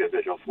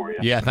 For you.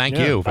 Yeah, thank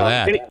you for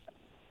that.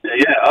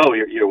 Yeah. Oh,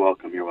 you're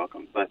welcome. You're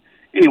welcome. But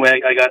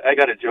anyway, I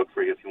got a joke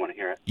for you if you want to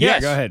hear it. Yeah,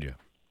 go ahead.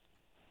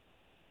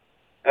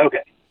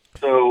 Okay.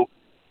 So,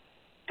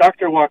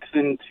 doctor walks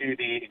into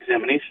the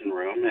examination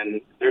room,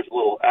 and there's a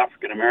little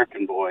African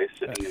American boy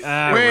sitting. Wait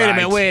a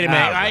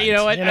minute. You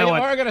know what?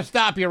 We're going to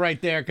stop you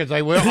right there because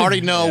I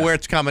already know where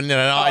it's coming in.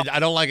 I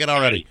don't like it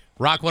already.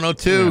 Rock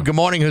 102. Good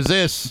morning. Who's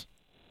this?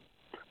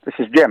 This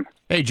is Jim.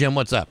 Hey, Jim.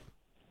 What's up?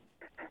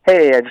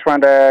 Hey, I just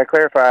wanted to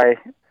clarify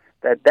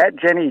that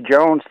Jenny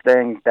Jones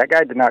thing, that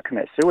guy did not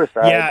commit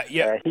suicide.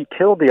 Yeah. He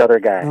killed the other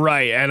guy.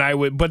 Right,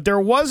 and but there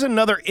was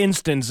another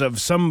instance of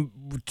some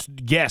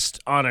guest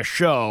on a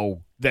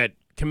show that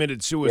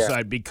committed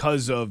suicide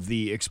because of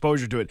the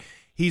exposure to it.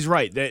 He's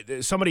right.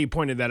 Somebody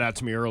pointed that out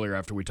to me earlier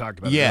after we talked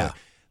about it. Yeah.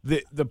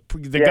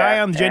 The guy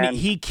on Jenny,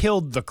 he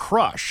killed the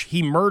Crush.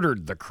 He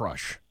murdered the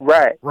Crush.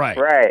 Right.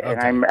 Okay. And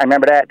I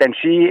remember that. Then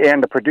she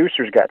and the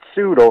producers got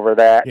sued over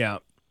that. Yeah.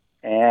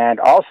 And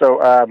also,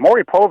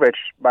 Maury Povich,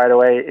 by the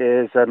way,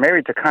 is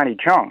married to Connie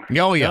Chung.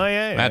 Oh,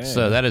 yeah.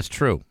 That is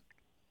true.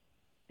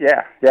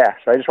 Yeah.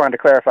 So I just wanted to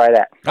clarify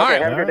that. All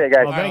right. Have a good day,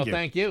 guys. Well,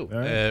 thank you.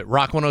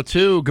 Rock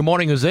 102. Good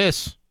morning. Who's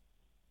this?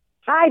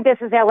 Hi, this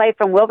is L.A.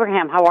 from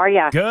Wilbraham. How are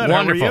you? Good.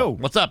 Wonderful. How are you?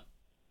 What's up?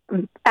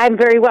 I'm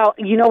very well.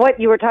 You know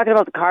what? You were talking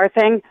about the car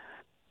thing.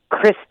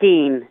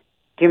 Christine.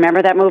 Do you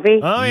remember that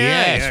movie? Oh,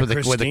 yeah. Yes, with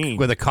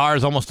the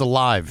cars almost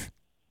alive.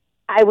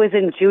 I was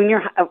in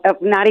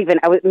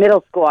I was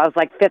middle school. I was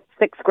like 5th,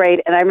 6th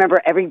grade, and I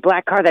remember every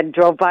black car that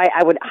drove by,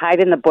 I would hide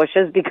in the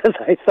bushes because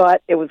I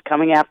thought it was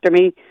coming after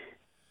me.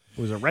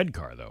 It was a red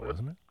car, though,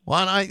 wasn't it?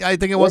 Well, I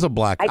think it was a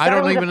black. I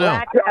don't even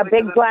know. A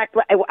big black.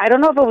 I don't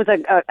know if it was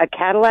a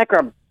Cadillac or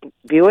a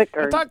Buick.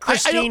 Or, I thought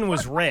Christine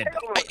was red.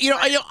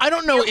 I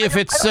don't know if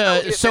it's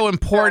so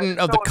important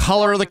of the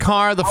color of the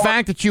car. The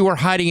fact that you were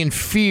hiding in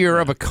fear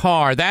of a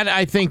car, that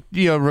I think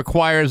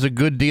requires a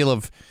good deal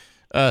of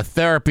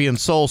therapy and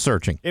soul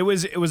searching. It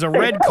was a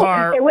red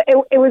car.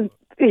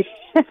 It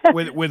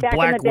with Back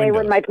black in the day windows.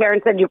 when my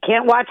parents said you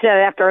can't watch that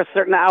after a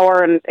certain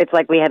hour, and it's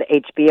like we had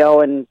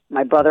HBO, and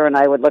my brother and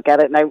I would look at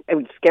it, and it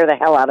would scare the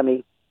hell out of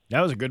me.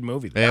 That was a good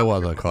movie. It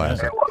was a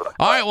classic.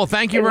 All right, well,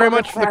 thank you very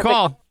much for the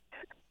call.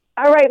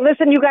 All right,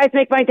 listen, you guys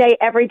make my day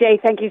every day.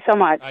 Thank you so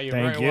much. You're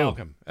very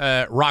welcome.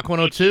 Rock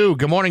 102,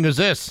 good morning. Who's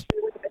this?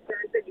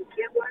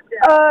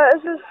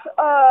 This is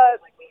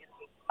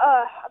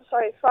I'm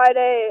sorry,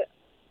 Friday,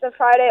 the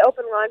Friday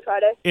open line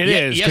Friday. It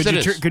is. Yes, it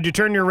is. Could you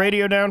turn your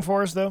radio down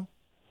for us, though?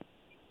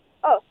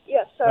 Oh,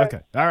 yes, sorry.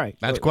 Okay. All right.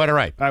 That's quite all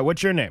right. All right.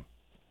 What's your name?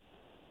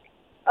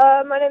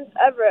 My name's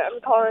Everett.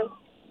 I'm calling.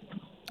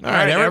 All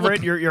right,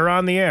 Everett, you're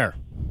on the air.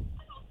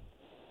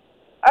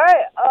 All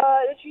right.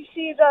 Did you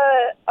see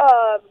the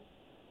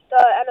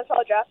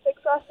NFL draft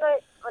picks last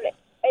night on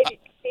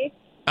ABC?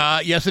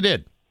 Yes, it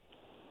did.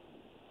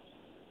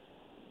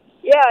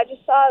 Yeah, I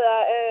just saw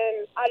that,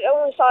 and I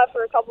only saw it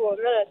for a couple of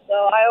minutes, so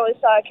I only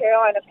saw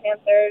Carolina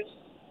Panthers,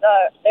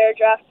 their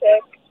draft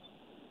pick,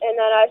 and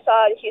then I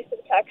saw the Houston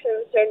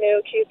Texans, their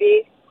new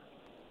QB.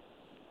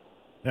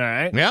 All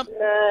right. Yep. And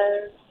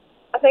then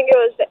I think it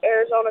was the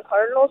Arizona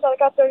Cardinals that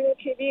got their new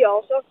QB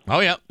also.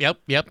 Oh, yep.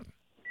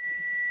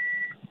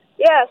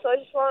 Yeah, so I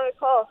just wanted to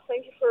call.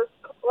 Thank you for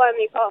letting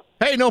me call.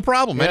 Hey, no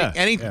problem. Yeah,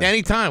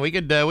 Any time we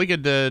could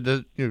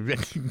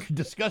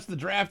discuss the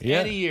draft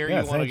any year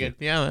you want to get.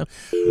 Yeah,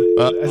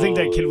 I think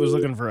that kid was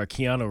looking for a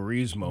Keanu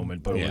Reeves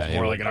moment, but it was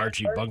more like an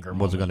Archie Bunker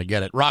moment. Wasn't going to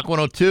get it. Rock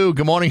 102.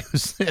 Good morning.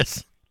 Who's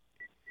this?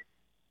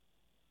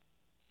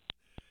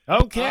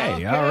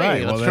 Okay. All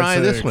right. Let's try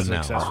this one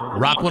now.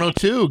 Rock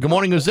 102. Good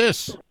morning. Who's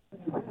this?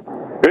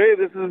 Hey,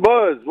 this is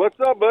Buzz. What's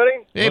up,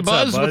 buddy? Hey,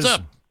 Buzz. What's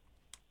up?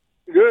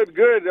 Good.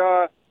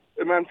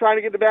 I'm trying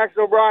to get to Bax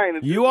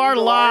O'Brien. You are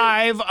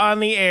live on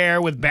the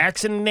air with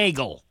Bax and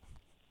Nagle.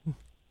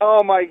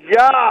 Oh, my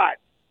God.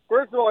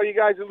 First of all, you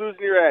guys are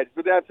losing your edge,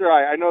 but that's all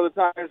right. I know the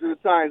times are the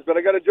times, but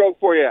I got a joke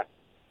for you.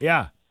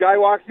 Yeah. Guy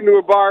walks into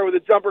a bar with a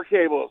jumper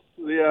cable.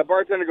 The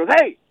bartender goes,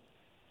 hey,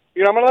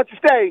 I'm going to let you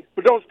stay,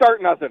 but don't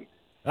start nothing.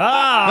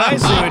 Ah, I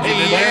see what you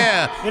did there.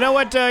 Yeah. You know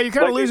what? You're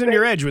kind of losing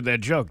your edge with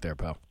that joke there,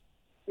 pal.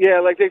 Yeah,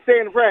 like they say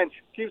in French,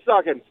 keep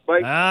sucking.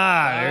 Bye.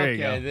 There you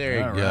go. There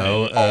you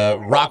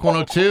go. Rock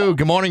 102.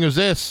 Good morning. Who's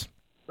this?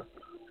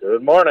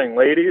 Good morning,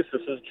 ladies.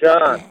 This is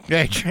John.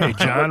 Hey,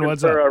 John,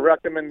 what's for up? a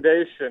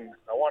recommendation.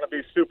 I want to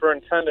be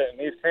superintendent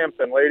in East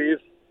Hampton, ladies.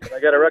 Can I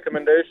get a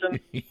recommendation?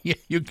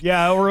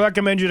 Yeah, I'll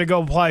recommend you to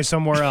go apply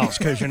somewhere else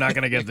because you're not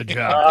going to get the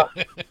job.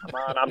 Come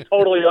on, I'm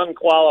totally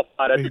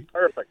unqualified. I'd be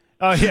perfect.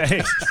 Oh,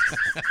 yeah.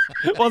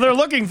 Well, they're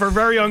looking for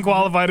very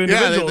unqualified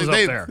individuals up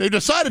there. They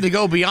decided to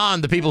go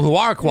beyond the people who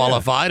are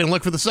qualified and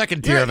look for the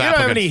second tier of You applicants.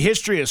 don't have any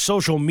history of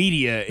social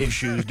media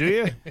issues, do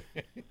you?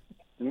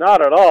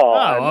 Not at all.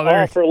 I'm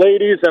all for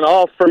ladies and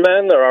all for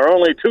men. There are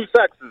only two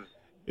sexes.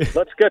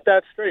 Let's get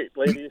that straight,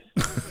 ladies.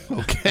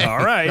 Okay. All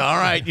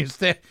right.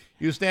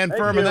 You stand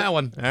firm in that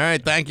one. All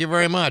right. Thank you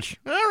very much.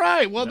 All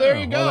right. Well, there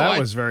you go. Well, that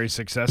was very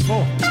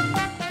successful.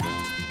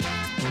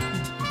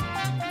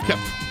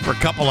 For a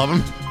couple of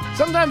them.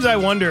 Sometimes I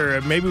wonder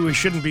if maybe we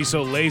shouldn't be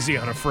so lazy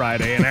on a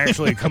Friday and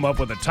actually come up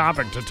with a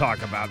topic to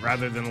talk about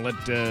rather than let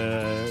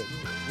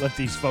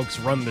these folks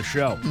run the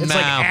show. It's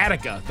like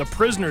Attica. The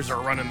prisoners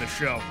are running the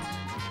show.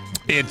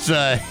 It's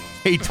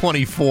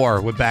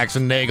 8:24 with Bax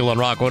and Nagle on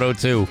Rock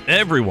 102.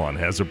 Everyone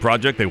has a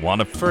project they want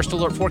to... First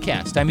Alert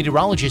Forecast. I'm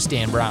meteorologist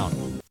Dan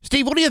Brown.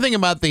 Steve, what do you think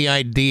about the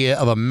idea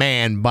of a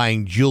man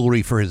buying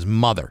jewelry for his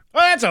mother? Oh,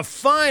 that's a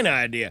fine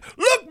idea.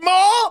 Look, Ma,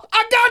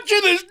 I got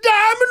you this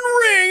diamond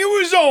ring. It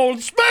was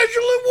on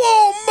special at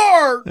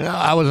Walmart.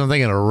 I wasn't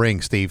thinking of a ring,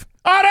 Steve.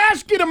 I'd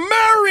ask you to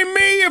marry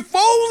me if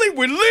only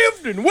we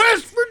lived in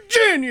West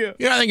Virginia.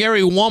 I think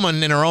every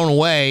woman in her own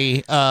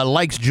way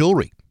likes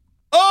jewelry.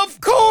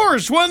 Of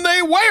course, when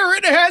they wear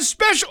it, it has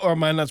special... Or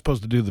am I not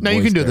supposed to do the voice? No,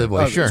 you can do there? the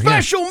voice, sure.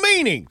 Special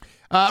meaning.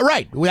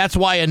 Right. That's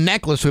why a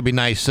necklace would be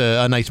nice.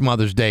 A nice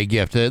Mother's Day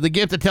gift. The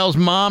gift that tells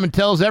Mom and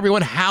tells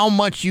everyone how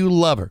much you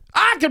love her.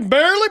 I can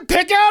barely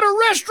pick out a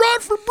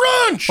restaurant for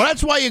brunch. Well,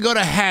 that's why you go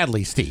to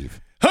Hadley, Steve.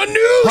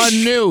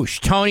 Hanoush.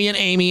 Tony and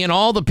Amy and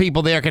all the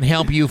people there can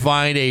help you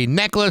find a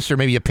necklace or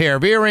maybe a pair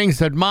of earrings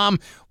that Mom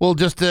will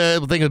just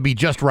think it'll be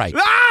just right.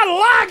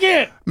 I like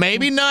it.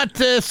 Maybe not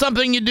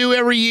something you do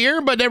every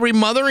year, but every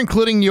mother,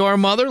 including your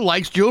mother,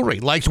 likes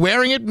jewelry, likes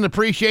wearing it, and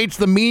appreciates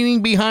the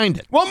meaning behind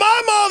it. Well,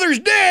 my mother's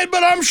dead,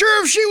 but I'm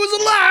sure if she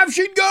was alive,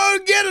 she'd go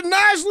and get a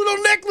nice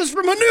little necklace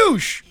from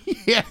Hanoush.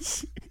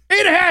 Yes.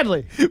 In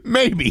Hadley.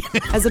 Maybe.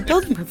 As a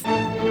building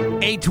professional.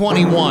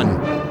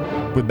 8:21.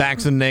 With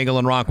Bax and Nagle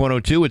and Rock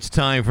 102, it's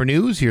time for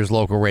news. Here's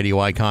local radio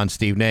icon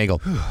Steve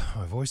Nagle.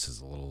 My voice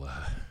is a little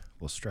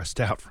stressed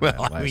out from that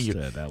last you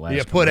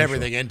commercial. put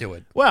everything into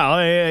it. Well,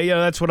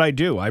 that's what I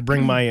do. I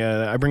bring my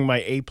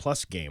A+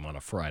 game on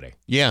a Friday.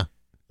 Yeah.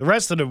 The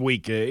rest of the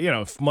week,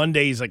 if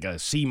Monday's like a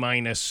C-,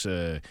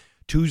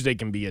 Tuesday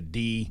can be a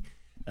D.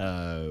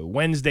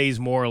 Wednesday's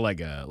more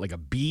like a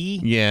B.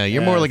 Yeah,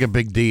 you're more like a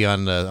big D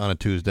on a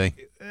Tuesday.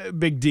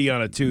 Big D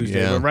on a Tuesday.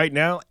 Yeah. But right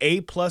now,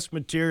 A+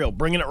 material,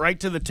 bringing it right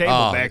to the table,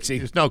 Baxie.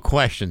 There's no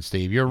question,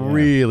 Steve. You're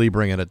really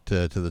bringing it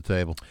to the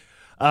table.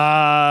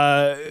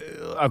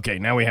 Okay,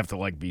 now we have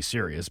to be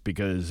serious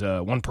because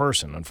one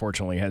person,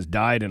 unfortunately, has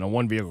died in a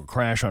one-vehicle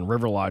crash on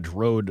River Lodge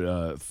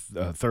Road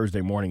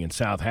Thursday morning in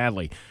South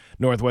Hadley.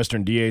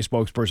 Northwestern DA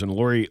spokesperson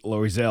Lori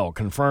Loisel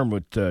confirmed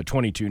with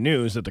 22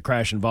 News that the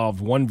crash involved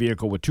one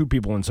vehicle with two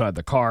people inside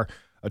the car.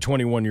 A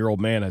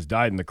 21-year-old man has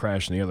died in the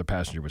crash, and the other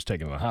passenger was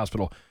taken to the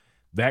hospital.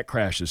 That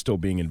crash is still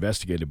being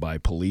investigated by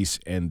police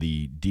and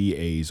the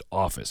DA's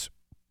office.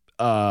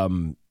 Where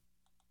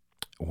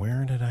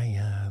did I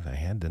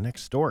had the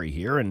next story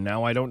here, and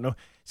now I don't know.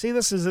 See,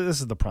 this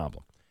is the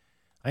problem.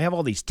 I have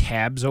all these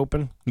tabs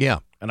open. Yeah.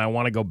 And I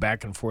want to go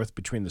back and forth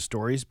between the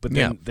stories, but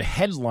then the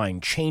headline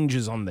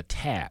changes on the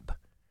tab.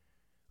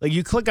 Like,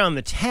 you click on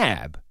the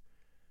tab,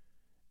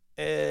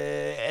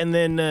 and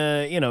then,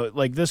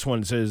 this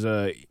one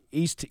says,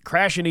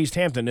 crash in East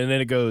Hampton, and then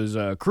it goes,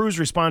 crews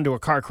respond to a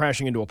car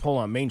crashing into a pole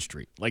on Main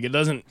Street. Like, it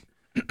doesn't,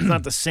 it's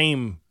not the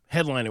same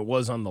headline it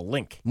was on the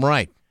link.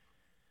 Right.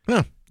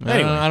 Huh.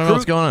 Anyway, I don't know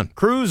what's going on.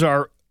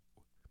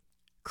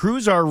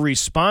 Crews are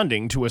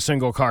responding to a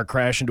single car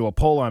crash into a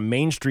pole on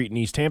Main Street in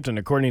East Hampton,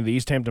 according to the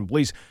East Hampton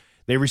police.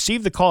 They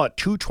received the call at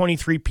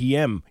 2:23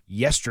 p.m.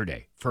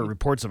 yesterday for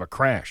reports of a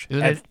crash.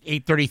 Isn't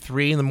it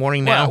 8:33 in the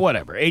morning now? Well,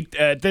 whatever.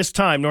 At this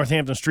time,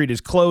 Northampton Street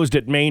is closed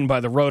at Main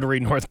by the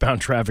rotary.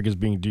 Northbound traffic is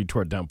being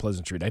detoured down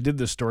Pleasant Street. I did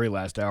this story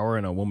last hour,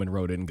 and a woman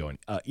wrote in going,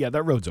 yeah,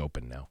 that road's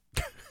open now.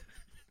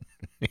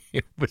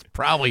 It was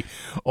probably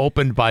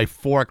opened by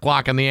 4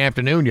 o'clock in the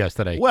afternoon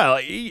yesterday. Well,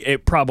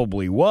 it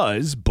probably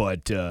was,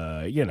 but,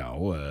 they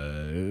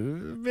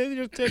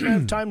just didn't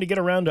have time to get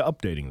around to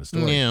updating the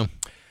story. Yeah.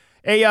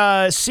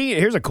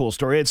 Here's a cool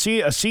story.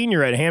 A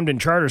senior at Hamden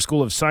Charter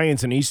School of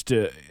Science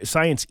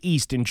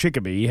East in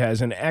Chicopee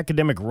has an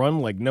academic run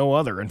like no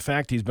other. In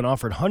fact, he's been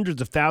offered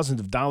hundreds of thousands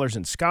of dollars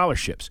in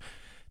scholarships.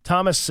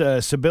 Thomas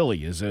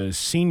Sibilli is a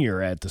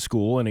senior at the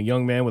school and a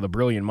young man with a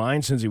brilliant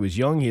mind. Since he was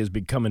young, he has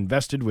become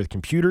invested with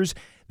computers.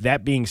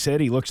 That being said,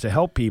 he looks to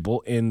help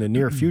people in the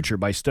near future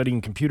by studying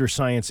computer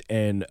science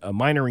and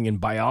minoring in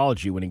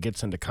biology when he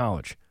gets into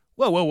college.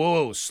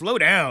 Whoa. Slow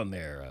down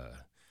there.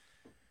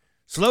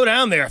 Slow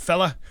down there,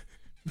 fella.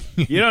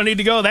 You don't need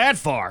to go that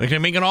far. They're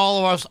making all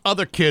of us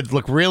other kids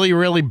look really,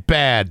 really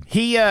bad.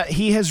 He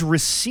has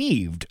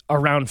received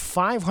around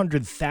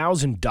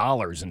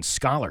 $500,000 in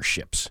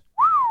scholarships.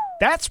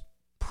 That's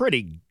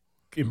pretty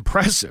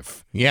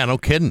impressive. Yeah, no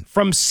kidding.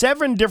 From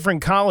 7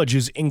 different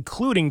colleges,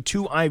 including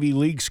 2 Ivy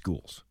League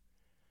schools.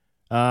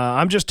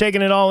 I'm just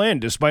taking it all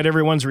in, despite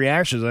everyone's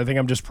reactions. I think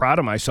I'm just proud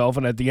of myself,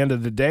 and at the end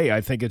of the day, I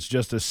think it's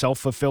just a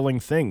self-fulfilling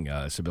thing,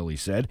 Sibilli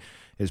said.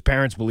 His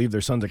parents believe their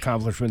son's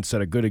accomplishments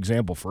set a good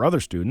example for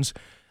other students.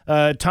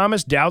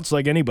 Thomas doubts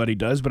like anybody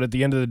does, but at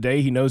the end of the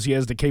day, he knows he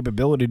has the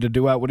capability to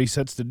do out what he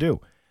sets to do.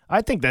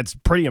 I think that's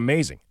pretty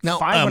amazing. Now,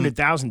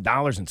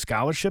 $500,000 in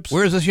scholarships.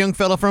 Where is this young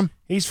fella from?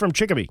 He's from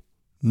Chicopee.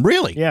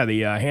 Really? Yeah,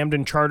 the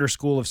Hamden Charter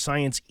School of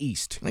Science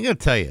East. I got to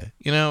tell you,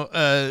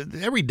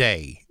 every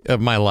day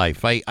of my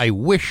life, I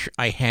wish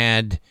I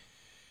had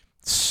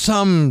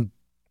some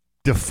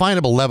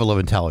definable level of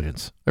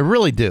intelligence. I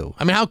really do.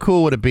 I mean, how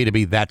cool would it be to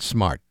be that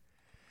smart?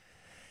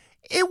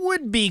 It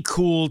would be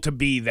cool to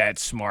be that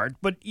smart,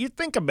 but you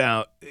think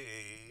about,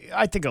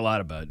 I think a lot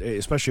about it,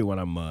 especially when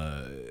I'm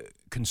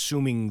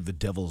consuming the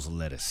devil's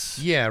lettuce.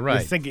 Yeah,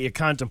 right. You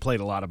contemplate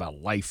a lot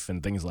about life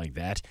and things like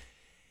that.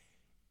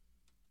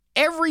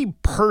 Every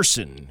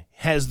person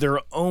has their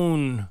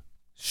own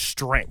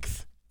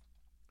strength.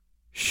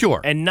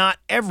 Sure. And not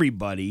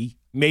everybody,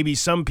 maybe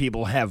some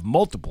people have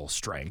multiple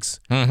strengths,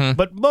 Mm-hmm.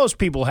 but most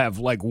people have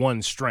like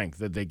one strength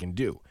that they can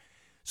do.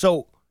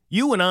 So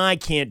you and I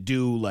can't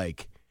do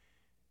like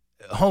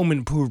home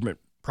improvement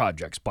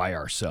projects by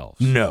ourselves.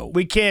 No.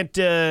 We can't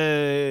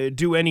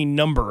do any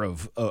number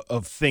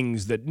of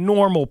things that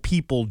normal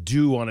people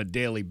do on a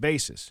daily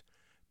basis.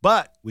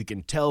 But we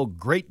can tell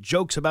great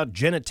jokes about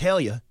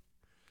genitalia.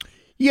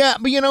 Yeah,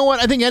 but you know what?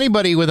 I think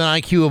anybody with an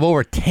IQ of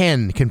over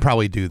 10 can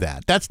probably do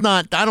that. That's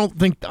not, I don't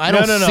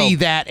see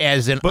that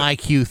as an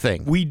IQ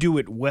thing. We do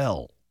it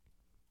well.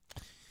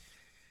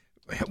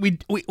 We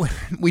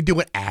do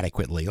it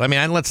adequately. I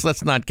mean,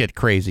 let's not get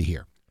crazy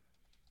here.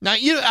 Now,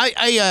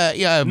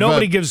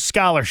 nobody gives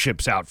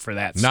scholarships out for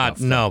that stuff.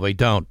 No, they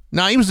don't.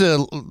 Now, he was I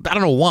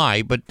don't know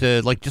why, but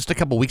like just a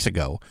couple weeks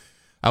ago,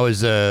 I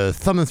was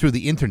thumbing through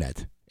the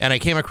internet, and I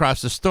came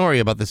across a story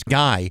about this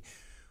guy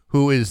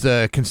who is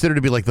considered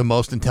to be like the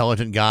most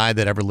intelligent guy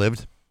that ever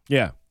lived.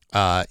 Yeah.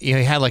 He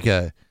had like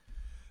it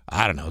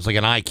was like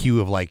an IQ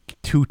of like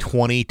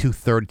 220,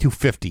 230,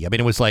 250. I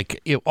mean, it was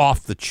like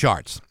off the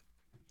charts.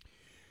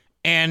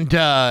 And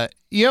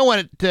you know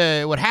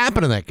what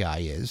happened to that guy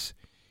is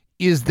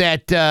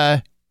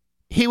that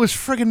he was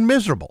friggin'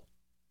 miserable.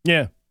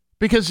 Yeah.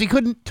 Because he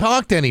couldn't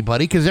talk to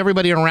anybody because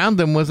everybody around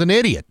him was an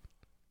idiot.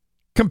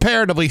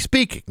 Comparatively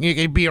speaking. You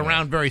can be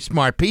around very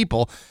smart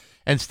people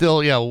and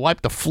still,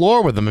 wipe the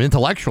floor with them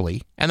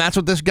intellectually. And that's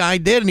what this guy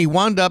did. And he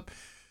wound up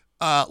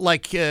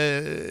like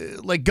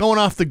going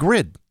off the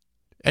grid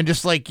and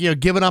just like,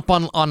 giving up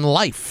on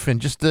life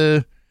and just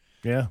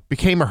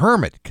became a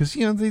hermit. Because,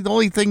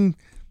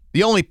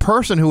 the only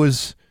person who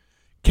was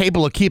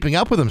capable of keeping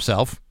up with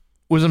himself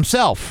was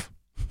himself.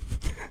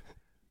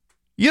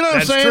 You know what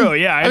I'm saying? That's true.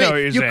 Yeah, I know what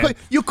you're saying.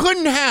 You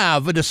couldn't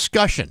have a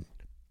discussion.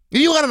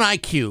 You got an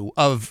IQ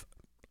of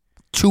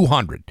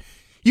 200.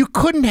 You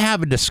couldn't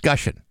have a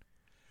discussion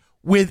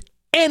with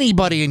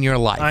anybody in your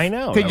life. I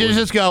know. Could you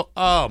just go,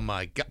 oh,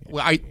 my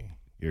God.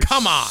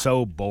 Come on.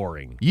 So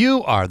boring.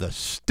 You are the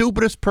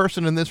stupidest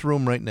person in this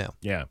room right now.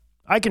 Yeah.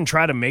 I can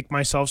try to make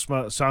myself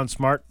sound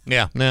smart.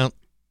 Yeah. No.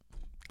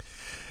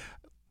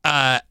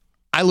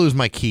 I lose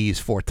my keys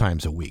 4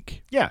 times a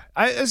week. Yeah.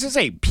 As I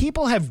say,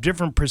 people have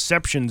different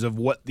perceptions of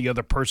what the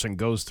other person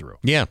goes through.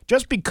 Yeah.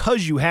 Just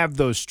because you have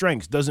those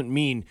strengths doesn't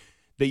mean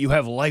that you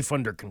have life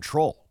under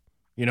control.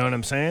 You know what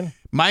I'm saying?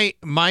 My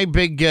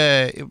big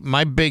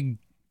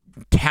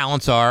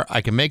talents are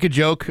I can make a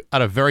joke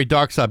out of very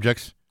dark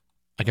subjects.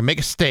 I can make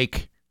a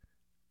steak.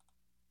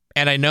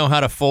 And I know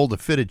how to fold a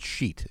fitted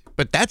sheet.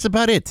 But that's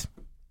about it.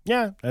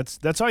 Yeah,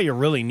 that's all you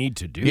really need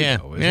to do. Yeah,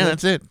 though,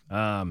 that's it.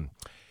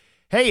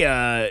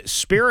 Hey,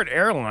 Spirit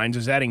Airlines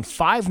is adding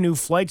 5 new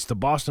flights to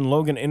Boston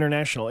Logan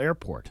International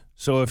Airport.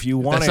 So if you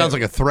want, that sounds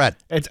like a threat.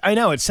 I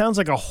know it sounds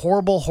like a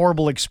horrible,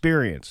 horrible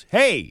experience.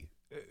 Hey,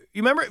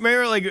 you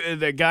remember like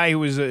the guy who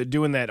was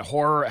doing that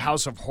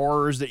House of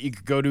Horrors that you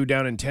could go to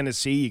down in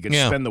Tennessee? You could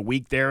spend the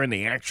week there, and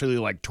they actually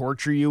like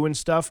torture you and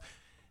stuff.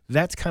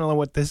 That's kind of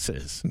what this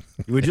is.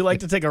 Would you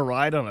like to take a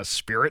ride on a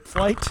Spirit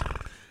flight?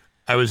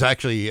 I was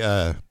actually,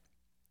 I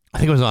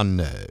think it was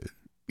on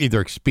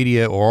either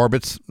Expedia or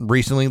Orbitz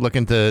recently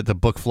looking to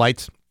book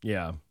flights.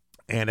 Yeah.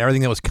 And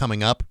everything that was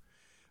coming up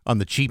on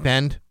the cheap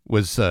end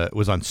was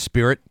on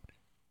Spirit.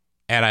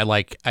 And I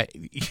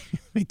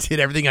did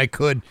everything I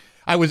could.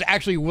 I was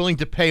actually willing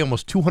to pay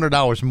almost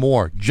 $200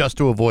 more just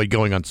to avoid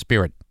going on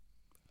Spirit.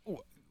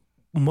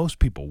 Most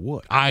people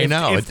would. I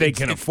know. If they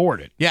can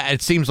afford it. Yeah,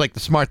 it seems like the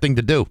smart thing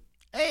to do.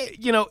 Hey,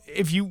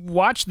 if you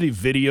watch the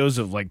videos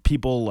of like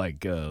people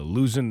like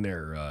losing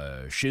their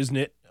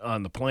shiznit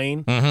on the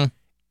plane,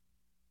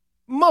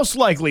 most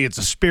likely it's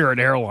a Spirit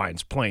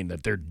Airlines plane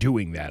that they're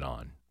doing that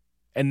on.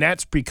 And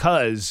that's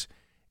because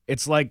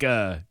it's like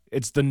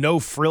it's the no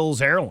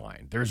frills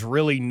airline. There's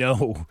really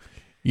no...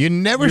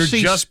 You're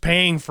just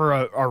paying for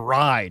a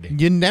ride.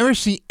 You never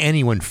see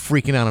anyone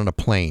freaking out on a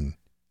plane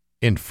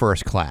in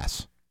first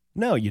class.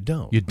 No, you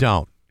don't. You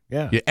don't.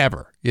 Yeah.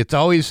 It's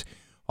always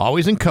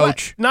in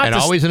coach and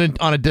always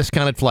on a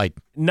discounted flight.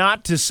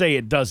 Not to say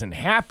it doesn't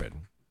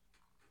happen,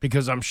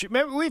 because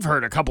we've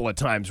heard a couple of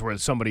times where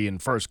somebody in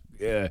first,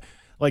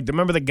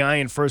 remember the guy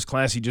in first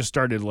class? He just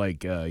started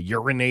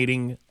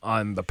urinating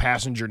on the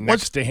passenger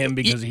next to him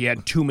because he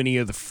had too many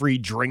of the free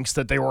drinks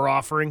that they were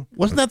offering.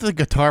 Wasn't that the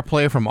guitar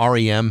player from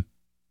REM?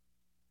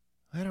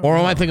 I don't or know.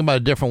 am I thinking about a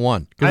different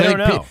one? I don't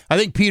know. I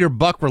think Peter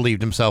Buck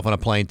relieved himself on a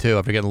plane too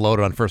after getting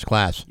loaded on first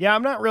class. Yeah,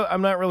 I'm not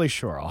really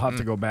sure. I'll have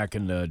to go back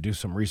and do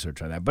some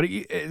research on that. But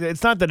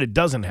it's not that it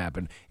doesn't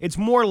happen. It's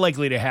more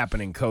likely to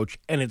happen in coach,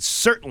 and it's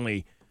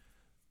certainly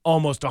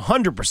almost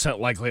 100%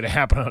 likely to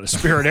happen on a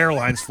Spirit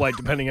Airlines flight,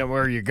 depending on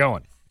where you're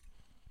going.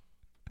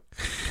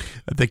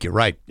 I think you're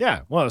right.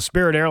 Yeah, well, a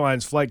Spirit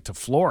Airlines flight to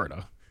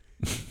Florida.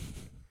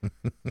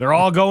 They're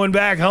all going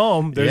back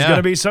home. There's going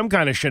to be some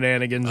kind of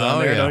shenanigans on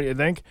there, don't you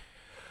think?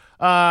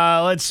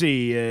 Let's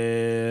see.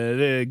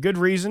 The good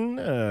reason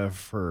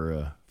for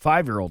a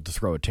 5-year-old to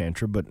throw a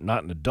tantrum, but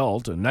not an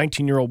adult. A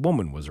 19-year-old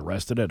woman was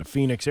arrested at a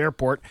Phoenix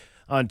airport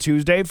on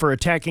Tuesday for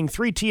attacking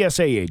 3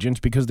 TSA agents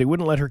because they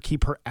wouldn't let her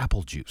keep her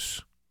apple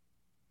juice.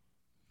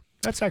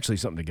 That's actually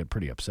something to get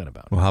pretty upset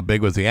about. Well, how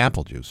big was the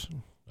apple juice?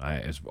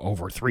 It's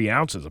over 3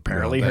 ounces,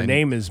 apparently. Well, her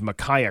name is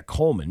Micaiah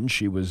Coleman.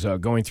 She was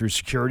going through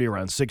security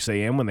around 6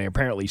 a.m. when they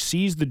apparently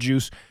seized the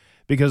juice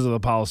because of the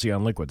policy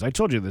on liquids. I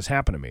told you this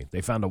happened to me.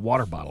 They found a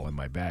water bottle in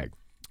my bag.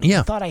 Yeah.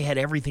 I thought I had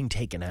everything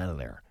taken out of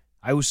there.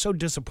 I was so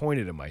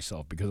disappointed in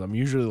myself because I'm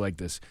usually like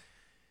this.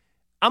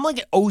 I'm like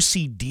an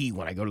OCD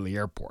when I go to the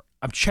airport.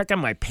 I'm checking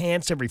my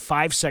pants every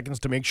 5 seconds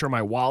to make sure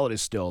my wallet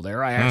is still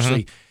there. I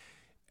actually,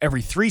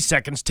 every 3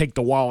 seconds, take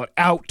the wallet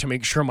out to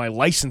make sure my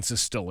license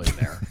is still in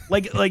there.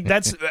 like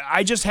that's,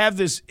 I just have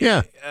this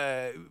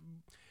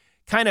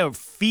kind of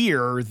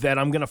fear that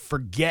I'm going to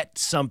forget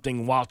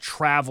something while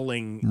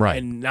traveling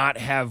and not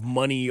have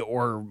money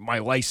or my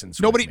license.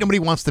 Nobody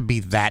wants to be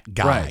that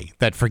guy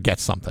that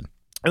forgets something.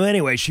 And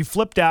anyway, she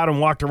flipped out and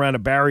walked around a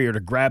barrier to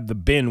grab the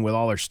bin with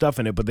all her stuff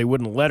in it, but they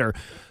wouldn't let her.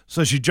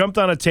 So she jumped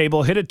on a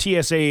table, hit a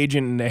TSA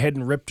agent in the head,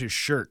 and ripped his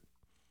shirt.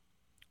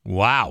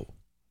 Wow.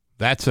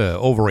 That's an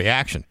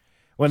overreaction.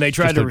 When they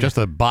tried just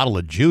a bottle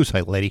of juice,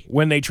 lady.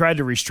 When they tried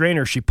to restrain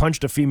her, she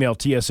punched a female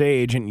TSA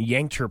agent and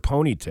yanked her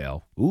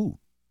ponytail. Ooh.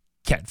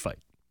 Cat fight.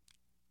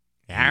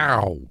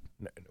 Ow.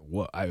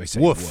 I say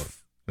woof. Woof.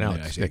 No,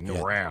 I say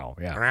growl.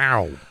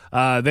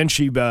 Yeah. Then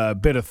she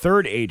bit a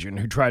third agent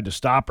who tried to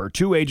stop her.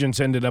 2 agents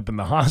ended up in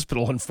the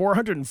hospital, and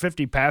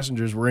 450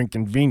 passengers were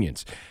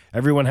inconvenienced.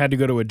 Everyone had to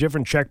go to a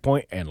different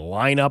checkpoint and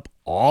line up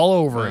all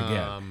over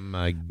again. Oh,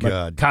 my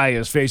God. Kaya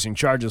is facing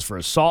charges for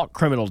assault,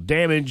 criminal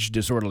damage,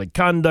 disorderly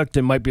conduct,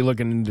 and might be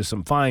looking into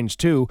some fines,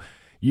 too.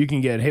 You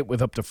can get hit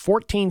with up to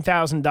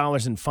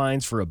 $14,000 in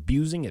fines for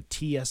abusing a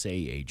TSA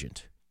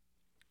agent.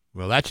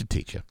 Well, that should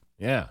teach you.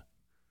 Yeah.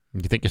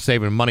 You think you're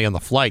saving money on the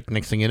flight.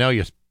 Next thing you know,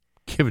 you're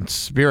giving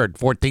Spirit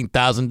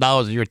 $14,000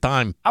 of your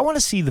time. I want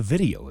to see the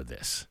video of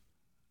this.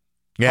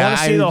 Yeah, I want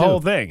to see the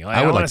whole thing.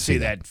 I would want like to see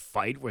that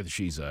fight where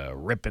she's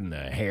ripping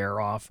the hair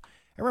off.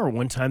 I remember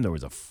one time there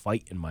was a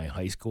fight in my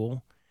high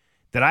school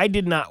that I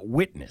did not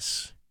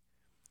witness,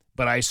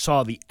 but I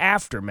saw the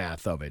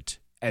aftermath of it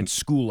at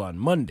school on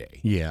Monday.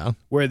 Yeah.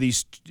 Where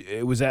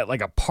it was at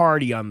like a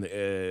party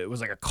it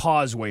was like a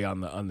causeway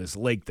on this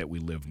lake that we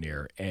live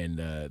near, and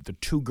the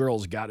two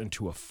girls got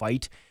into a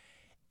fight,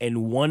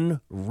 and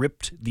one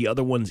ripped the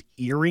other one's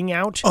earring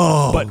out,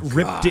 but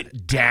ripped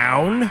it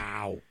down.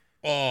 Wow.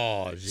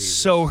 Oh, Jesus.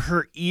 So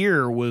her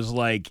ear was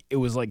like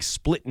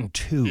split in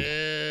two.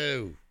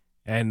 Ew.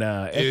 And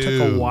it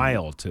took a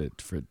while to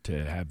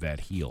have that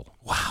heal.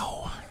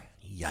 Wow.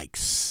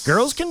 Yikes.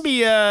 Girls can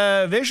be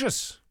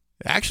vicious.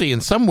 Actually, in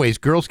some ways,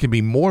 girls can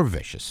be more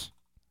vicious.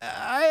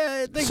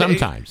 I think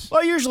sometimes.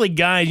 Usually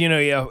guys,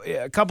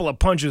 a couple of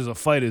punches, a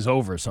fight is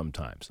over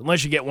sometimes.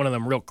 Unless you get one of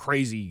them real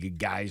crazy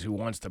guys who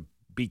wants to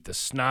beat the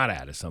snot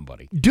out of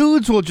somebody.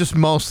 Dudes will just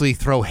mostly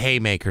throw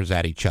haymakers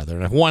at each other.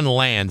 And if one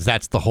lands,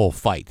 that's the whole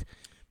fight.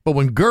 But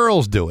when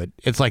girls do it,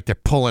 it's like they're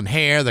pulling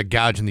hair, they're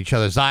gouging each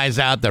other's eyes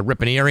out, they're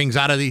ripping earrings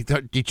out of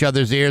each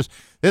other's ears.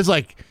 There's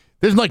like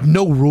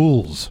no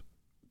rules.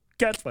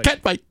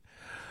 Catfight.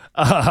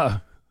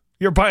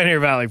 Your Pioneer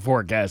Valley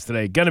forecast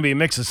today. Going to be a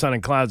mix of sun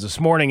and clouds this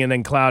morning and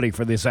then cloudy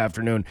for this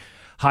afternoon.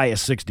 High of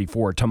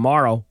 64.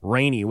 Tomorrow,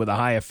 rainy with a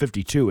high of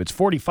 52. It's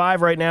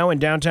 45 right now in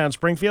downtown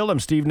Springfield. I'm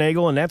Steve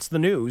Nagle, and that's the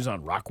news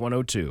on Rock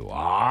 102.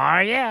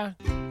 Yeah.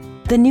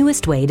 The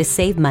newest way to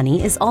save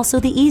money is also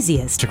the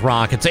easiest.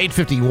 Rock, it's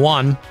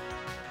 8:51.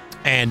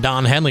 And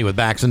Don Henley with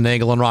Bax and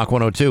Nagle on Rock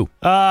 102.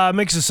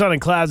 Mix of sun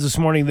and clouds this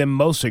morning, then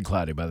mostly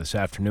cloudy by this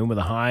afternoon with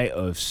a high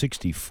of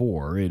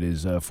 64. It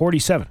is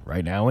 47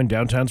 right now in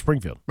downtown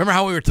Springfield. Remember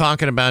how we were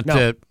talking about...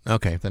 No.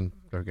 Okay, then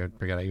forget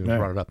I even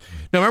brought it up.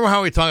 No, remember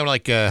how we were talking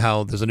about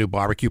how there's a new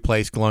barbecue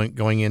place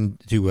going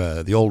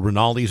into the old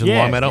Rinaldi's in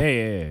Longmeadow?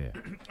 Yeah.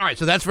 All right,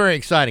 so that's very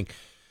exciting.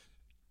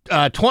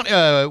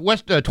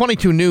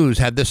 22 News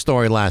had this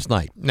story last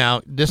night.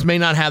 Now, this may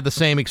not have the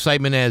same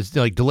excitement as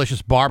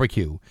Delicious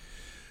Barbecue,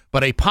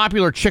 but a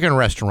popular chicken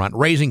restaurant,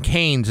 Raising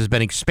Cane's, has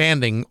been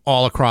expanding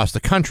all across the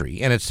country,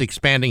 and it's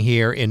expanding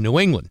here in New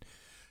England.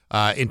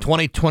 In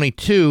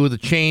 2022, the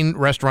chain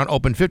restaurant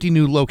opened 50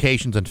 new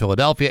locations in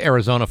Philadelphia,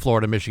 Arizona,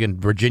 Florida, Michigan,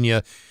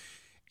 Virginia,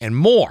 and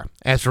more.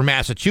 As for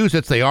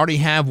Massachusetts, they already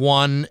have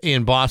one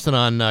in Boston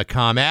on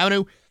Comm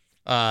Avenue,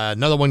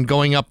 another one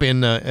going up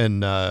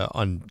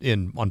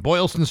on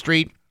Boylston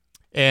Street,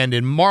 and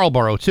in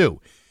Marlborough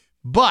too.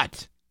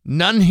 But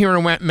none here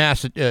in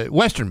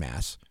Western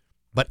Mass.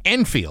 But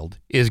Enfield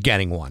is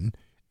getting one.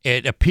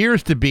 It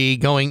appears to be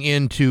going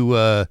into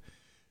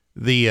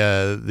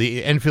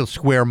the Enfield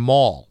Square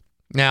Mall.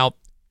 Now,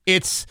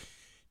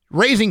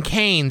 Raising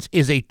Cane's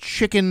is a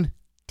chicken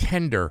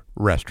tender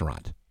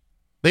restaurant.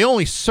 They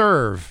only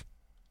serve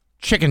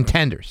chicken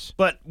tenders,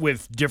 but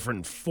with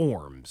different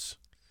forms.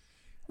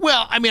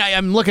 Well, I mean,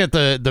 I'm looking at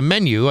the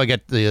menu. I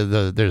get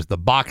there's the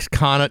box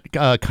combo,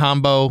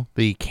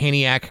 the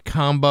caniac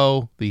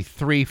combo, the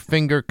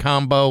 3-finger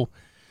combo.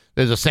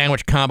 There's a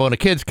sandwich combo and a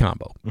kids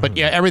combo. But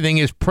yeah, everything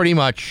is pretty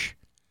much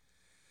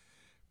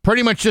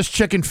just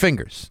chicken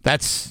fingers.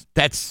 That's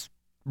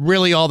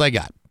really all they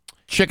got.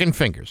 Chicken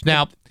fingers.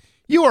 Now,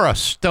 you are a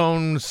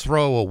stone's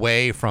throw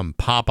away from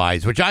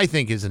Popeyes, which I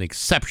think is an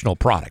exceptional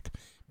product.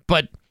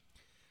 But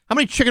how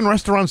many chicken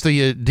restaurants do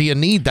you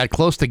need that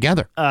close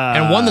together?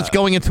 And one that's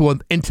going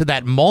into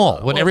that mall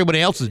when everybody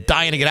else is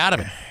dying to get out of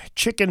it.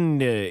 Chicken,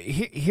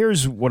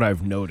 here's what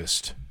I've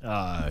noticed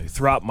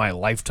throughout my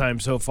lifetime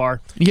so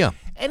far. Yeah.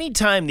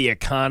 Anytime the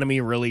economy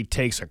really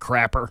takes a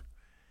crapper,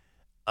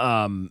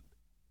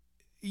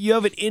 you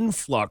have an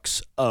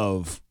influx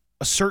of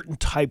a certain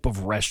type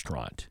of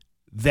restaurant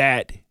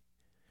that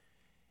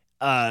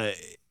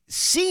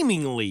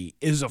seemingly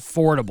is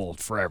affordable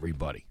for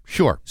everybody.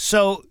 Sure.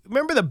 So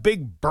remember the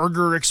big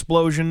burger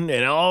explosion,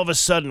 and all of a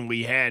sudden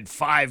we had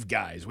Five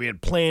Guys, we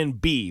had Plan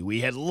B,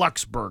 we had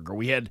Lux Burger,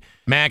 we had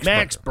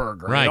Max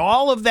Burger. Right. And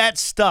all of that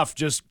stuff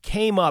just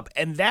came up,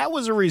 and that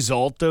was a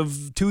result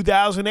of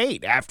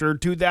 2008. After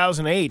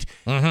 2008,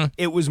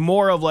 it was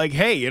more of like,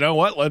 hey, you know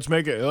what? Let's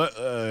make it.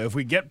 If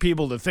we get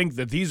people to think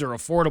that these are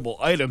affordable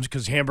items,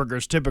 because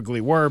hamburgers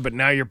typically were, but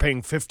now you're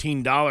paying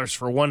 $15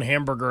 for one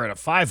hamburger at a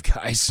Five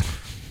Guys.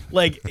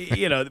 But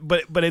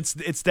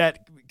it's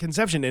that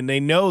conception, and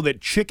they know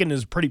that chicken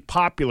is pretty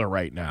popular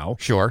right now.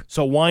 Sure.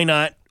 So why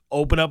not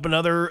open up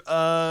another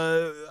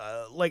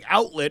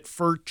outlet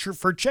for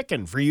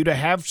chicken, for you to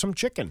have some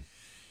chicken?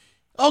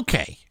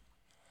 Okay,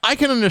 I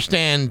can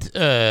understand.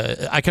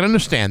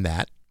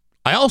 That.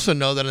 I also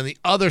know that on the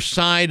other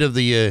side of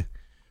that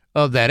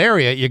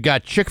area, you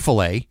got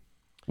Chick-fil-A,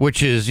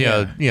 which is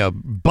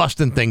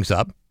busting things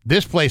up.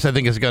 This place, I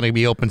think, is going to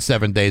be open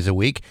 7 days a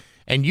week.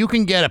 And you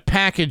can get a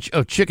package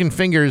of chicken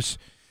fingers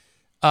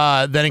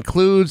that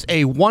includes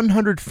a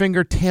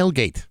 100-finger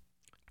tailgate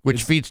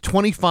which feeds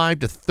 25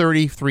 to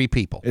 33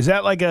 people. Is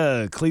that like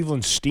a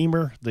Cleveland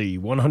steamer, the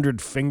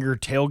 100-finger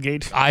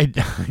tailgate? I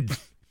don't.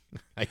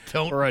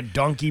 Or a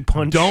donkey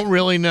punch? Don't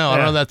really know. Yeah. I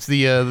don't know. That's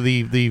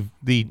the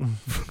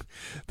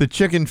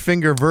chicken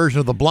finger version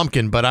of the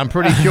Blumpkin, but I'm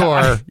pretty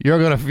sure you're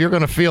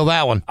gonna feel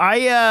that one.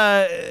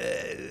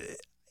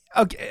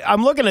 Okay,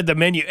 I'm looking at the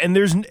menu, and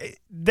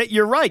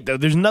you're right though.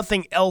 There's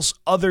nothing else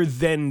other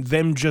than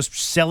them just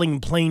selling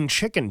plain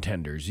chicken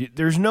tenders.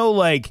 There's no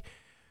like,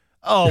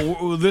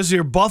 oh, this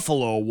are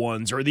buffalo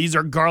ones, or these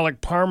are garlic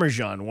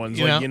parmesan ones.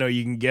 You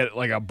can get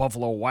like a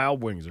Buffalo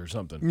Wild Wings or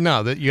something.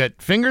 No, you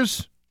got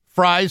fingers,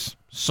 fries,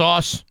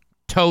 sauce,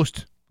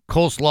 toast,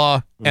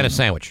 coleslaw, and a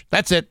sandwich.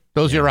 That's it.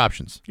 Those are your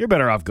options. You're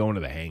better off going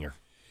to the hangar.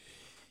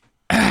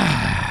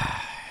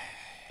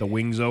 The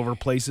wings over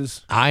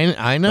places.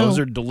 I know. Those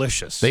are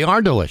delicious. They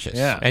are delicious.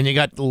 Yeah. And you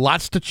got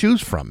lots to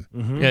choose from.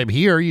 Mhm.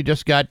 Here, you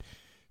just got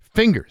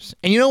fingers.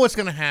 And you know what's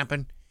going to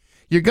happen?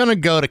 You're going to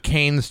go to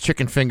Cane's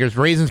Chicken Fingers,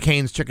 Raisins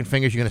Cane's Chicken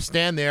Fingers. You're going to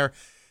stand there,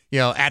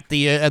 at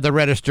the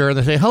register, and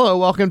they say, "Hello,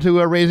 welcome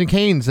to Raising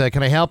Cane's.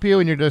 Can I help you?"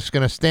 And you're just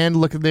going to stand,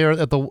 look there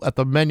at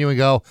the menu, and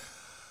go,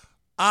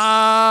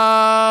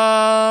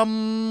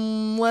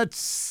 let's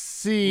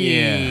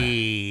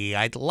see.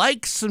 Yeah. I'd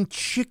like some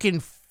chicken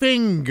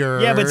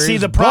fingers. Yeah, but see,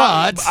 the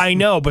problem, I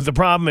know, but the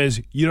problem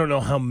is you don't know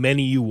how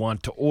many you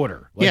want to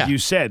order. Like you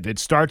said, it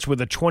starts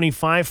with a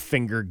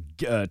 25-finger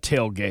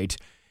tailgate,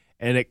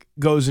 and it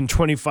goes in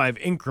 25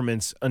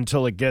 increments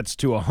until it gets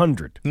to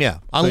 100. Yeah, So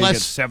unless you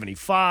get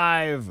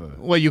 75.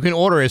 Well, you can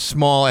order as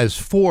small as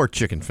 4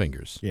 chicken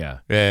fingers. Yeah.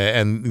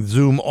 And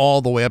zoom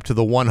all the way up to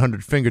the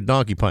 100-finger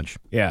donkey punch.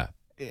 Yeah.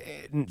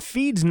 It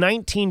feeds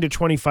 19 to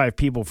 25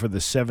 people for the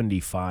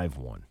 75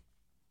 one.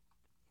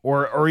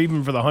 Or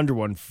even for the 100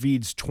 one,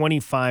 feeds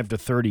 25 to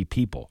 30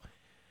 people.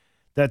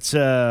 That's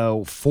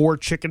 4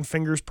 chicken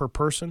fingers per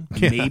person,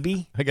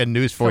 maybe. I got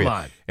news for you. Come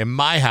on. In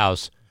my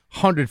house,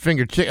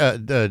 100-finger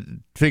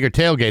finger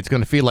tailgate's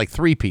going to feed like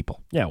 3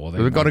 people. Yeah, well,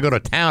 we're going to go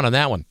to town on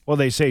that one. Well,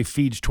 they say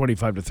feeds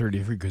 25 to 30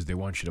 because they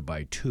want you to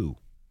buy 2.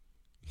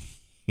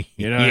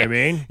 You know what I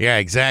mean? Yeah,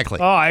 exactly.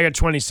 Oh, I got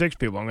 26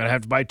 people. I'm going to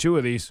have to buy 2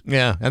 of these.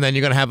 Yeah, and then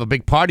you're going to have a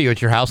big party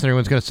at your house, and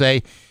everyone's going to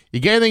say, "You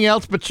get anything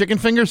else but chicken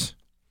fingers?"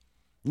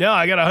 No,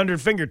 I got a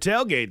 100-finger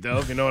tailgate, though,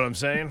 if you know what I'm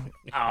saying.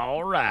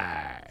 All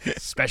right.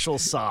 Special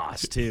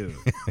sauce, too.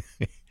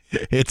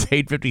 It's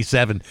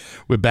 8:57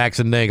 with Bax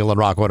and Nagle on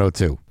Rock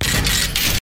 102.